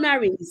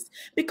visionaries,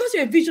 because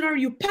you're a visionary,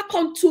 you pack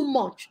on too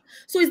much.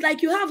 So it's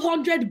like you have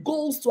 100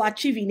 goals to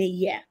achieve in a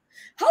year.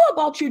 How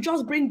about you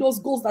just bring those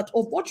goals of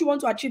what you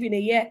want to achieve in a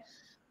year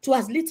to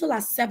as little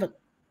as 7,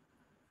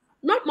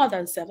 not more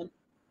than 7.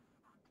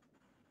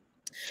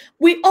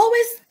 We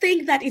always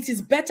think that it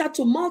is better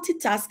to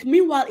multitask.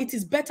 Meanwhile, it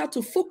is better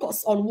to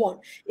focus on one.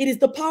 It is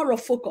the power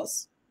of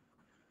focus,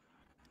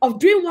 of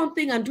doing one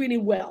thing and doing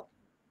it well.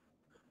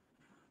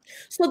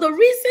 So the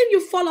reason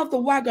you fall off the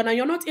wagon and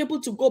you're not able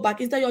to go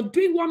back is that you're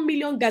doing 1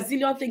 million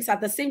gazillion things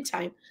at the same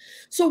time.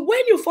 So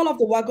when you fall off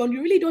the wagon,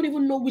 you really don't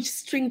even know which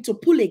string to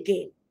pull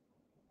again.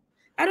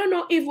 I don't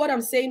know if what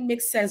I'm saying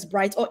makes sense,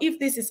 Bright, or if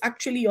this is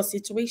actually your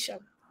situation.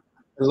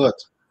 A lot.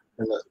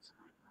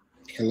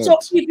 So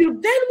if you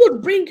then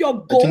would bring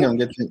your goal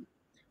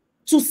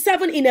to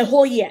 7 in a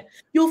whole year,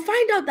 you'll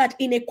find out that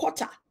in a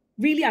quarter,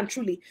 really and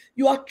truly,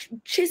 you are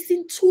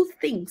chasing 2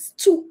 things,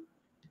 2.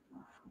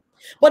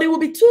 But it will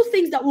be 2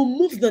 things that will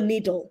move the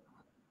needle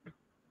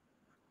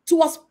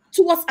towards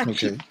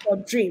achieving your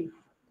dream.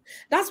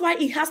 That's why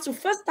it has to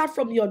first start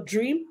from your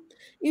dream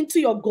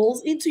into your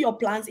goals, into your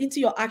plans, into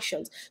your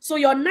actions. So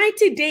your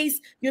 90 days,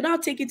 you now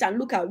take it and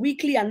look at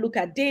weekly and look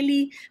at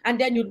daily,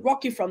 and then you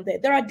rock it from there.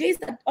 There are days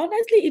that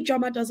honestly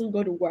Ijeoma doesn't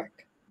go to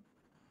work.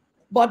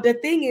 But the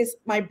thing is,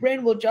 my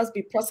brain will just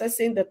be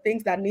processing the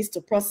things that needs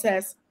to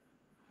process.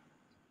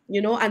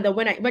 And then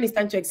when it's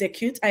time to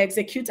execute, I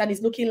execute, and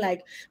it's looking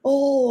like,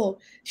 oh,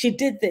 she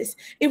did this.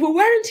 If we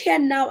weren't here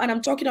now, and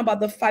I'm talking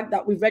about the fact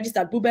that we've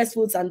registered Boober's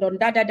Foods and done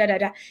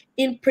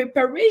in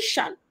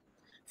preparation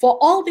for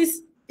all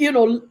these,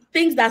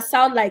 things that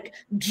sound like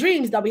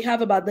dreams that we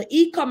have about the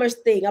e-commerce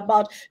thing,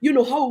 about,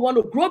 how we want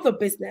to grow the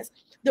business.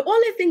 The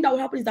only thing that will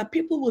happen is that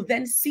people will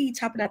then see it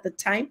happen at the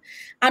time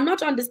and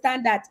not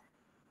understand that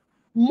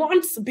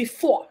months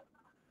before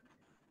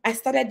I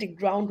started the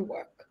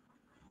groundwork.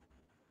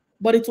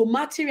 But it will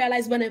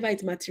materialize whenever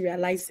it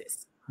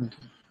materializes.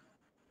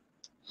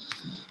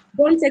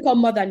 Don't take on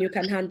more than you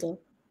can handle.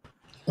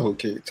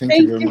 Okay, thank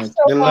you very much.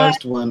 The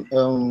last one.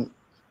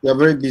 You're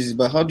very busy,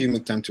 but how do you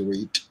make time to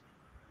read?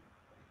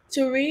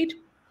 To read?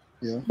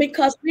 Yeah.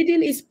 Because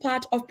reading is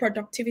part of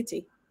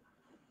productivity.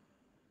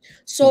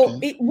 So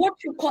what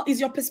you call is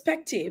your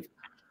perspective.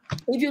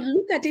 If you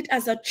look at it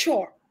as a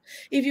chore,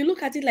 if you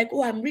look at it like,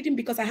 oh, I'm reading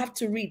because I have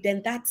to read,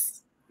 then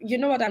that's You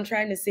know what I'm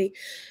trying to say?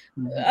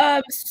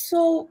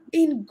 So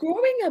in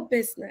growing a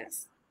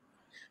business,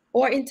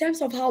 or in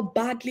terms of how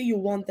badly you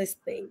want this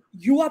thing,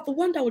 you are the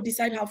one that will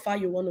decide how far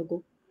you want to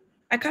go.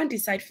 I can't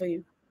decide for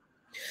you.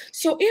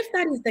 So if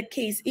that is the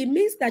case, it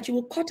means that you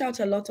will cut out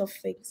a lot of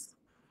things.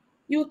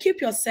 You will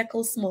keep your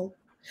circle small.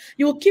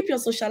 You will keep your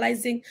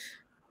socializing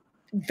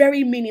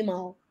very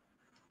minimal.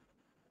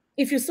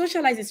 If you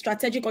socialize is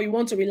strategic or you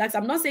want to relax,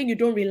 I'm not saying you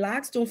don't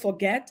relax, don't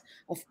forget.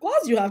 Of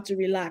course you have to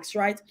relax,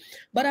 right?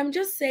 But I'm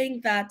just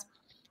saying that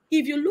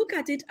if you look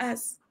at it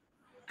as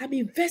I'm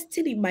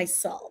investing in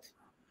myself.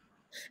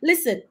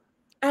 Listen,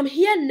 I'm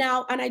here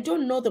now and I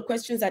don't know the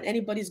questions that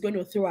anybody's going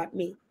to throw at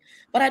me.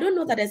 But I don't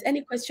know that there's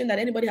any question that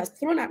anybody has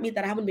thrown at me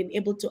that I haven't been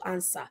able to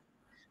answer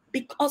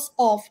because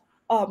of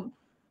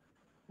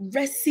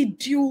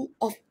residual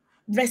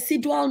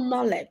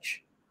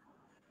knowledge.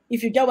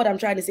 If you get what I'm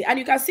trying to say. And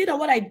you can see that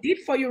what I did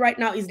for you right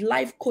now is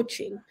life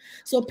coaching.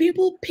 So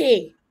people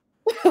pay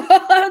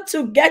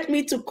to get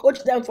me to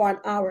coach them for an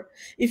hour,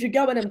 if you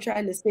get what I'm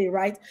trying to say,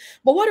 right?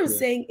 But what I'm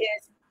saying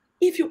is,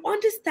 if you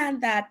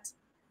understand that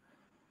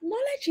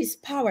knowledge is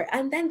power,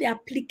 and then the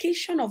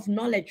application of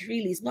knowledge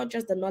really is not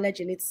just the knowledge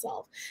in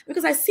itself.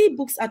 Because I see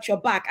books at your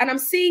back, and I'm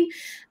seeing,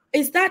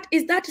 is that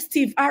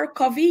Steve R.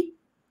 Covey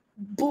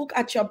book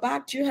at your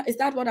back? Is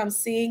that what I'm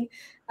seeing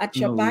at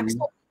your back? Really.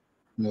 So,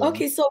 No.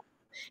 okay, so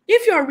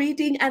if you're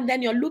reading and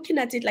then you're looking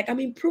at it like I'm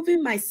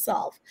improving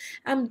myself,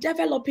 I'm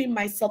developing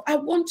myself, I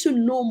want to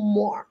know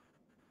more,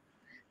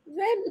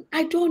 then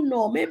I don't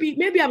know.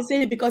 Maybe I'm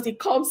saying it because it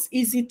comes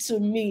easy to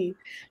me.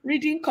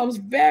 Reading comes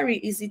very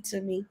easy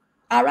to me.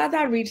 I'd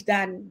rather read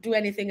than do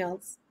anything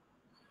else.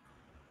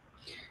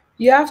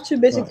 You have to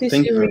basically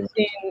Thank see you very much.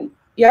 reading.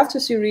 You have to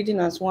see reading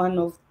as one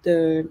of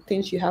the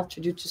things you have to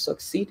do to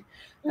succeed,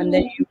 and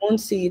then you won't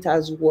see it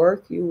as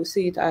work. You will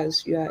see it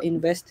as you are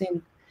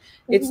investing.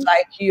 It's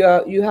like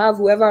you have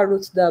whoever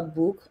wrote that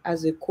book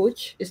as a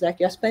coach. It's like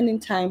you're spending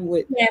time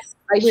with. Yes,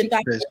 I with should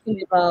that.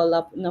 talking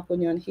about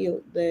Napoleon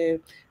Hill, the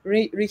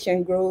Rich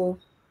and Grow.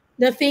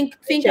 The think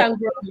and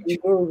grow.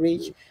 And Grow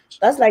Rich.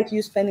 That's like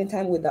you spending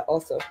time with the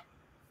author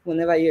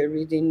whenever you're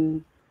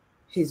reading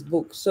his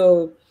book.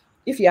 So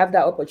if you have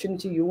that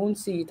opportunity, you won't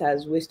see it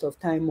as waste of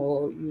time,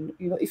 or you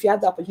know, if you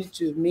have the opportunity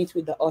to meet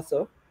with the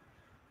author,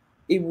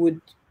 it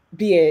would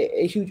be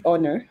a huge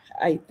honor,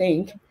 I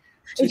think.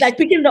 It's like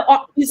picking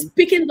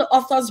the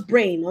author's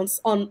brain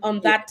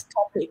on that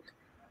topic.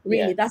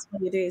 Really, Yeah. that's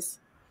what it is.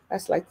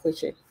 That's like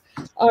coaching.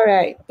 All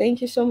right.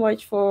 Thank you so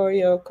much for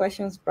your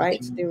questions,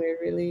 Bright. They were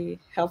really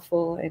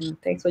helpful,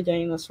 and thanks for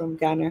joining us from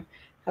Ghana.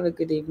 Have a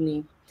good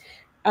evening.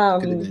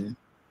 Good evening.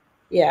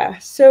 Yeah.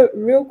 So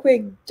real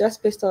quick,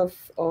 just based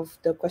off of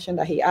the question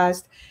that he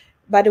asked.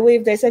 By the way,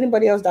 if there's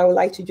anybody else that would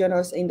like to join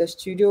us in the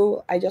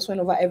studio, I just went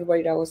over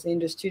everybody that was in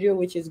the studio,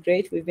 which is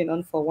great. We've been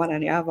on for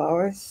 1.5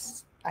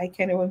 hours. I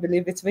can't even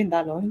believe it's been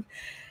that long.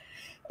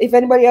 If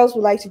anybody else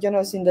would like to join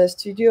us in the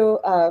studio,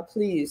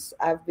 please,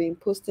 I've been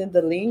posting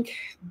the link.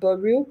 But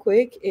real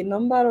quick, a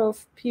number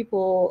of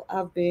people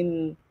have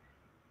been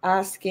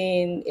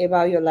asking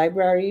about your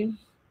library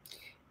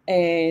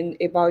and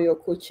about your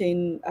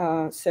coaching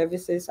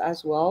services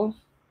as well.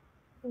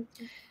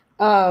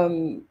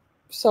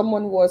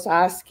 Someone was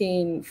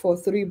asking for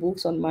 3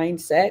 books on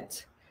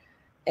mindset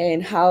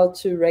and how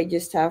to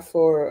register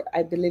for,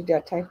 I believe they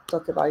are trying to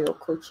talk about your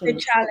coaching.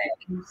 The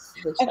challenge.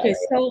 The Okay,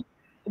 so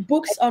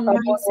books on someone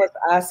mindset. was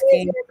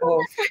asking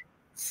for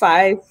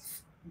 5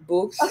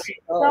 books. Okay,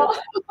 so,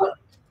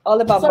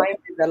 all about mind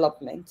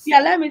development.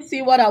 Yeah, let me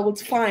see what I would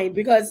find,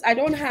 because I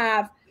don't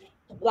have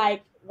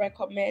like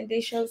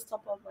recommendations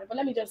top of mind, but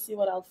let me just see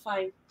what I'll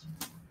find.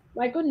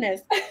 My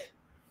goodness.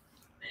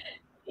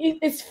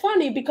 It's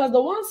funny because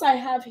the ones I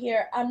have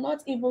here are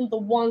not even the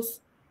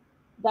ones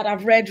that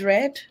I've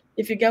read,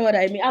 if you get what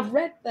I mean. I've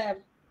read them.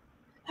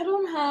 I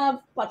don't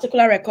have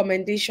particular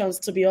recommendations,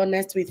 to be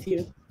honest with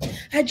you.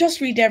 I just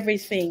read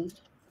everything.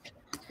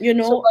 You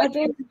know, so, I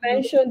don't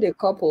mention the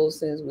couple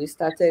since we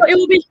started. So it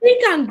will be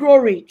Think and Grow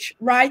Rich,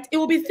 right? It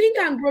will be Think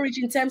and Grow Rich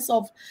in terms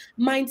of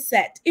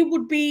mindset. It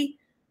would be,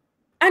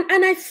 and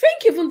I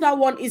think even that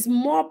one is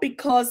more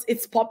because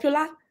it's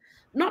popular.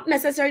 Not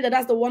necessarily that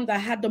that's the one that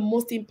had the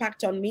most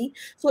impact on me.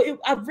 So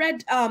I've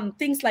read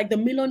things like The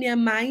Millionaire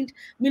Mind,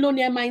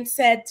 Millionaire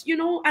Mindset, you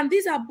know, and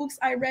these are books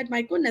I read,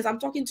 my goodness, I'm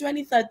talking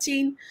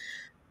 2013,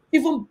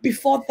 even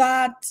before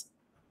that,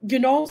 you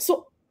know.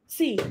 So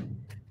see,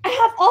 I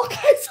have all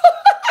kinds of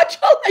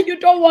that you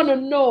don't want to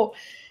know.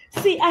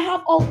 See, I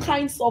have all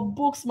kinds of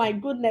books, my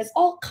goodness,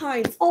 all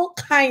kinds.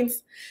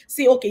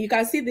 See, okay, you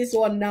can see this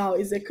one now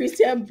is a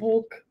Christian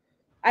book.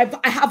 I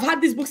have had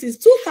this book since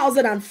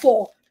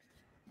 2004.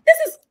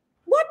 This is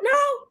what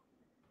now?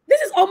 This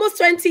is almost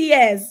 20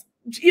 years.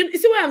 You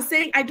see what I'm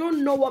saying? I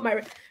don't know what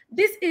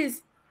this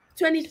is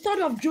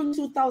 23rd of June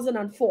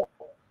 2004.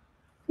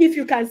 If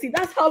you can see,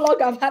 that's how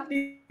long I've had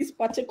this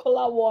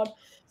particular one.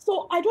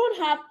 So I don't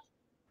have,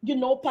 you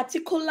know,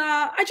 particular,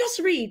 I just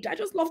read. I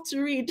just love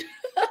to read.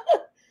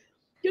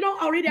 You know,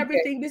 I'll read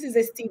everything. This is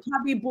a Steve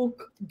Harvey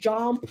book,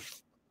 Jump.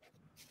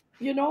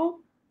 You know,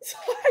 So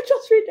I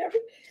just read every.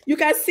 You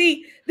can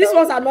see these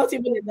ones are not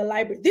even in the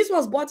library. This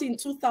was bought in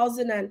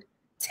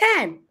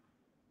 2010.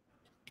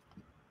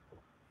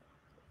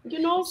 You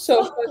know,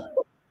 So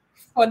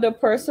for the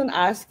person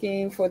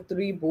asking for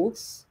 3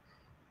 books,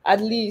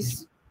 at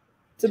least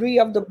 3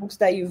 of the books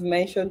that you've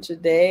mentioned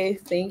today,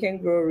 Think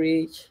and Grow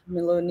Rich,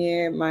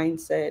 Millionaire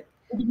Mindset.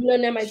 the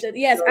millionaire mindset.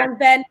 Yes, and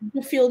then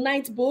the Phil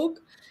Knight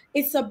book.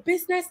 It's a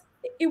business.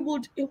 It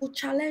will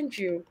challenge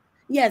you.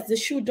 Yes, the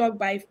Shoe Dog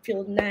by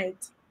Phil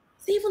Knight.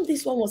 See, even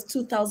this one was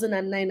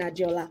 2009,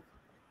 Adiola.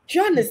 Do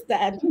you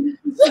understand?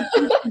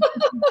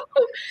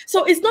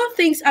 So it's not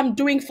things I'm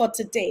doing for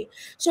today.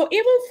 So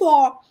even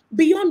for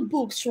Beyond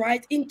Books,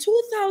 right? In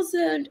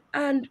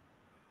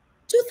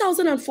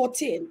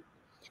 2014,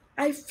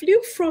 I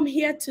flew from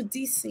here to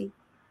DC.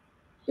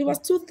 It was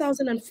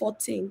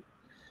 2014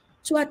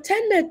 to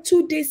attend a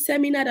 2-day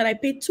seminar that I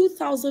paid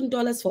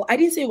 $2,000 for. I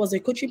didn't say it was a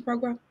coaching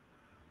program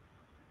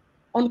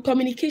on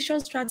communication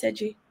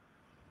strategy.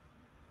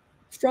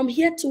 From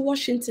here to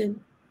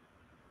Washington,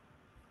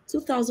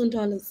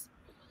 $2,000.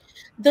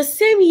 The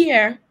same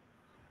year,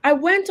 I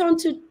went on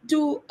to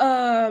do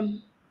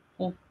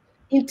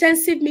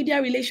intensive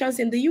media relations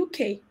in the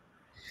UK,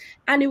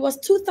 and it was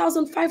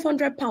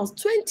 £2,500,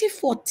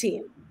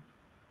 2014.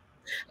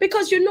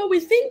 Because, we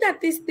think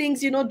that these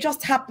things,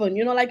 just happen,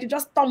 like you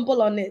just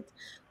stumble on it.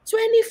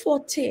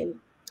 2014,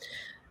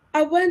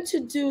 I went to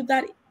do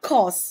that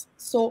course.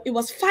 So it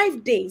was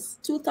 5 days,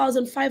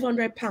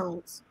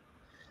 £2,500.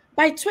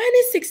 By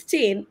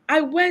 2016,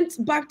 I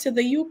went back to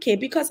the UK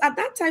because at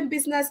that time,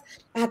 business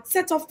had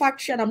set up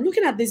factory, and I'm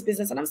looking at this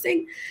business and I'm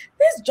saying,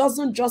 this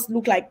doesn't just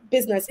look like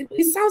business.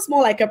 It sounds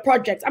more like a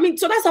project. I mean,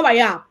 so that's how I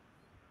am,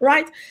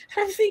 right?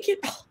 And I'm thinking,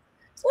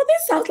 so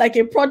this sounds like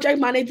a project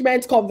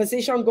management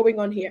conversation going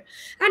on here.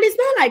 And it's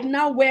not like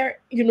now where,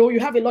 you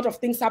have a lot of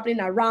things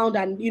happening around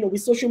and,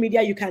 with social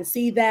media, you can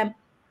see them. And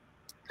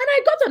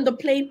I got on the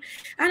plane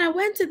and I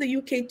went to the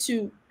UK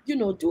to,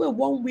 do a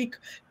 1-week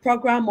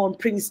program on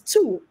Prince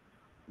 2,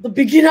 the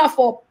beginner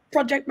for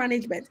project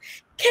management.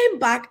 Came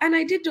back and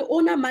I did the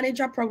owner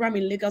manager program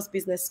in Lagos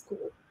Business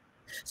School.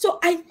 So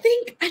I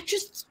think I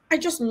just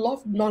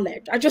love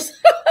knowledge. I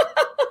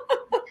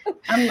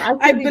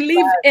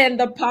believe in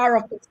the power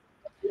of it.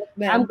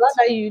 I'm glad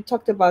that you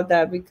talked about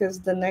that, because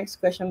the next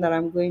question that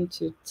I'm going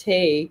to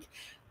take,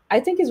 I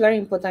think it's very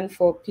important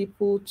for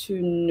people to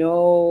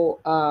know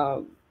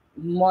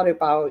more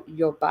about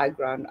your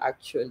background,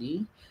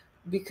 actually,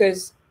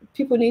 because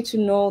people need to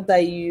know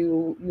that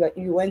you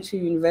went to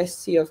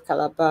University of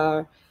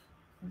Calabar,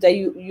 that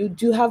you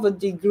do have a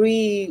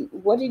degree.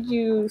 What did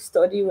you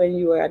study when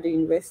you were at the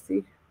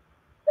university?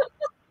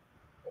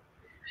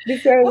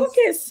 Because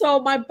okay, so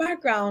my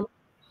background.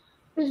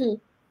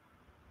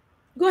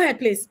 Go ahead,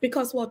 please.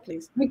 Because what,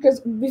 please?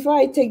 Because before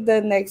I take the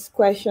next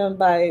question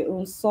by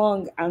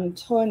Unsong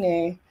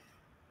Antone,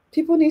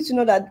 people need to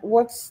know that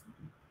what's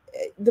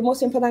the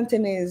most important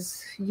thing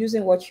is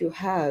using what you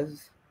have,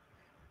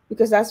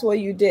 because that's what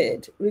you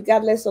did.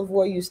 Regardless of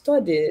what you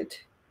studied,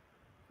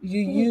 you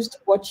used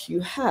what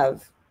you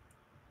have.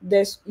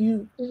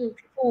 You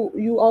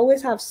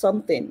always have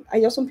something.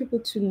 I just want people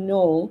to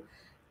know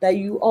that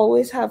you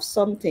always have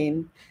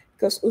something.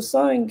 Because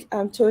Usong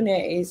Antonia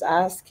is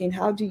asking,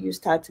 how do you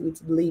start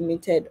with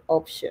limited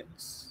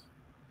options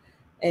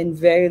and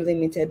very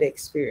limited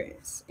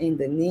experience in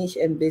the niche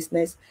and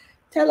business?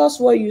 Tell us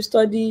what you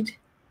studied,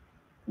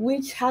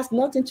 which has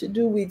nothing to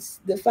do with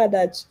the fact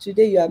that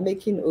today you are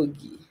making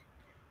Ogi.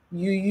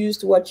 You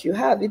used what you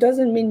have. It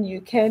doesn't mean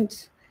you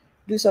can't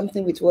do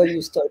something with what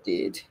you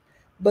studied.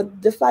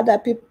 But the fact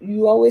that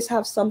you always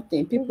have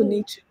something, people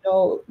need to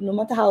know, no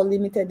matter how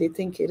limited they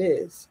think it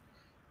is,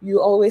 you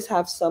always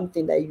have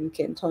something that you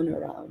can turn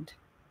around.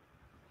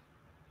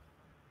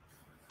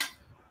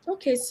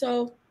 Okay,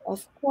 so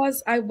of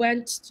course I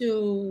went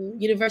to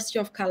University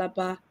of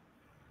Calabar,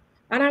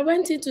 and I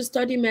went in to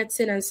study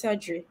medicine and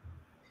surgery.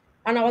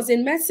 And I was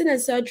in medicine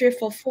and surgery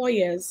for 4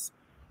 years.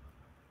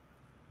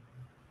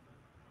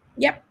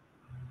 Yep,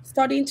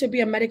 studying to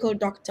be a medical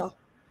doctor.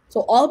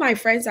 So all my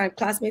friends and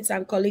classmates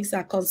and colleagues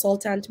are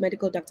consultant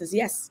medical doctors.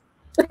 Yes.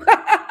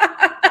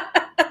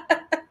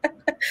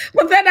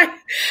 But then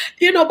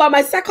by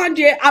my second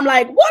year, I'm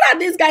like, what are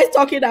these guys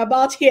talking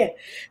about here?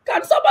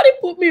 Can somebody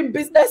put me in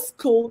business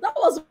school? That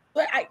was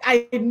where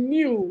I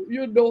knew,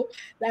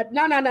 that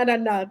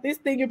no. This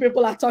thing you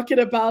people are talking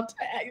about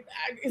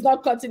is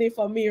not cutting it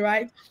for me,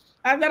 right?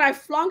 And then I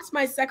flunked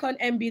my second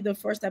MB the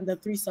first time, the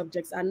 3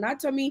 subjects: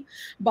 anatomy,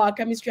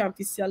 biochemistry, and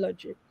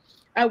physiology.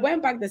 I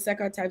went back the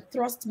second time,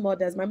 thrust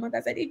mothers. My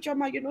mother said,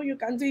 Ijeoma, you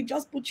can do it.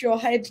 Just put your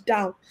head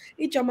down.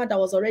 Ijeoma, that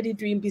was already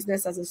doing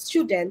business as a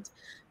student,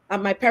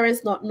 and my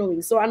parents not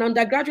knowing. So an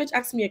undergraduate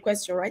asked me a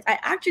question, right? I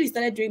actually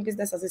started doing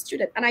business as a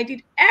student, and I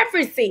did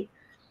everything.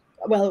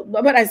 Well,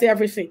 when I say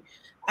everything,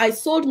 I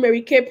sold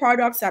Mary Kay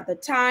products at the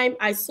time.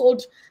 I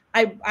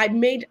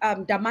made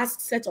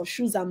damask set of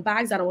shoes and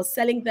bags, and I was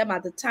selling them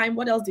at the time.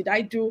 What else did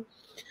I do?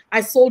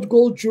 I sold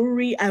gold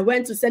jewelry. I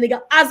went to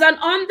Senegal as an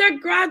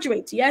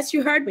undergraduate. Yes,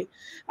 you heard me.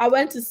 I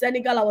went to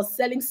Senegal. I was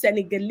selling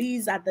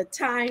Senegalese at the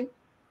time.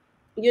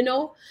 you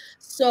know.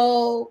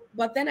 So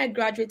but then I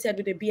graduated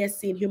with a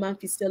BSc in human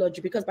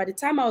physiology, because by the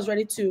time I was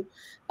ready to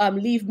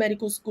leave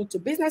medical school to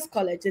business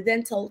college, they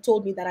then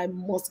told me that I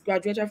must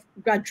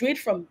graduate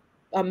from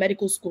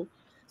medical school.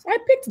 So I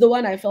picked the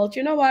one I felt,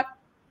 you know what,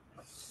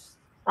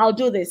 I'll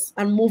do this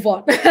and move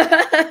on.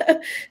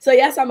 So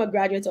yes, I'm a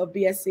graduate of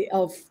BSc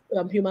of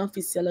human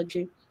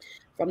physiology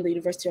from the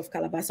University of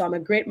Calabar. So I'm a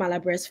great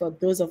Malabrese for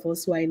those of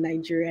us who are in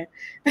Nigeria.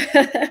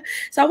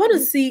 So I want to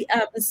see,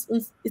 is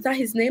that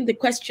his name? The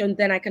question,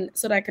 then I can,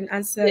 so that I can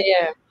answer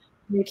Yeah.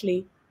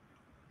 neatly.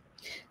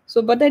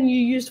 So, but then you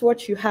used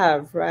what you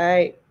have,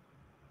 right?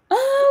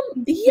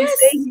 You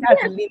say Yes, you have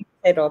yes.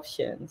 limited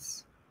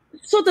options.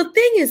 So the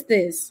thing is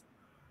this.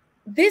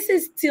 This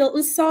is still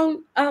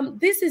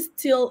this is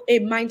still a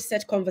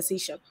mindset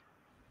conversation.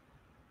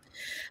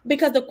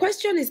 Because the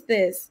question is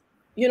this,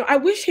 you know, I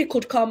wish he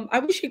could come. I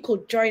wish he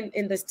could join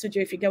in the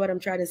studio, if you get what I'm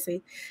trying to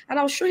say. And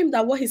I'll show him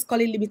that what he's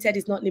calling limited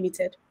is not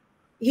limited.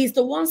 He's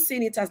the one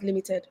seeing it as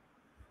limited.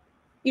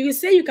 If you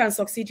say you can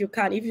succeed, you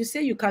can. If you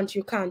say you can't,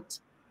 you can't.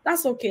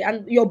 That's okay.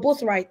 And you're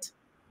both right.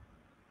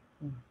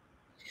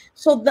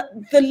 So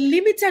the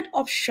limited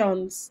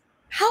options,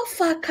 how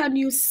far can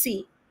you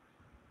see?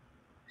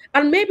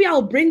 And maybe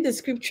I'll bring the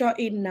scripture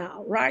in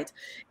now, right?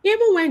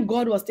 Even when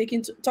God was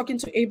talking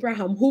to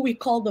Abraham, who we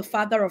call the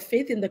father of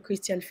faith in the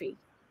Christian faith,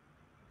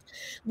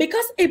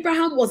 because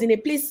Abraham was in a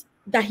place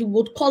that he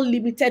would call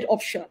limited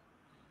option.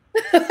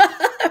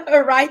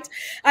 Right?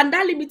 And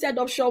that limited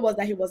option was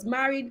that he was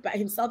married by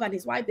himself and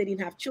his wife. They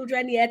didn't have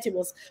children yet. He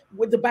was,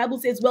 what the Bible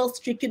says, well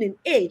stricken in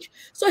age.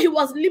 So he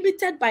was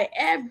limited by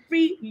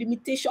every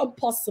limitation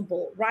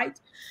possible, right?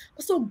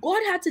 So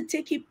God had to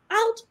take him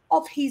out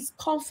of his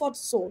comfort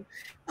zone,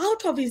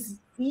 out of his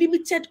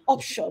limited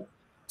option,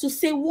 to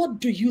say, what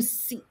do you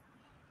see?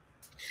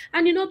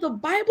 And you know, the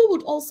Bible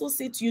would also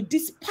say to you,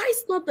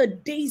 despise not the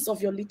days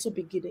of your little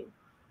beginning.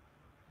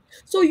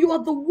 So you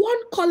are the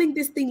one calling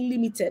this thing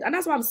limited. And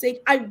that's why I'm saying,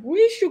 I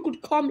wish you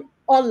could come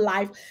on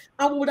live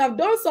and would have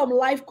done some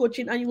live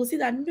coaching, and you will see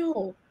that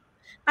no,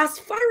 as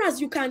far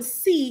as you can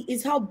see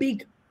is how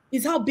big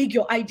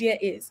your idea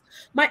is.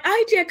 My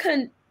idea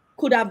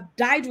could have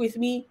died with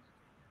me,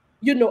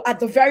 you know,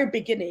 at the very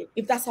beginning,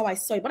 if that's how I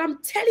saw it. But I'm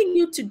telling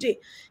you today,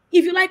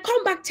 if you like,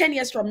 come back 10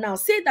 years from now,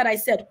 say that I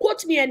said,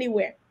 quote me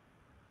anywhere,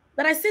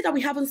 that I said that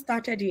we haven't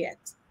started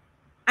yet.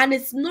 And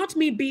it's not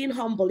me being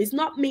humble. It's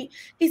not me.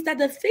 It's that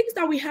the things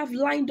that we have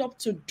lined up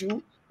to do,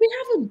 we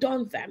haven't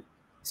done them.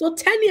 So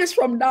 10 years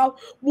from now,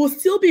 we'll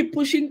still be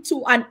pushing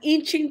to and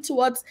inching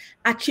towards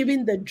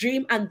achieving the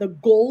dream and the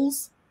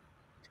goals,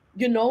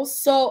 you know.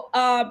 So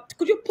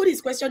could you put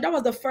his question? That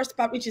was the first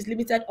part, which is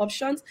limited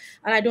options.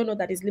 And I don't know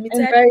that is limited.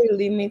 And very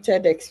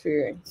limited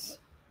experience.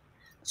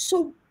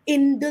 So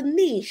in the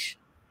niche,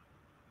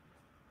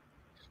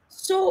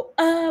 so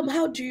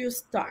how do you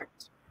start?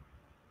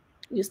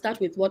 You start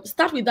with what?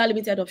 Start with that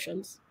limited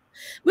options,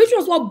 which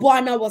was what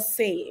Buana was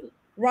saying,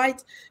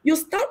 right? You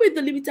start with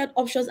the limited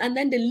options and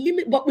then the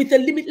limit, but with a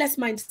limitless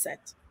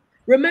mindset.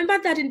 Remember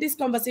that in this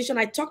conversation,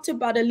 I talked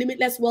about a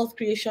limitless wealth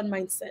creation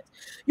mindset.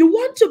 You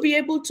want to be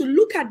able to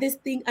look at this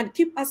thing and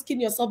keep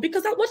asking yourself,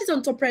 because that's what is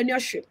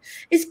entrepreneurship.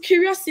 It's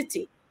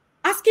curiosity,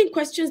 asking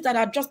questions that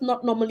are just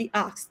not normally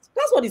asked.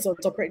 That's what is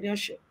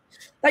entrepreneurship.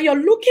 That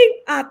you're looking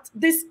at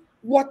this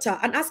water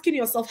and asking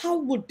yourself, how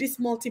would this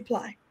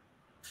multiply?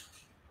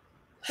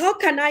 How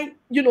can I,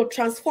 you know,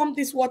 transform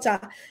this water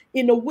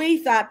in a way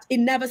that it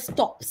never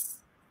stops?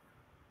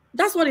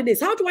 That's what it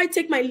is. How do I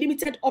take my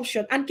limited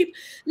option and keep,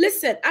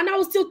 listen, and I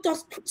will still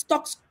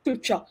talk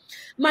scripture.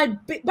 My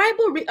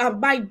Bible,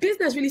 my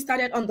business really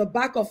started on the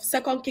back of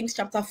 2 Kings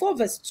chapter 4,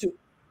 verse 2.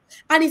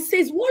 And it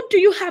says, what do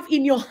you have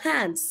in your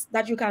hands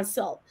that you can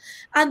sell?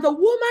 And the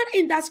woman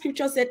in that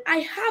scripture said, I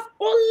have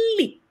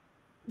only,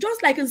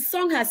 just like a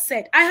song has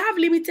said, I have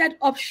limited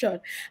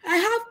option. I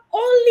have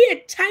only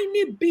a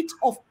tiny bit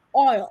of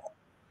oil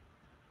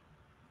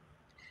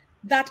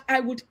that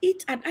I would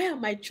eat, and I and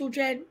my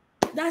children,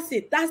 that's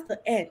it, that's the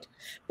end.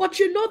 But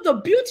you know,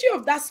 the beauty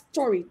of that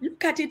story,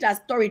 look at it as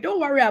story. Don't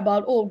worry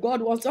about, oh,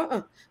 God wants,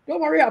 don't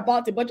worry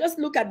about it, but just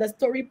look at the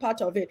story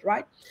part of it,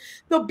 right?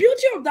 The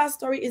beauty of that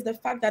story is the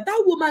fact that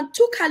that woman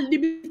took her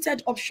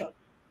limited option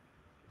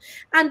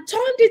and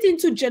turned it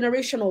into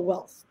generational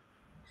wealth.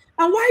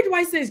 And why do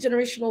I say it's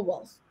generational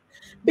wealth?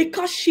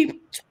 Because she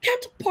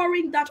kept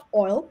pouring that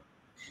oil.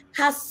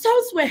 Her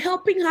sons were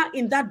helping her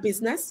in that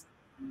business.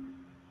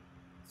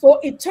 So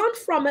it turned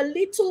from a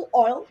little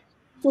oil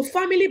to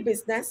family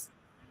business.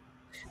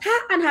 Her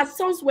and her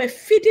sons were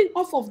feeding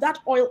off of that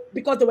oil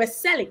because they were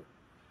selling,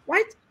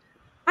 right?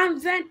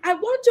 And then I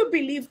want to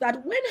believe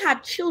that when her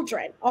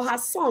children or her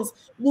sons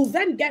will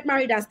then get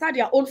married and start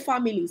their own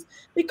families,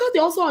 because they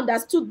also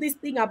understood this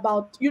thing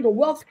about, you know,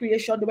 wealth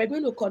creation, they were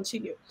going to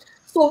continue.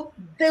 So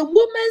the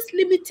woman's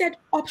limited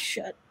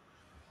option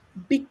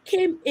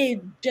became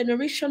a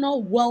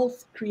generational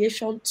wealth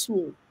creation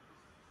tool.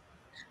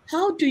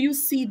 How do you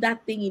see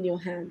that thing in your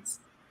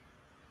hands?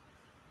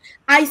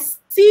 I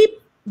see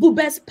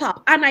Bube's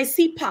pap, and I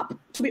see pap,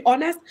 to be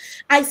honest,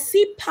 I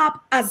see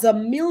pap as a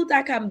meal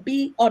that can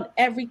be on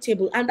every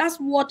table. And that's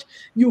what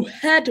you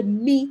heard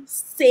me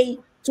say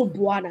to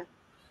Buana.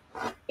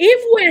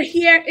 If we're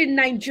here in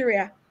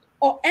Nigeria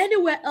or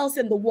anywhere else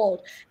in the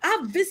world,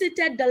 I've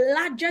visited the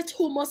largest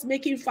hummus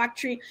making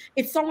factory.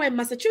 It's somewhere in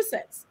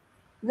Massachusetts,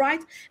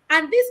 right?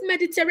 And this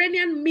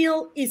Mediterranean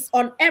meal is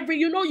on every,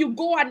 you know, you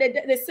go and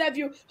they serve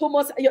you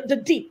hummus, the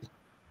dip,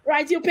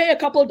 right? You pay a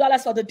couple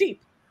dollars for the dip.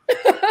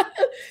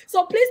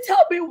 So please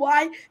tell me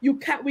why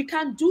we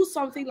can't do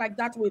something like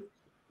that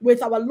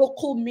with our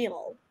local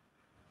meal.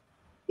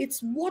 It's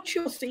what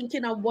you're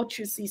thinking and what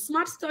you see.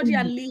 Smart study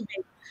and living.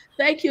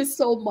 Thank you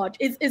so much.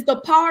 It's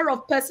the power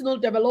of personal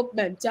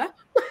development. Huh?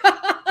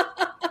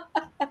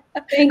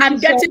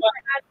 And getting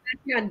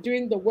and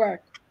doing the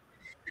work.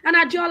 And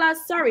Adeola,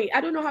 sorry,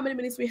 I don't know how many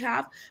minutes we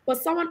have,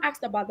 but someone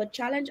asked about the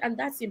challenge, and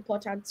that's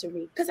important to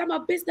me because I'm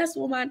a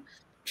businesswoman,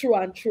 true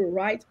and true,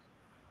 right?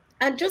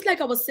 And just like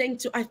I was saying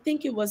to, I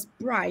think it was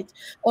Bright,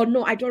 or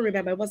no, I don't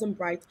remember, it wasn't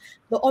Bright.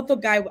 The other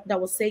guy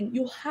that was saying,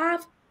 you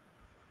have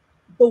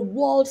the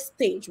world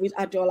stage with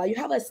Adeola. You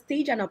have a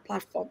stage and a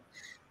platform.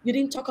 You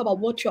didn't talk about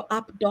what your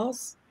app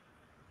does.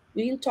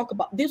 You didn't talk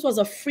about, this was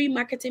a free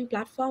marketing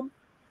platform.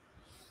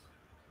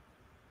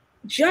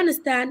 Do you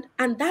understand?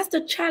 And that's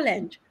the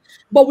challenge.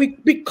 But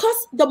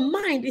because the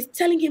mind is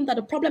telling him that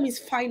the problem is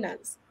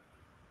finance,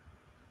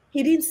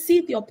 he didn't see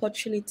the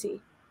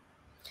opportunity.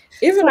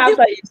 Even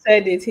after you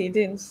said it, he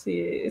didn't see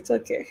it. It's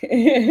okay.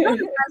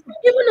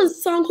 Even a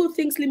song who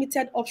thinks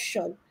limited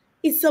option,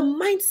 it's a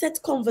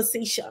mindset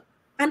conversation.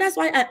 And that's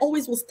why I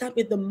always will start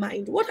with the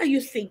mind. What are you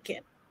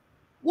thinking?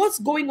 What's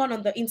going on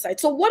the inside?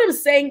 So what I'm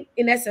saying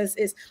in essence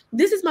is,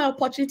 this is my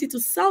opportunity to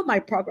sell my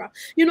program.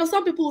 You know,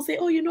 some people will say,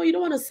 oh, you know, you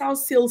don't want to sound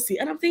salesy.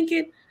 And I'm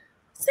thinking,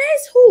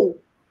 says who?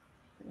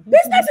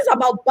 Business is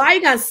about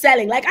buying and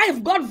selling. Like, I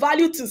have got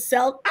value to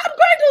sell, I'm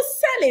going to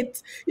sell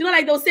it. You know,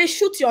 like they'll say,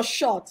 shoot your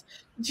shot.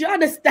 Do you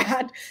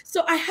understand?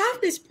 So I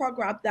have this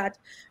program that,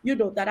 you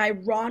know, that I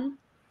run.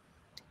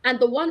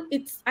 And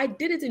I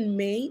did it in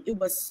May. It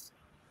was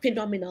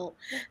phenomenal.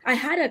 I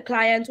had a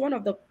client, one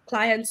of the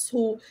clients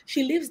who,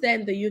 she lives there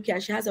in the UK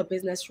and she has a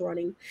business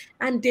running.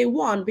 And day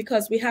one,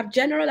 because we have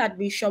general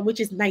admission,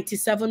 which is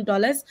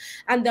 $97.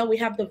 And then we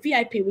have the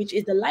VIP, which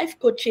is the life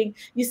coaching.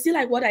 You see,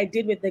 like what I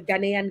did with the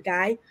Ghanaian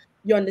guy,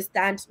 you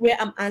understand, where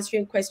I'm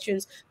answering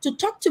questions. To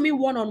talk to me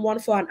one-on-one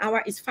for an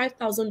hour is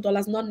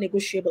 $5,000,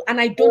 non-negotiable.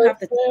 And I don't have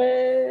the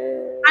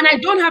time. And I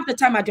don't have the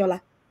time, Adeola.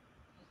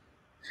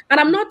 And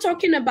I'm not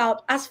talking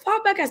about, as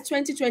far back as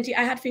 2020,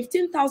 I had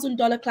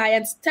 $15,000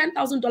 clients,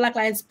 $10,000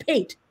 clients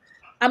paid.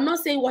 I'm not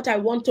saying what I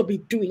want to be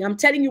doing. I'm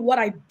telling you what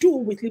I do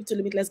with Live to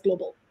Limitless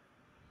Global.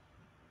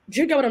 Do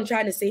you get what I'm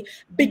trying to say?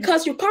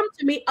 Because you come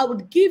to me, I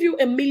would give you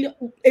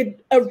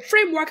a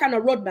framework and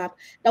a roadmap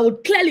that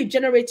would clearly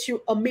generate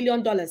you $1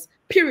 million,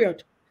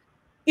 period.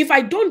 If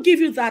I don't give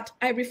you that,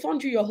 I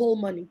refund you your whole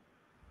money.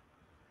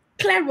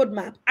 Clear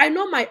roadmap. I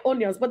know my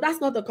onions, but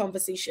that's not the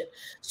conversation.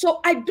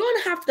 So I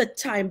don't have the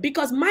time,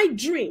 because my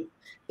dream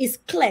is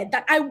clear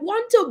that I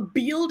want to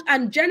build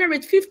and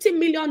generate $50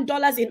 million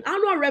in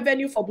annual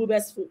revenue for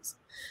Blueber's Foods.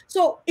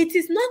 So it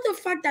is not the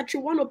fact that you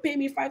want to pay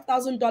me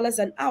 $5,000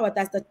 an hour.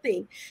 That's the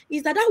thing.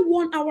 Is that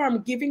 1 hour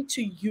I'm giving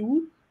to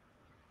you,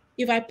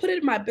 if I put it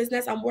in my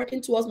business, I'm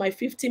working towards my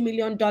 $50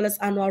 million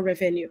annual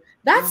revenue.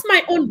 That's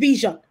my own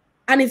vision.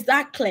 And is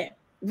that clear?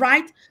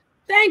 Right?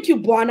 Thank you,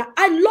 Buana.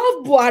 I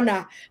love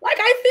Buana. Like,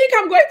 I think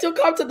I'm going to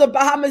come to the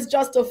Bahamas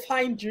just to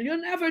find you. You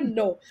never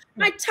know.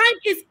 My time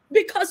is,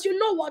 because you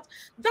know what?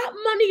 That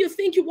money you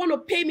think you want to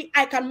pay me,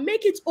 I can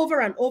make it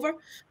over and over,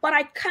 but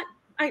I can't.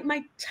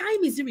 My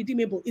time is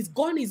irredeemable. It's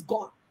gone, is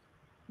gone.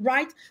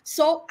 Right?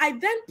 So I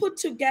then put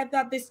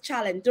together this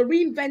challenge, the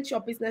Reinvent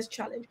Your Business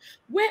Challenge,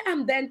 where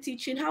I'm then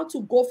teaching how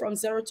to go from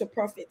zero to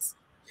profits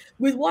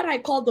with what I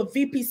call the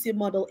VPC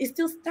model. It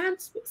still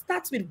starts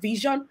with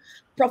vision,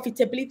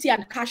 profitability,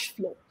 and cash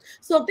flow.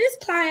 So this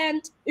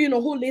client, you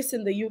know, who lives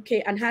in the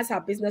UK and has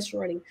her business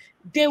running,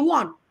 day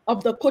one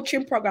of the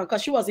coaching program,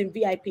 because she was in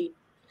VIP,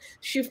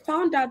 she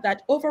found out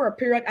that over a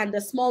period, and the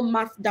small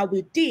math that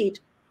we did,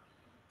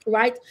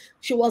 right,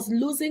 she was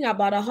losing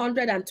about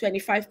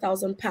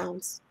 125,000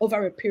 pounds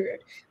over a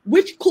period,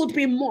 which could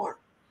be more.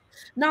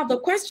 Now, the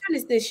question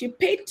is this: she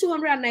paid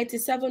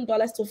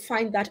 $297 to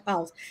find that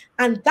out.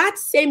 And that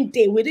same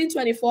day, within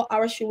 24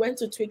 hours, she went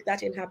to tweak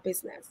that in her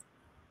business.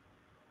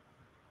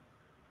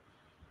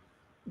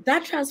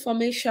 That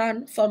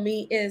transformation for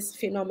me is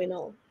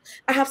phenomenal.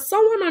 I have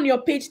someone on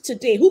your page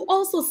today who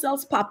also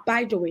sells pap,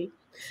 by the way.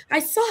 I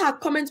saw her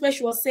comments where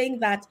she was saying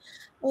that,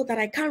 oh, that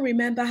I can't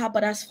remember her,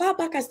 but as far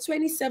back as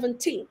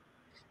 2017,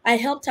 I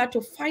helped her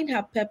to find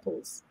her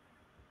purpose.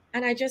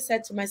 And I just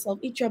said to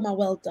myself, Ijeoma,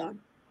 well done.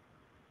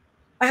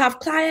 I have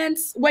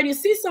clients, when you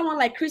see someone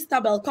like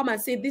Christabel come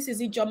and say, this is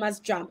Ijeoma's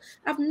jam.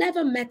 I've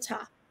never met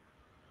her,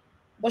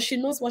 but she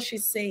knows what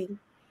she's saying.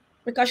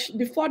 Because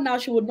before now,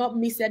 she would not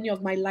miss any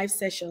of my live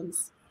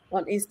sessions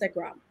on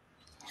Instagram.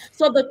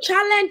 So the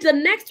challenge, the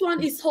next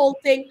one is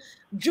holding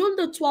June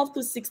the 12th to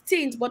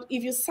 16th. But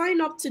if you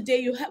sign up today,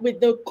 you have with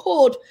the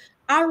code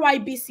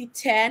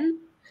RYBC10,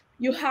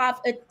 you have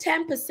a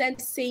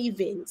 10%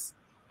 savings.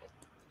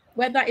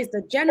 Whether it's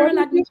the What general did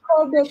you admission.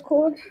 call the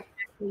code?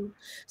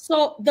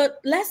 So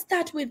let's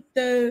start with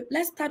the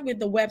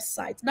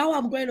website. Now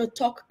I'm going to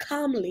talk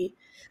calmly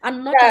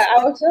and not Yeah, just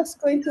I was just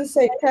going to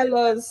say, tell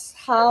us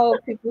how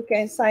people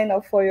can sign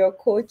up for your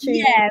coaching.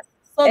 yes,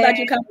 so And that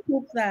you can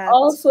prove that.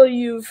 also,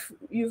 you've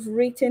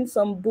written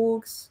some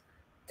books.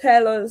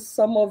 Tell us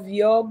some of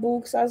your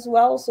books as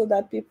well, so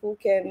that people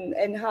can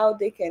and how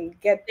they can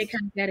get. They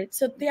can get it.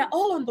 So they are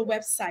all on the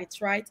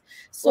website, right?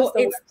 So What's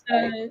the it's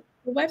website?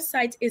 the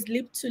website is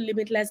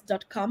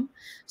leap2limitless.com.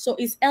 So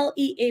it's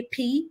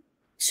LEAP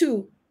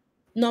 2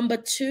 number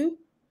 2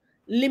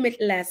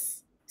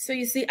 limitless. So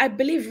you see, I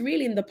believe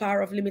really in the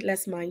power of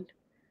limitless mind.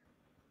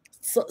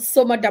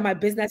 So much that my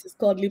business is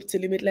called Leap to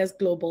Limitless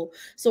Global.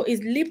 So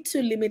it's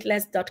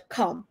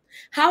leap2limitless.com.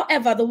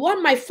 However, the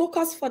one my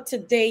focus for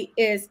today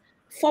is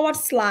 /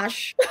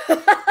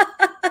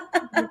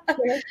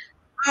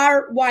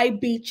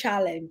 RYB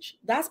challenge.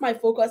 That's my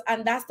focus,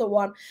 and that's the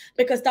one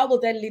because that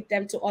will then lead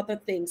them to other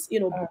things,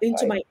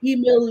 into my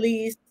email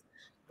list.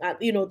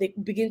 They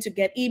begin to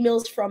get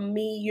emails from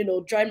me,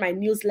 join my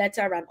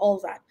newsletter and all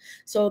that.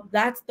 So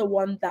that's the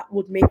one that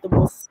would make the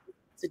most sense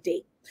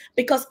today.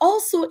 Because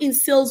also in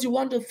sales, you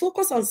want to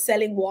focus on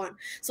selling one.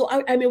 So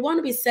I may want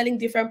to be selling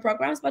different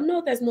programs, but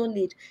no, there's no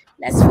need.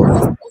 Let's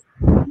focus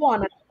on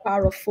one and the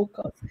power of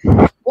focus.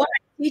 What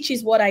I teach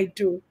is what I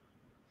do.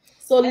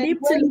 So leap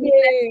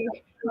to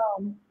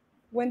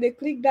when they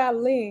click that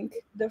link,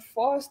 the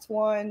first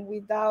one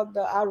without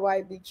the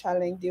RYB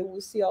challenge, they will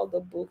see all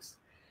the books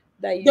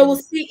that you. They will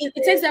see it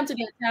takes them to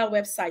the entire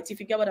website, if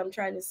you get what I'm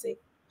trying to say.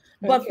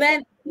 But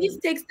then this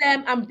takes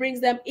them and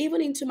brings them even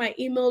into my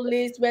email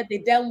list where they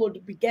then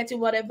would be getting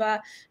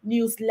whatever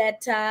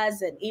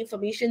newsletters and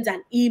informations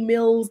and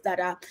emails that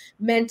are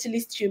mentally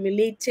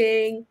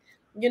stimulating.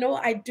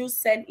 I do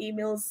send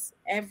emails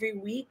every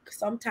week.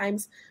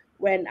 Sometimes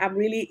when I'm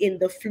really in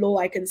the flow,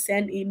 I can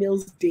send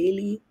emails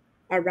daily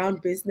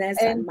around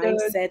business and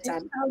mindset.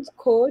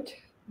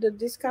 The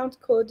discount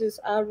code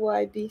is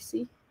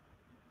RYBC.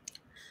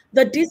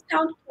 The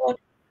discount code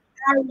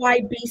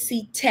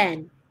RYBC10.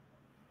 10.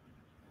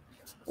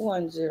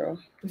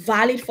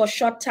 Valid for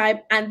short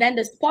time, and then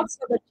the spots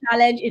for the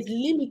challenge is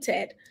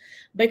limited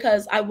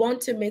because I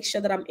want to make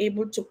sure that I'm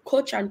able to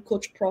coach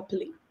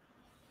properly.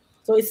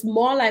 So it's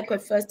more like a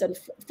first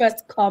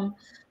come,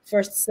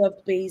 first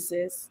served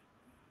basis.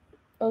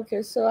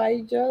 Okay, so I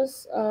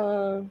just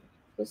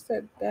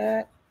posted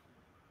that.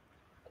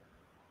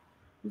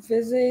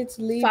 Visit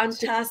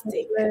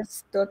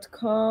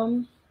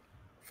leap2limitless.com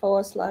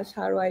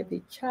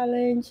 /RYB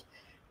challenge.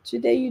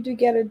 Today you do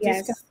get a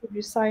discount if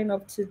you sign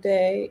up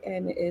today,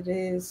 and it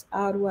is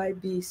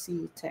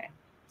RYBC10.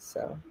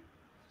 So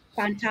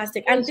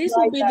fantastic. And this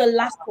will be the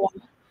last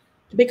one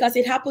because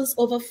it happens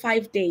over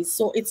 5 days.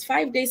 So it's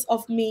 5 days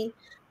of me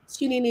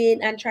tuning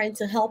in and trying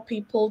to help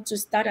people to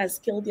start and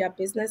scale their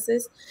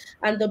businesses.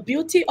 And the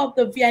beauty of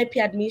the VIP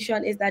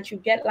admission is that you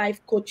get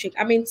live coaching.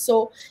 I mean,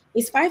 so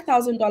it's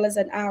 $5,000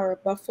 an hour,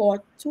 but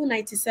for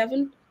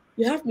 $297,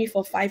 you have me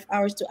for 5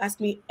 hours to ask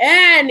me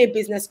any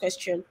business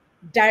question,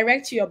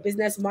 direct to your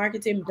business,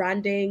 marketing,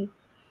 branding,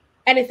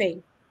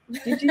 anything.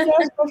 Did you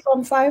just go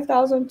from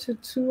 5,000 to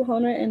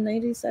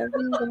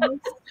 $297?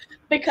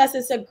 Because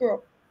it's a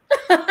group.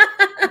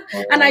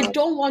 And I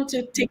don't want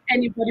to take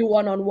anybody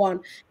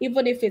one-on-one,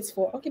 even if it's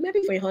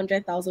maybe for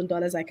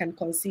 $100,000 I can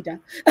consider.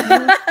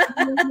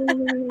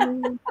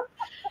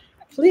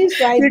 Please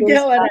write those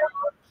down,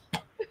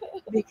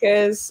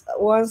 because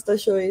once the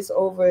show is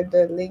over,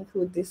 the link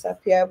will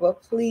disappear.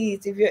 But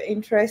please, if you're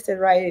interested,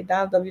 write it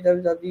down: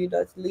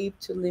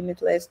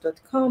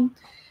 www.leap2limitless.com.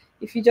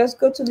 If you just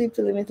go to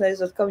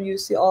leap2limitless.com, you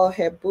see all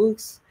her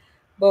books.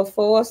 But /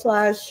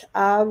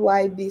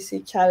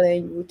 RYBC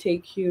challenge will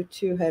take you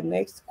to her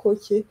next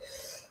coaching.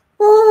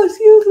 Oh,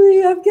 excuse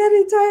me, I'm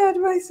getting tired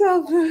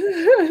myself.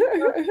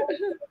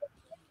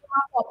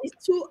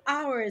 It's 2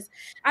 hours,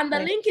 and the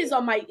link is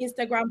on my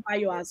Instagram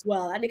bio as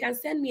well. And they can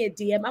send me a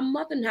DM. I'm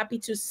more than happy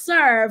to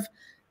serve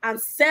and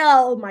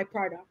sell my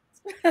product.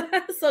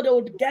 So they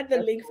would get the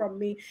link from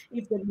me.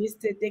 If they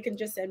missed it, they can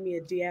just send me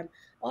a DM.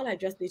 All I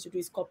just need to do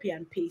is copy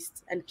and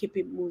paste and keep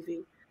it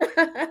moving.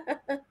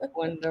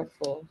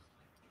 Wonderful.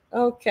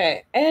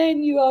 Okay,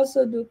 and you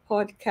also do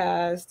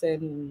podcasts,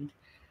 and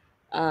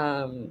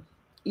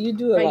you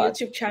do a lot.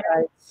 YouTube channel.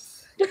 Right?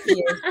 Yes,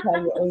 you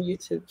have your own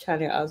YouTube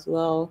channel as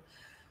well.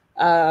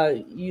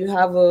 You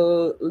have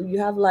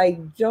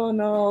like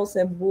journals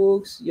and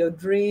books, your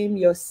dream,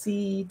 your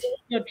seed.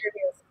 Your dream,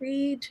 your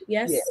seed.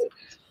 Yes. Yes.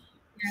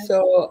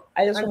 So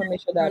I just want to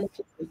make sure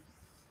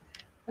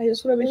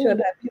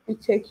that people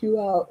check you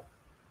out.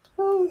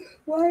 Oh,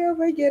 why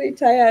am I getting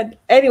tired?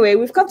 Anyway,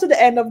 we've come to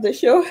the end of the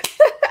show.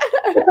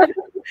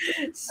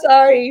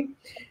 Sorry.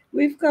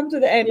 we've come to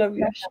the end of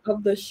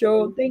of the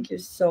show. Thank you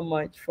so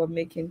much for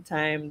making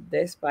time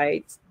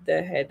despite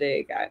the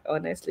headache. I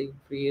honestly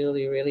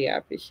really, really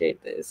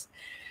appreciate this.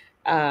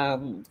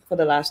 For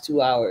the last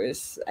 2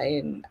 hours.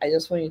 And I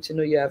just want you to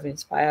know you have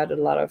inspired a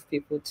lot of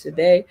people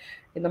today.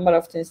 The number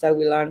of things that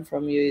we learn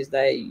from you is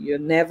that you're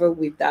never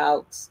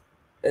without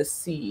a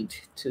seed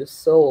to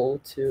sow,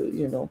 to,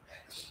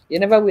 you're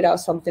never without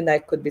something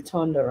that could be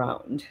turned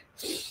around.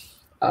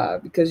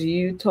 Because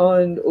you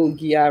turned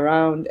Ogi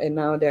around and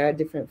now there are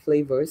different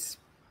flavors.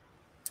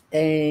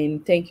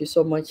 And thank you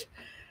so much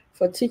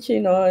for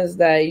teaching us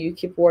that you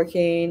keep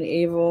working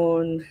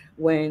even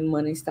when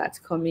money starts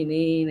coming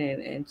in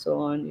and so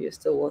on. You're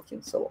still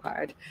working so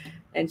hard.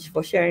 And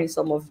for sharing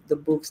some of the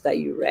books that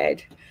you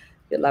read,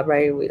 you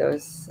elaborate with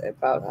us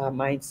about our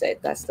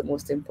mindset. That's the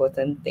most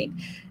important thing.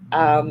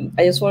 I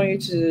just want you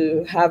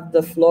to have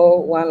the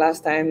floor one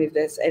last time if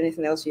there's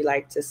anything else you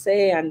like to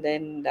say, and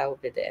then that will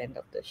be the end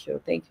of the show.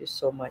 Thank you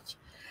so much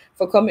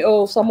for coming.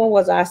 Oh, someone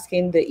was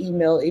asking the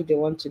email if they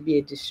want to be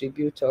a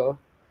distributor.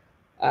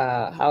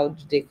 How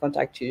do they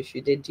contact you?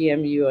 Should they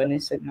DM you on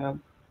Instagram?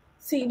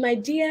 See, my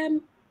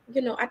DM,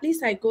 at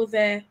least I go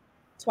there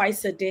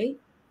twice a day.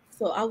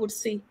 So I would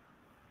see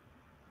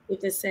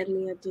if they send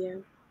me a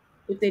DM.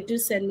 If they do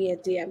send me a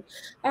DM.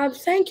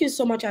 Thank you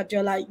so much,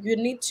 Adiola. You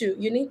need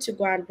to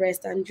go and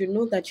rest, and you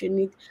know that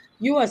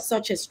you are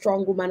such a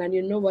strong woman, and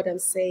you know what I'm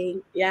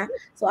saying. Yeah.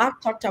 So I've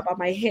talked about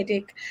my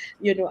headache,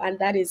 and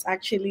that is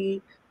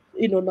actually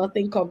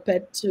nothing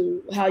compared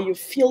to how you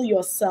feel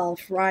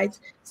yourself, right?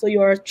 So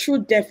you're a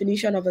true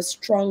definition of a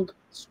strong,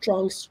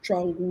 strong,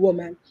 strong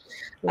woman.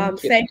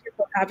 Thank you. Thank you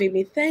for having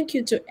me. Thank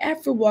you to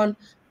everyone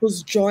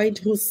who's joined,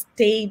 who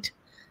stayed.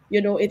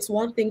 It's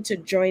one thing to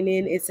join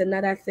in, it's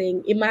another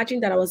thing.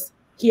 Imagine that I was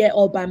here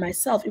all by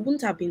myself. It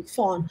wouldn't have been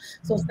fun.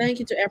 So thank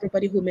you to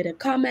everybody who made a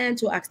comment,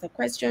 who asked a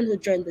question, who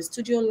joined the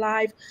studio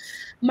live.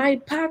 My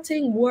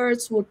parting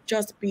words would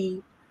just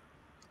be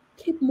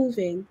keep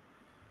moving.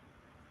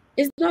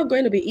 It's not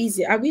going to be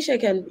easy. I wish I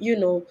can,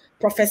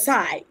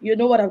 prophesy. You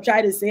know what I'm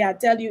trying to say? I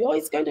tell you, oh,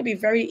 it's going to be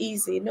very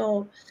easy.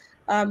 No,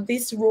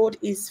 this road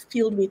is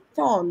filled with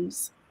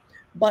thorns.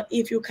 But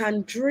if you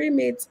can dream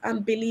it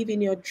and believe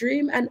in your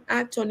dream and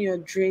act on your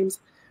dreams,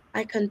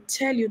 I can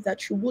tell you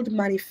that you would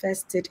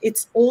manifest it.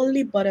 It's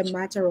only but a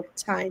matter of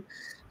time.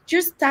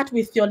 Just start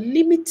with your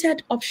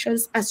limited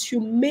options, as you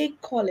may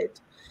call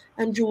it,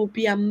 and you will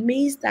be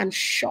amazed and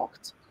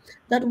shocked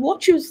that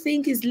what you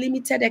think is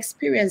limited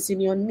experience in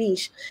your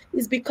niche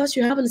is because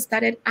you haven't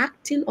started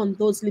acting on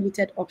those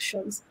limited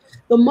options.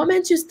 The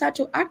moment you start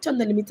to act on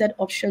the limited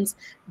options,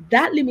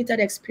 that limited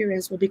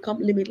experience will become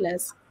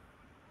limitless.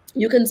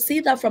 You can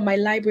see that from my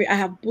library. I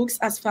have books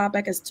as far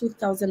back as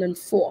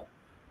 2004.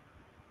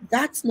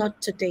 That's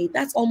not today.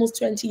 That's almost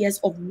 20 years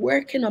of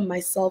working on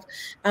myself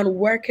and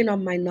working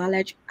on my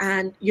knowledge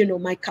and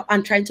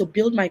and trying to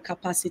build my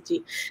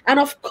capacity. And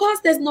of course,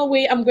 there's no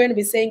way I'm going to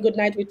be saying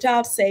goodnight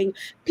without saying,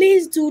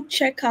 please do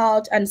check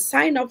out and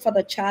sign up for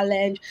the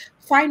challenge.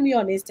 Find me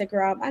on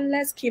Instagram and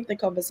let's keep the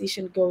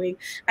conversation going.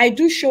 I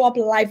do show up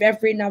live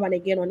every now and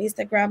again on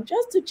Instagram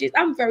just to cheat.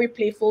 I'm very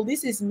playful.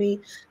 This is me.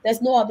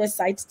 There's no other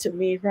side to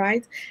me,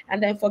 right?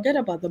 And then forget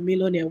about the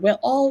millionaire. We're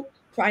all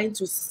trying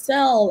to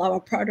sell our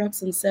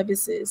products and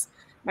services.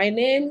 My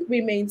name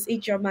remains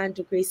Ijeoma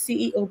Ndukwe,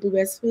 CEO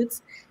Bubes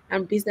Foods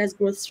and Business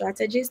Growth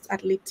Strategist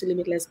at Leap to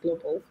Limitless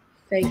Global.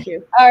 Thank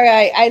you. All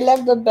right. I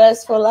left the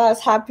best for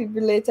last. Happy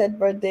belated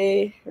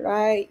birthday,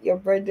 right? Your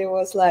birthday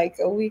was like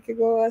a week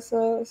ago or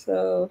so.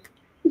 So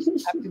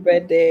happy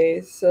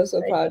birthday. So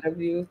proud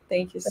of you.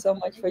 Thank you so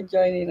much for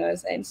joining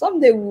us. And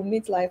someday we'll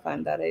meet live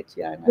and direct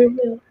you and I. We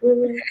will.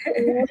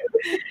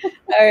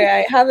 All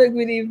right. Have a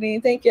good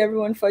evening. Thank you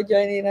everyone for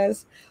joining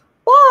us.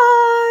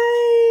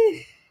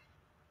 Bye.